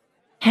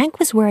 Hank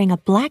was wearing a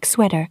black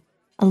sweater,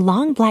 a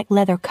long black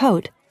leather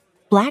coat,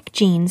 black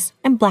jeans,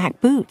 and black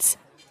boots.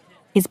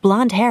 His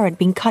blonde hair had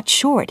been cut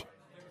short.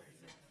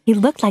 He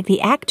looked like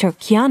the actor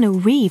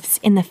Keanu Reeves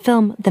in the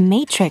film The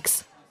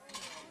Matrix.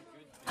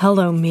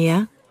 Hello,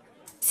 Mia,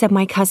 said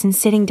my cousin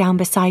sitting down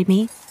beside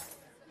me.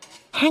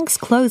 Hank's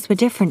clothes were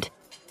different,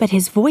 but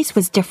his voice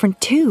was different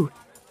too.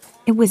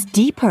 It was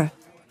deeper.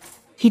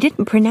 He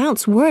didn't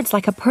pronounce words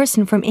like a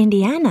person from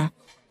Indiana.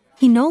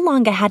 He no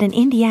longer had an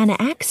Indiana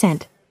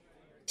accent.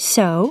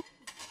 So,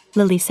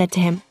 Lily said to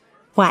him,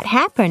 what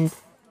happened?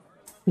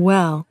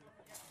 Well,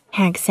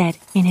 Hank said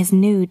in his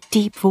new,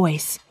 deep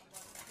voice.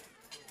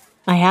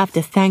 I have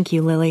to thank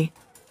you, Lily.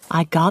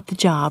 I got the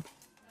job.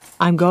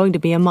 I'm going to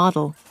be a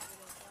model.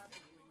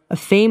 A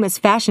famous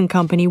fashion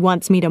company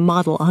wants me to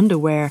model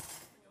underwear.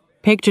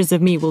 Pictures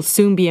of me will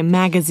soon be in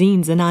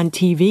magazines and on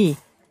TV.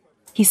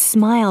 He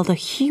smiled a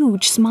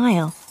huge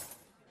smile.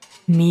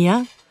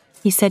 Mia,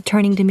 he said,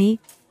 turning to me,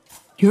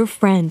 your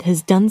friend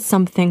has done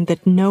something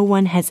that no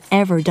one has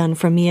ever done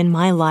for me in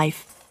my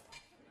life.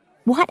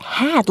 What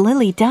had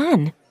Lily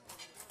done?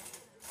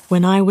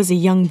 When I was a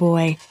young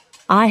boy,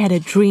 I had a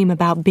dream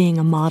about being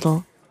a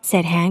model,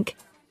 said Hank.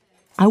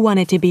 I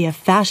wanted to be a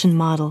fashion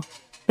model,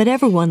 but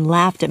everyone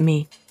laughed at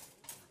me.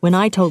 When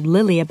I told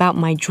Lily about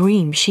my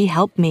dream, she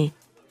helped me.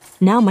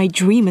 Now my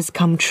dream has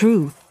come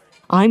true.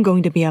 I'm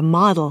going to be a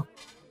model.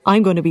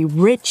 I'm going to be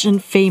rich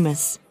and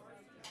famous.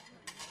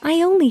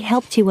 I only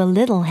helped you a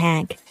little,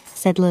 Hank,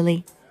 said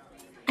Lily.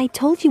 I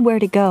told you where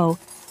to go,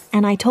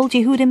 and I told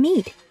you who to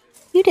meet.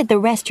 You did the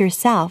rest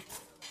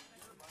yourself.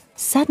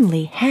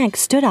 Suddenly, Hank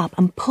stood up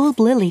and pulled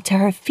Lily to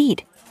her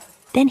feet.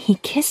 Then he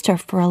kissed her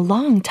for a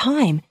long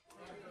time.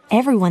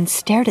 Everyone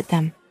stared at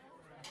them.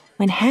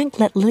 When Hank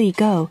let Lily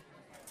go,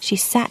 she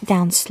sat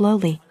down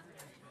slowly.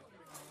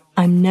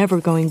 I'm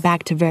never going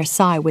back to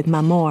Versailles with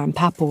Maman and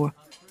Papour,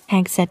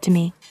 Hank said to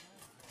me.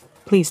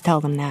 Please tell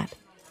them that.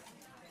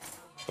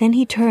 Then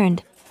he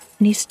turned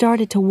and he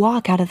started to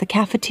walk out of the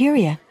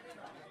cafeteria.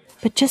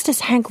 But just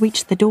as Hank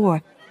reached the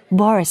door,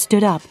 Boris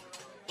stood up.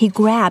 He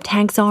grabbed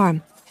Hank's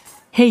arm.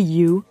 Hey,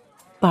 you,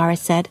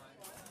 Boris said.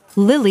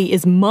 Lily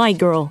is my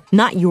girl,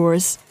 not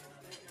yours.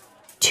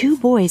 Two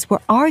boys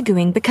were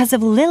arguing because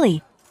of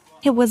Lily.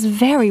 It was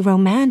very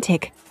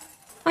romantic.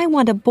 I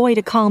want a boy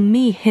to call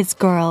me his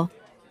girl.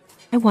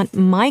 I want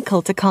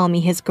Michael to call me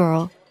his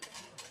girl.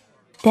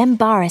 Then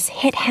Boris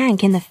hit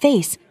Hank in the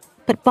face,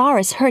 but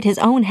Boris hurt his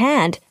own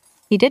hand.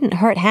 He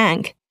didn't hurt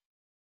Hank.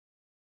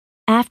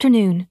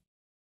 Afternoon.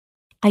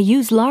 I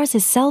used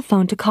Lars's cell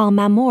phone to call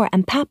Mamour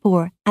and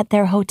Papour at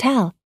their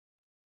hotel.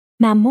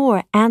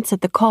 Mamour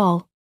answered the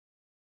call.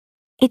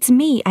 It's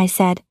me, I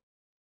said.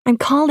 I'm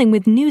calling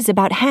with news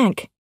about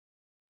Hank.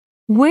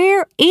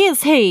 Where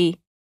is he?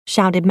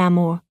 Shouted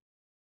Mamour.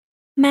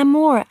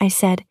 Mamour, I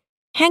said.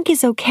 Hank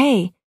is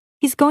okay.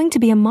 He's going to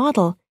be a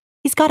model.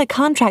 He's got a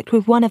contract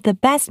with one of the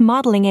best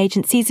modeling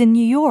agencies in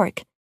New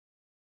York.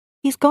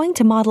 He's going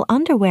to model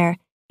underwear.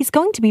 He's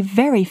going to be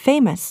very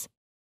famous.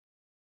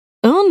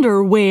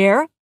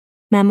 Underwear?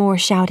 Mamour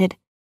shouted.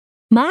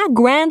 My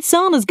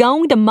grandson is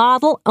going to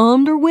model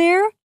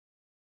underwear?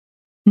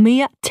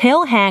 Mia,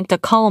 tell Hank to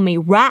call me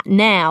right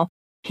now.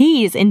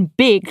 He is in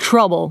big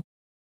trouble.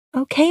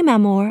 Okay,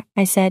 Mamour,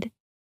 I said.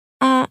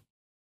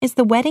 Is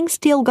the wedding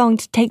still going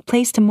to take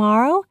place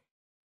tomorrow?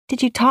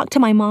 Did you talk to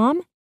my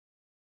mom?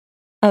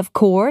 Of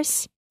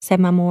course, said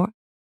Mamour.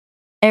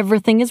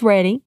 Everything is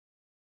ready.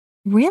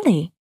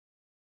 Really?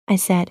 I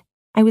said.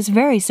 I was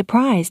very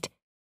surprised.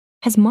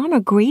 Has Mom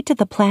agreed to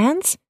the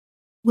plans?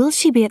 Will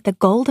she be at the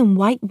gold and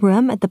white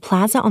room at the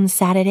plaza on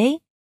Saturday?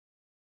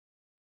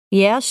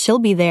 Yeah, she'll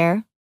be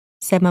there,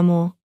 said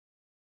Mamour.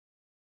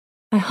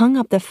 I hung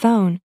up the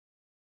phone.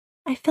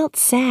 I felt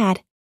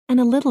sad and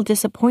a little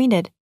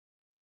disappointed.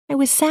 I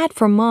was sad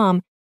for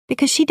Mom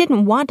because she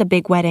didn't want a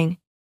big wedding.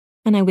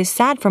 And I was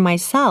sad for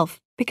myself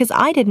because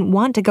I didn't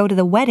want to go to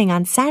the wedding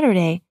on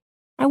Saturday.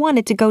 I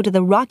wanted to go to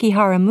the Rocky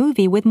Horror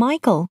movie with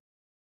Michael.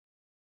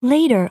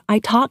 Later, I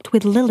talked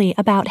with Lily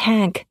about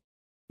Hank.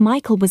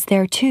 Michael was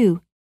there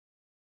too.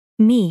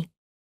 Me.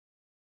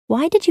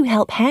 Why did you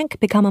help Hank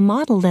become a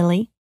model,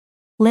 Lily?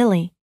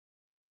 Lily.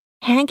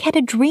 Hank had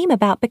a dream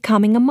about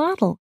becoming a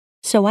model,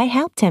 so I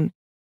helped him.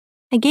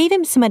 I gave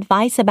him some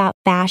advice about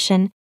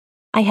fashion.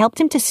 I helped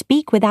him to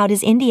speak without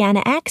his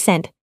Indiana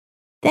accent.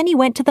 Then he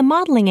went to the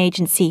modeling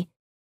agency.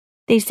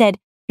 They said,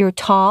 "You're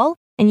tall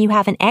and you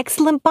have an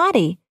excellent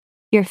body.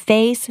 Your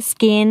face,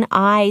 skin,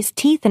 eyes,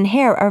 teeth, and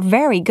hair are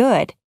very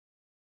good."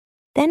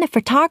 Then a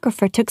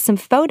photographer took some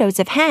photos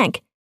of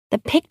Hank. The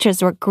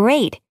pictures were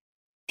great.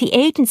 The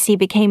agency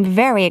became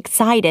very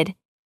excited.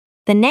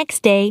 The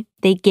next day,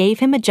 they gave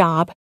him a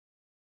job.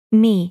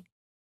 Me.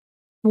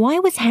 Why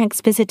was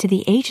Hank's visit to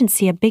the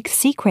agency a big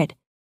secret?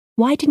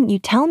 Why didn't you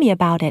tell me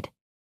about it?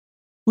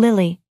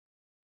 Lily.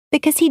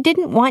 Because he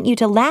didn't want you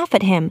to laugh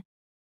at him.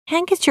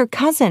 Hank is your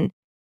cousin.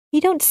 You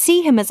don't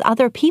see him as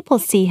other people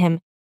see him.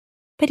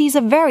 But he's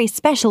a very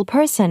special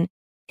person.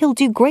 He'll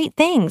do great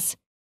things.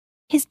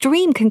 His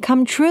dream can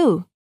come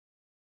true.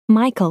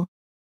 Michael.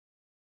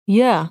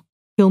 Yeah,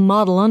 he'll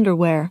model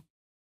underwear.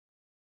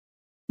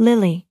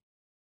 Lily.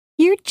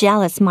 You're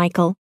jealous,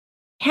 Michael.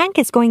 Hank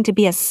is going to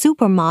be a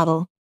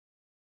supermodel.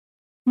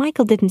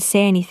 Michael didn't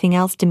say anything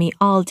else to me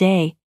all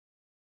day.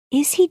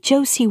 Is he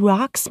Josie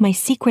Rocks, my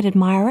secret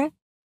admirer?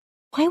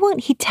 Why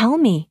won't he tell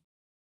me?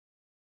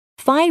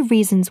 5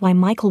 reasons why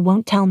Michael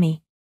won't tell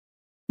me.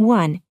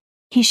 1.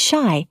 He's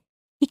shy.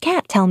 He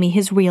can't tell me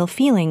his real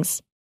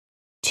feelings.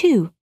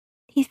 2.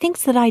 He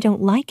thinks that I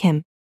don't like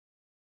him.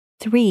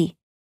 3.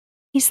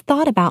 He's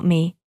thought about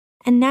me,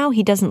 and now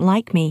he doesn't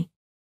like me.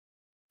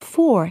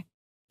 4.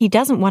 He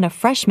doesn't want a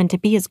freshman to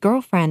be his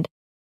girlfriend.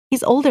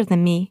 He's older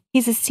than me.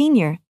 He's a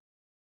senior.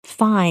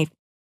 5.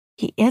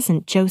 He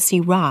isn't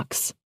Josie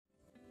Rocks.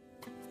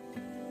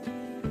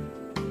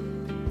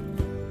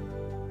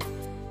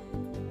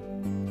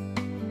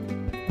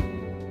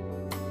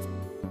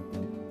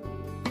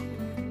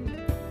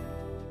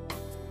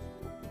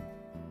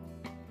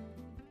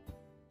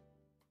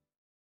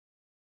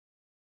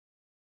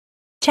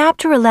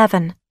 Chapter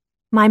 11.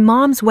 My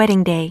Mom's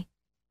Wedding Day.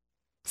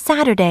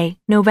 Saturday,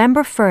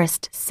 November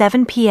 1st,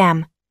 7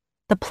 p.m.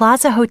 The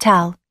Plaza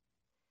Hotel.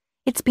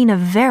 It's been a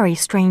very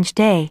strange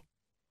day.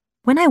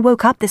 When I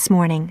woke up this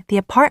morning, the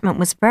apartment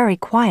was very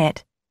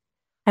quiet.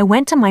 I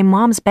went to my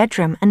mom's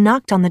bedroom and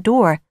knocked on the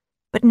door,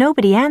 but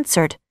nobody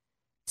answered.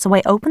 So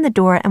I opened the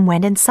door and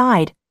went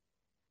inside.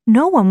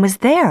 No one was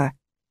there.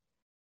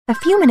 A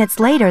few minutes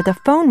later, the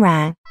phone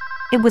rang.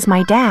 It was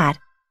my dad.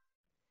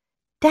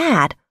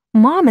 "Dad,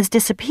 Mom has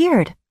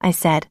disappeared," I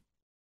said.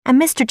 "And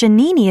Mr.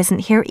 Giannini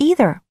isn't here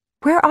either.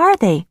 Where are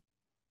they?"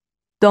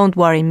 "Don't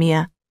worry,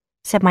 Mia,"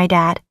 said my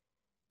dad.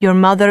 "Your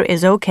mother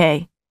is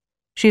okay.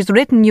 She's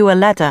written you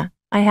a letter.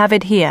 I have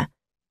it here.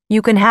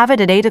 You can have it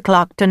at 8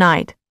 o'clock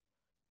tonight."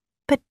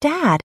 "But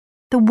Dad,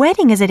 the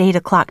wedding is at 8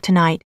 o'clock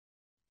tonight."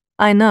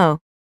 "I know,"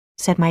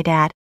 said my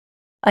dad.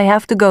 "I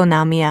have to go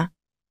now, Mia."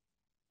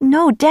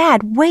 No,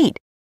 Dad, wait.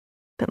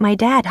 But my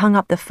dad hung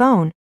up the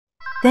phone.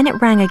 Then it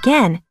rang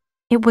again.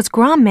 It was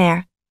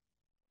Grand-mère.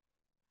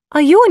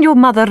 Are you and your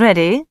mother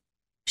ready?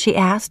 She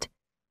asked.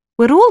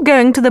 We're all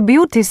going to the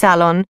beauty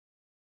salon.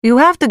 You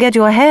have to get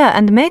your hair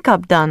and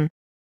makeup done.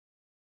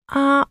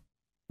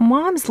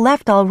 Mom's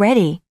left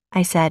already,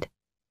 I said.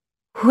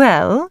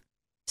 Well,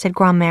 said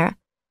Grand-mère,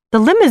 the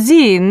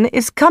limousine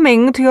is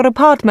coming to your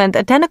apartment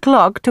at 10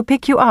 o'clock to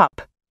pick you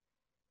up.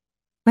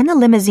 When the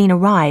limousine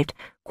arrived,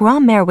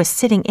 Grand-mère was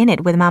sitting in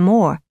it with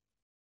Maman.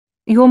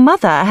 Your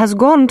mother has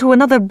gone to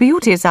another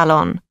beauty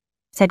salon,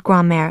 said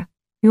Grand-mère.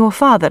 Your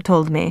father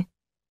told me.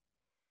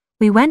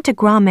 We went to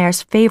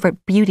Grand-mère's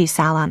favorite beauty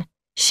salon,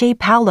 Chez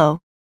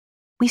Paolo.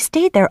 We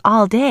stayed there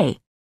all day.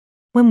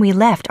 When we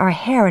left, our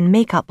hair and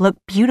makeup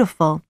looked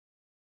beautiful.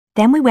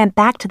 Then we went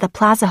back to the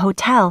Plaza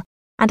Hotel,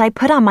 and I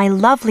put on my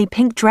lovely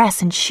pink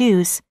dress and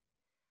shoes.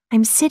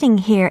 I'm sitting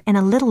here in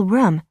a little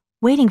room,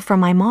 waiting for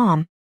my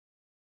mom.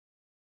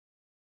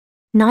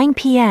 9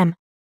 p.m.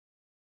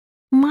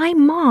 My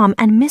mom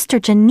and Mr.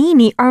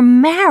 Giannini are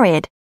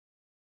married.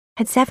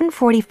 At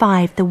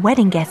 7:45, the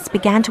wedding guests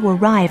began to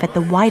arrive at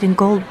the white and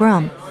gold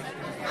room.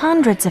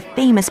 Hundreds of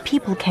famous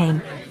people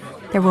came.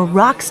 There were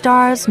rock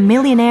stars,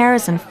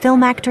 millionaires, and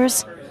film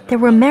actors. There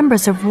were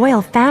members of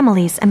royal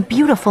families and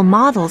beautiful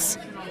models.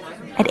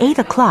 At 8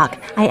 o'clock,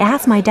 I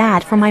asked my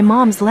dad for my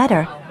mom's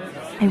letter.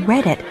 I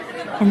read it,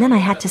 and then I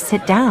had to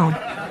sit down.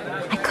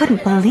 I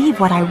couldn't believe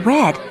what I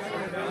read.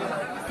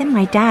 Then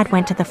my dad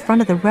went to the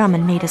front of the room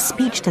and made a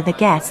speech to the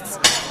guests.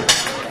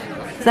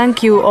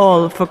 Thank you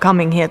all for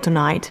coming here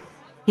tonight,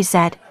 he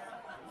said.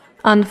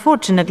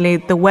 Unfortunately,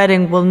 the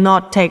wedding will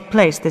not take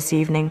place this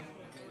evening.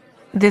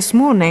 This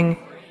morning,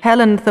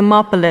 Helen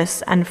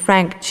Thermopolis and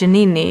Frank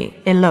Giannini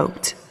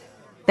eloped.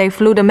 They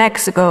flew to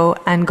Mexico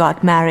and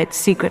got married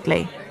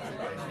secretly.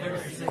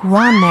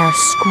 Grand-mère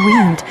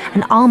screamed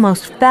and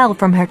almost fell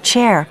from her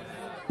chair.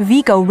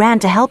 Vigo ran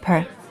to help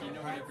her.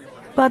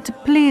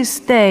 But please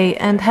stay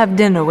and have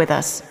dinner with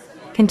us,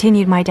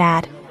 continued my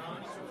dad.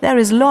 There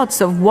is lots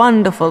of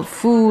wonderful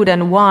food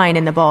and wine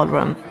in the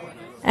ballroom.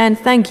 And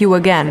thank you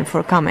again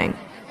for coming.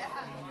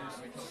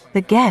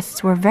 The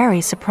guests were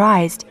very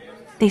surprised.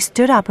 They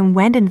stood up and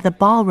went into the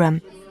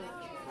ballroom.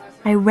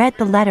 I read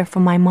the letter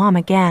from my mom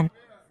again.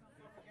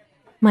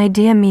 My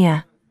dear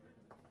Mia,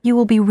 you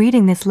will be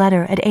reading this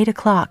letter at 8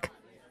 o'clock.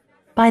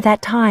 By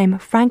that time,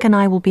 Frank and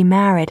I will be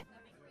married.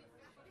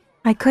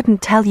 I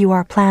couldn't tell you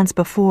our plans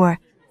before.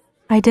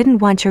 I didn't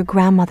want your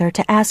grandmother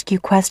to ask you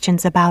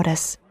questions about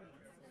us.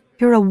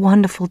 You're a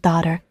wonderful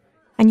daughter,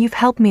 and you've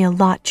helped me a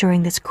lot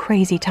during this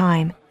crazy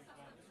time.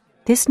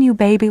 This new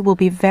baby will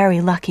be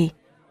very lucky.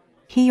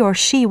 He or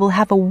she will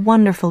have a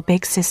wonderful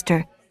big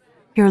sister.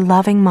 Your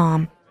loving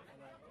Mom.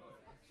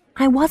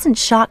 I wasn't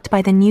shocked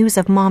by the news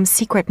of Mom's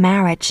secret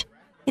marriage.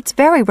 It's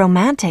very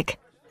romantic.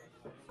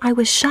 I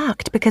was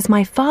shocked because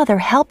my father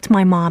helped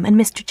my mom and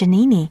Mr.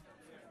 Giannini.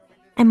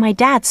 And my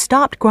dad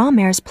stopped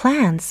Grand-mère's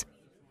plans.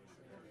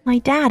 My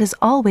dad has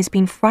always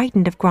been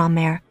frightened of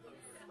Grand-mère.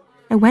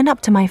 I went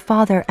up to my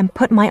father and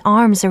put my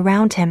arms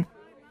around him.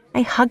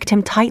 I hugged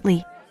him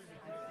tightly.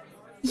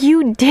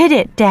 You did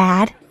it,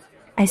 Dad,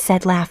 I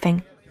said,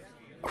 laughing.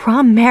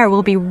 Grand-mère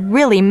will be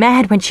really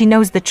mad when she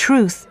knows the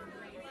truth.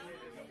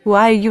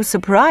 Why are you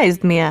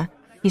surprised, Mia?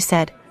 He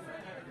said.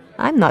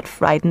 I'm not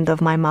frightened of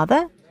my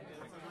mother.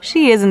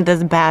 She isn't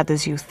as bad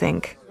as you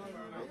think.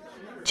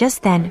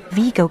 Just then,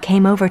 Vigo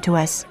came over to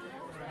us.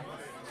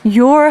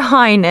 Your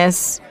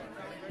Highness,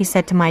 he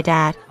said to my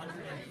dad,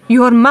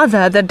 your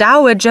mother, the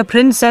Dowager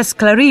Princess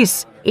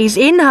Clarice, is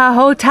in her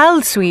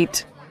hotel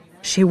suite.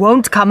 She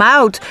won't come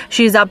out.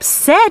 She's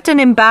upset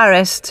and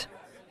embarrassed.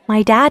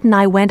 My dad and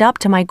I went up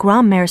to my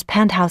Grand-mère's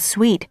penthouse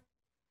suite.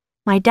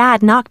 My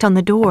dad knocked on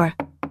the door.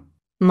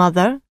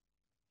 Mother,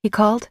 he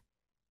called.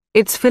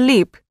 It's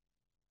Philippe.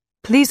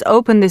 Please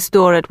open this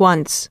door at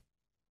once.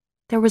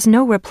 There was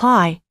no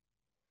reply.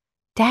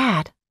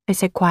 Dad, I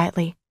said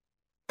quietly,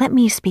 let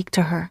me speak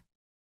to her.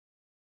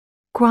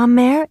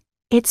 Grand-mère,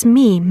 it's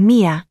me,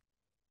 Mia,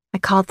 I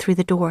called through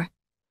the door.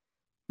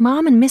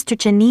 Mom and Mr.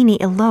 Giannini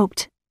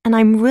eloped, and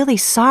I'm really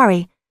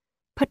sorry,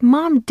 but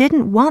Mom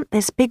didn't want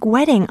this big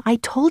wedding, I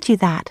told you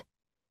that.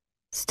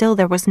 Still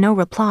there was no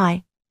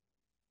reply.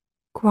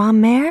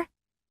 Grand-mère,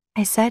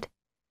 I said,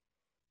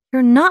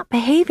 you're not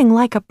behaving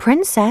like a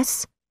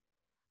princess.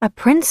 A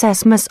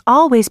princess must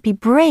always be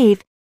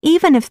brave,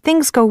 even if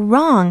things go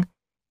wrong.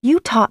 You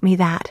taught me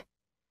that.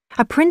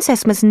 A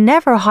princess must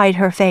never hide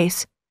her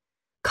face.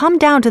 Come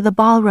down to the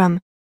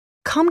ballroom.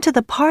 Come to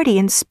the party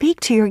and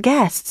speak to your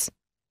guests.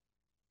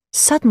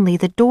 Suddenly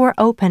the door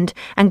opened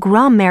and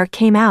Grand-mère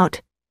came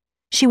out.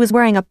 She was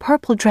wearing a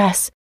purple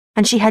dress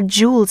and she had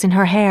jewels in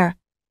her hair.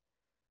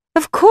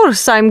 Of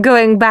course I'm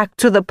going back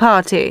to the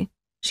party,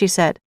 she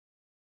said.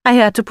 I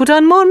had to put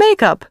on more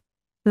makeup.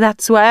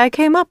 That's why I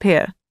came up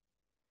here.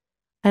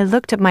 I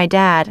looked at my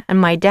dad and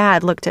my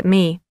dad looked at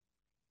me.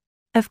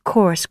 Of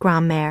course,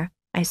 Grand-mère,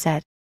 I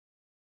said.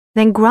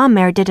 Then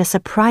Grand-mère did a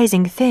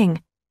surprising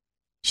thing.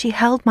 She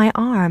held my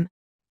arm.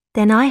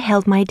 Then I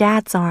held my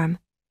dad's arm.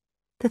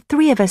 The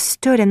three of us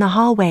stood in the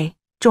hallway,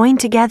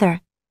 joined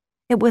together.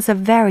 It was a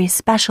very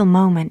special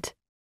moment.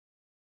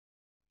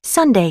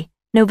 Sunday,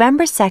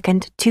 November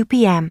 2nd, 2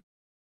 p.m.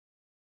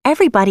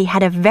 Everybody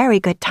had a very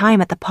good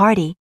time at the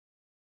party.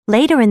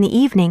 Later in the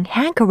evening,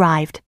 Hank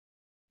arrived.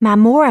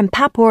 Mamour and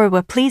Papour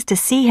were pleased to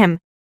see him,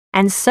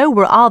 and so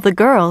were all the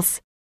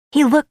girls.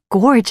 He looked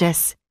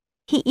gorgeous.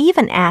 He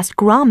even asked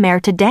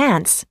Grandmère to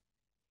dance.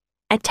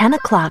 At 10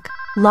 o'clock,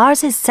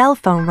 Lars's cell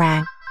phone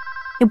rang.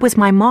 It was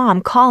my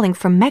mom calling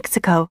from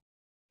Mexico.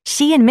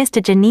 She and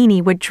Mr.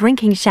 Giannini were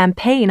drinking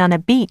champagne on a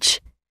beach.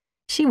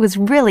 She was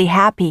really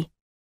happy.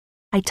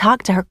 I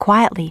talked to her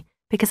quietly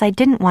because I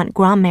didn't want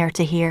Grandmère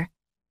to hear.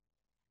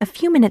 A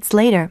few minutes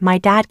later, my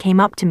dad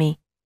came up to me.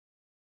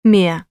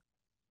 Mia,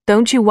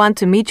 don't you want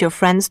to meet your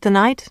friends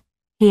tonight?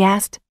 He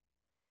asked.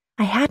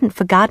 I hadn't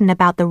forgotten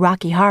about the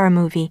Rocky Horror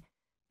movie,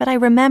 but I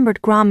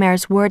remembered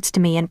Grandmère's words to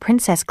me in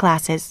princess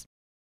classes.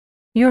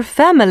 Your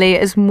family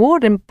is more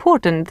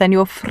important than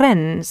your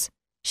friends,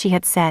 she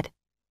had said.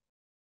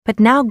 But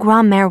now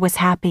Grandmère was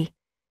happy.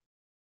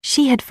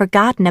 She had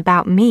forgotten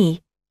about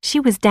me.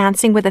 She was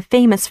dancing with a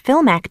famous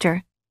film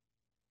actor.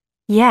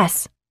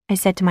 Yes, I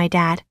said to my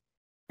dad.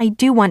 I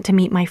do want to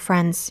meet my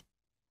friends.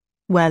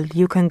 Well,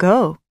 you can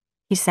go,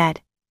 he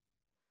said.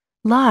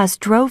 Lars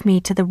drove me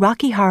to the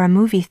Rocky Horror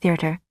movie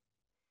theater.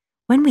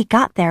 When we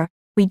got there,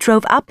 we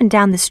drove up and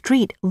down the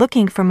street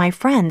looking for my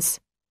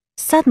friends.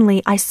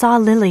 Suddenly, I saw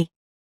Lily.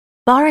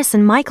 Boris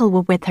and Michael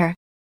were with her.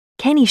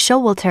 Kenny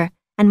Showalter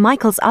and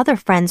Michael's other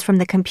friends from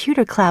the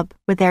computer club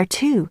were there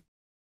too.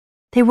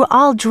 They were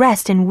all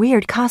dressed in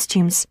weird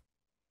costumes.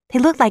 They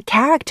looked like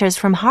characters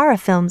from horror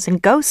films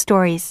and ghost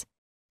stories.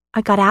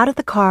 I got out of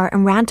the car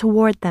and ran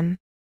toward them.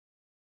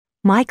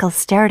 Michael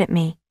stared at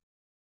me.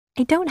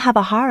 I don't have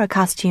a horror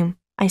costume,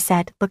 I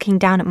said, looking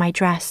down at my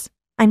dress.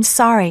 I'm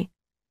sorry.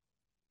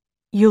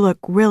 You look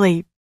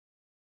really,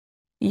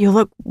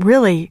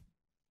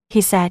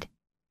 he said.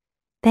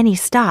 Then he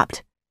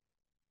stopped.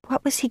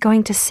 What was he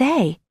going to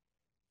say?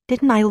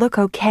 Didn't I look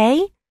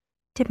okay?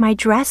 Did my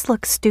dress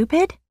look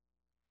stupid?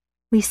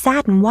 We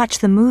sat and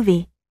watched the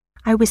movie.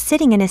 I was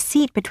sitting in a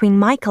seat between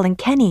Michael and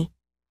Kenny.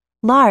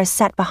 Lars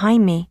sat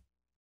behind me.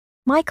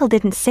 Michael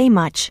didn't say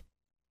much.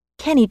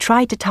 Kenny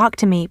tried to talk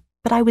to me,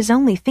 but I was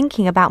only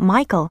thinking about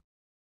Michael.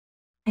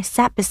 I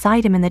sat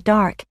beside him in the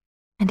dark,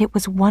 and it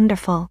was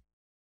wonderful.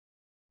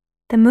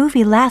 The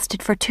movie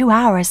lasted for 2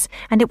 hours,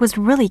 and it was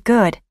really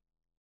good.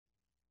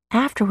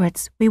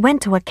 Afterwards, we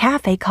went to a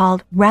cafe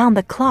called Round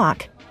the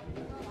Clock.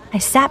 I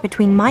sat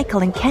between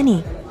Michael and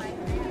Kenny.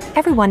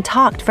 Everyone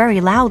talked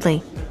very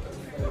loudly.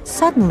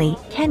 Suddenly,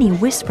 Kenny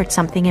whispered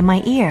something in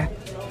my ear.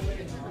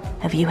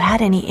 Have you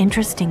had any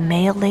interesting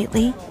mail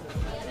lately?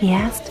 He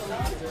asked.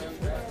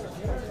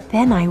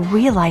 Then I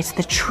realized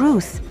the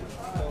truth.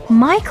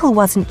 Michael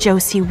wasn't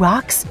Josie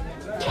Rocks.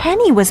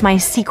 Kenny was my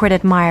secret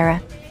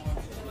admirer.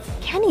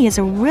 Kenny is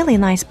a really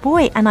nice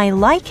boy and I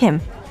like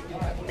him,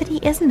 but he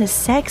isn't as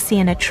sexy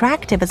and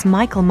attractive as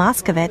Michael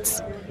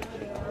Moskovitz.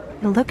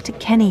 I looked at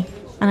Kenny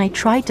and I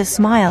tried to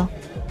smile.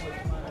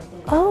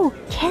 Oh,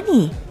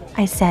 Kenny,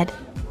 I said.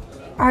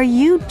 Are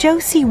you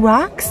Josie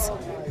Rocks?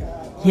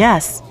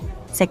 Yes,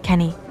 said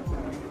Kenny.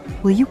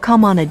 Will you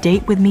come on a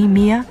date with me,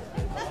 Mia?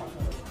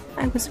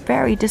 I was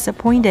very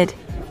disappointed.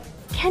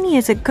 Kenny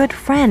is a good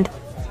friend,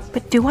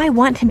 but do I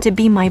want him to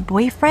be my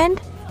boyfriend?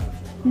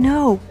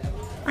 No,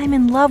 I'm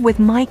in love with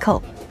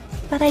Michael,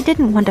 but I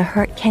didn't want to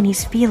hurt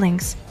Kenny's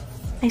feelings.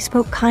 I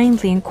spoke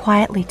kindly and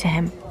quietly to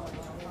him.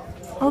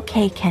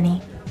 Okay,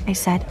 Kenny, I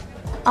said.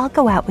 I'll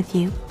go out with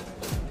you.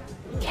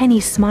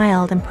 Kenny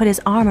smiled and put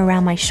his arm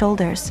around my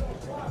shoulders.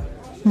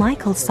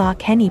 Michael saw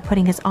Kenny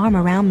putting his arm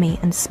around me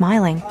and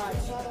smiling.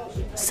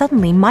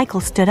 Suddenly,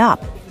 Michael stood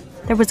up.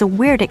 There was a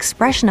weird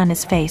expression on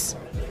his face.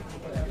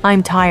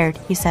 I'm tired,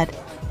 he said.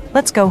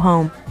 Let's go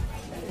home.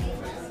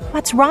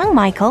 What's wrong,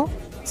 Michael?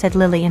 Said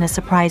Lily in a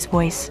surprised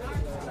voice.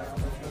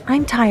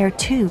 I'm tired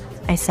too,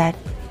 I said.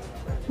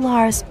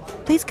 Lars,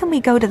 please can we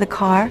go to the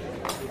car?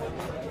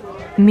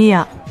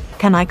 Mia,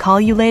 can I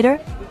call you later?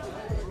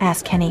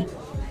 Asked Kenny.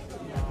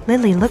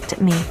 Lily looked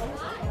at me.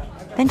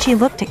 Then she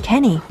looked at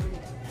Kenny.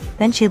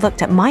 Then she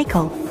looked at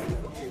Michael.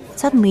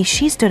 Suddenly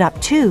she stood up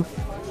too.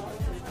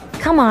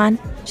 Come on,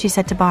 she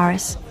said to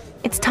Boris.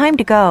 It's time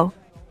to go.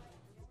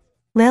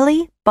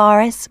 Lily,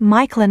 Boris,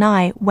 Michael and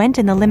I went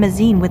in the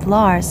limousine with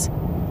Lars.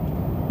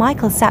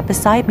 Michael sat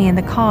beside me in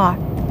the car.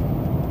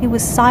 He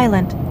was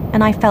silent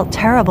and I felt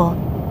terrible.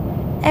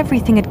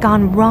 Everything had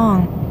gone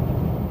wrong.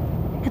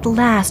 At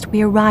last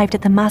we arrived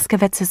at the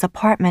Moskovitz's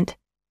apartment.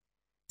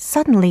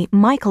 Suddenly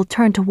Michael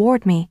turned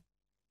toward me.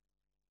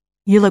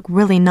 You look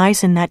really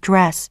nice in that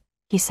dress,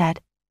 he said.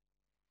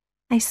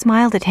 I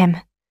smiled at him.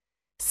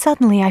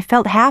 Suddenly I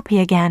felt happy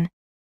again.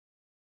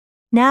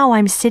 Now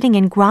I'm sitting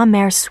in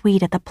Grandmère's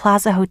suite at the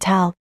Plaza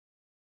Hotel.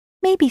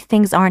 Maybe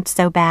things aren't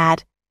so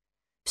bad.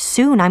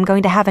 Soon I'm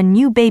going to have a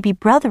new baby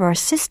brother or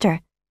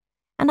sister.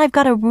 And I've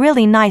got a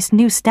really nice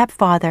new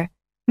stepfather,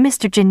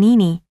 Mr.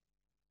 Giannini.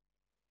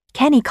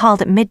 Kenny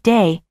called at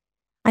midday.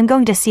 I'm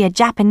going to see a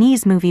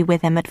Japanese movie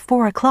with him at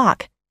 4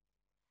 o'clock.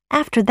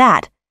 After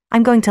that,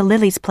 I'm going to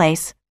Lily's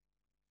place.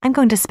 I'm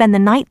going to spend the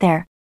night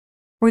there.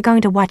 We're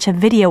going to watch a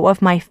video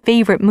of my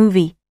favorite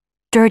movie,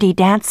 Dirty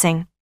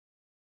Dancing.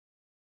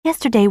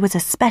 Yesterday was a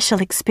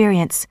special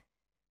experience.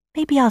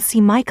 Maybe I'll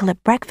see Michael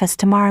at breakfast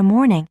tomorrow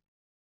morning.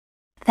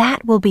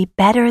 That will be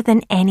better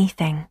than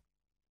anything.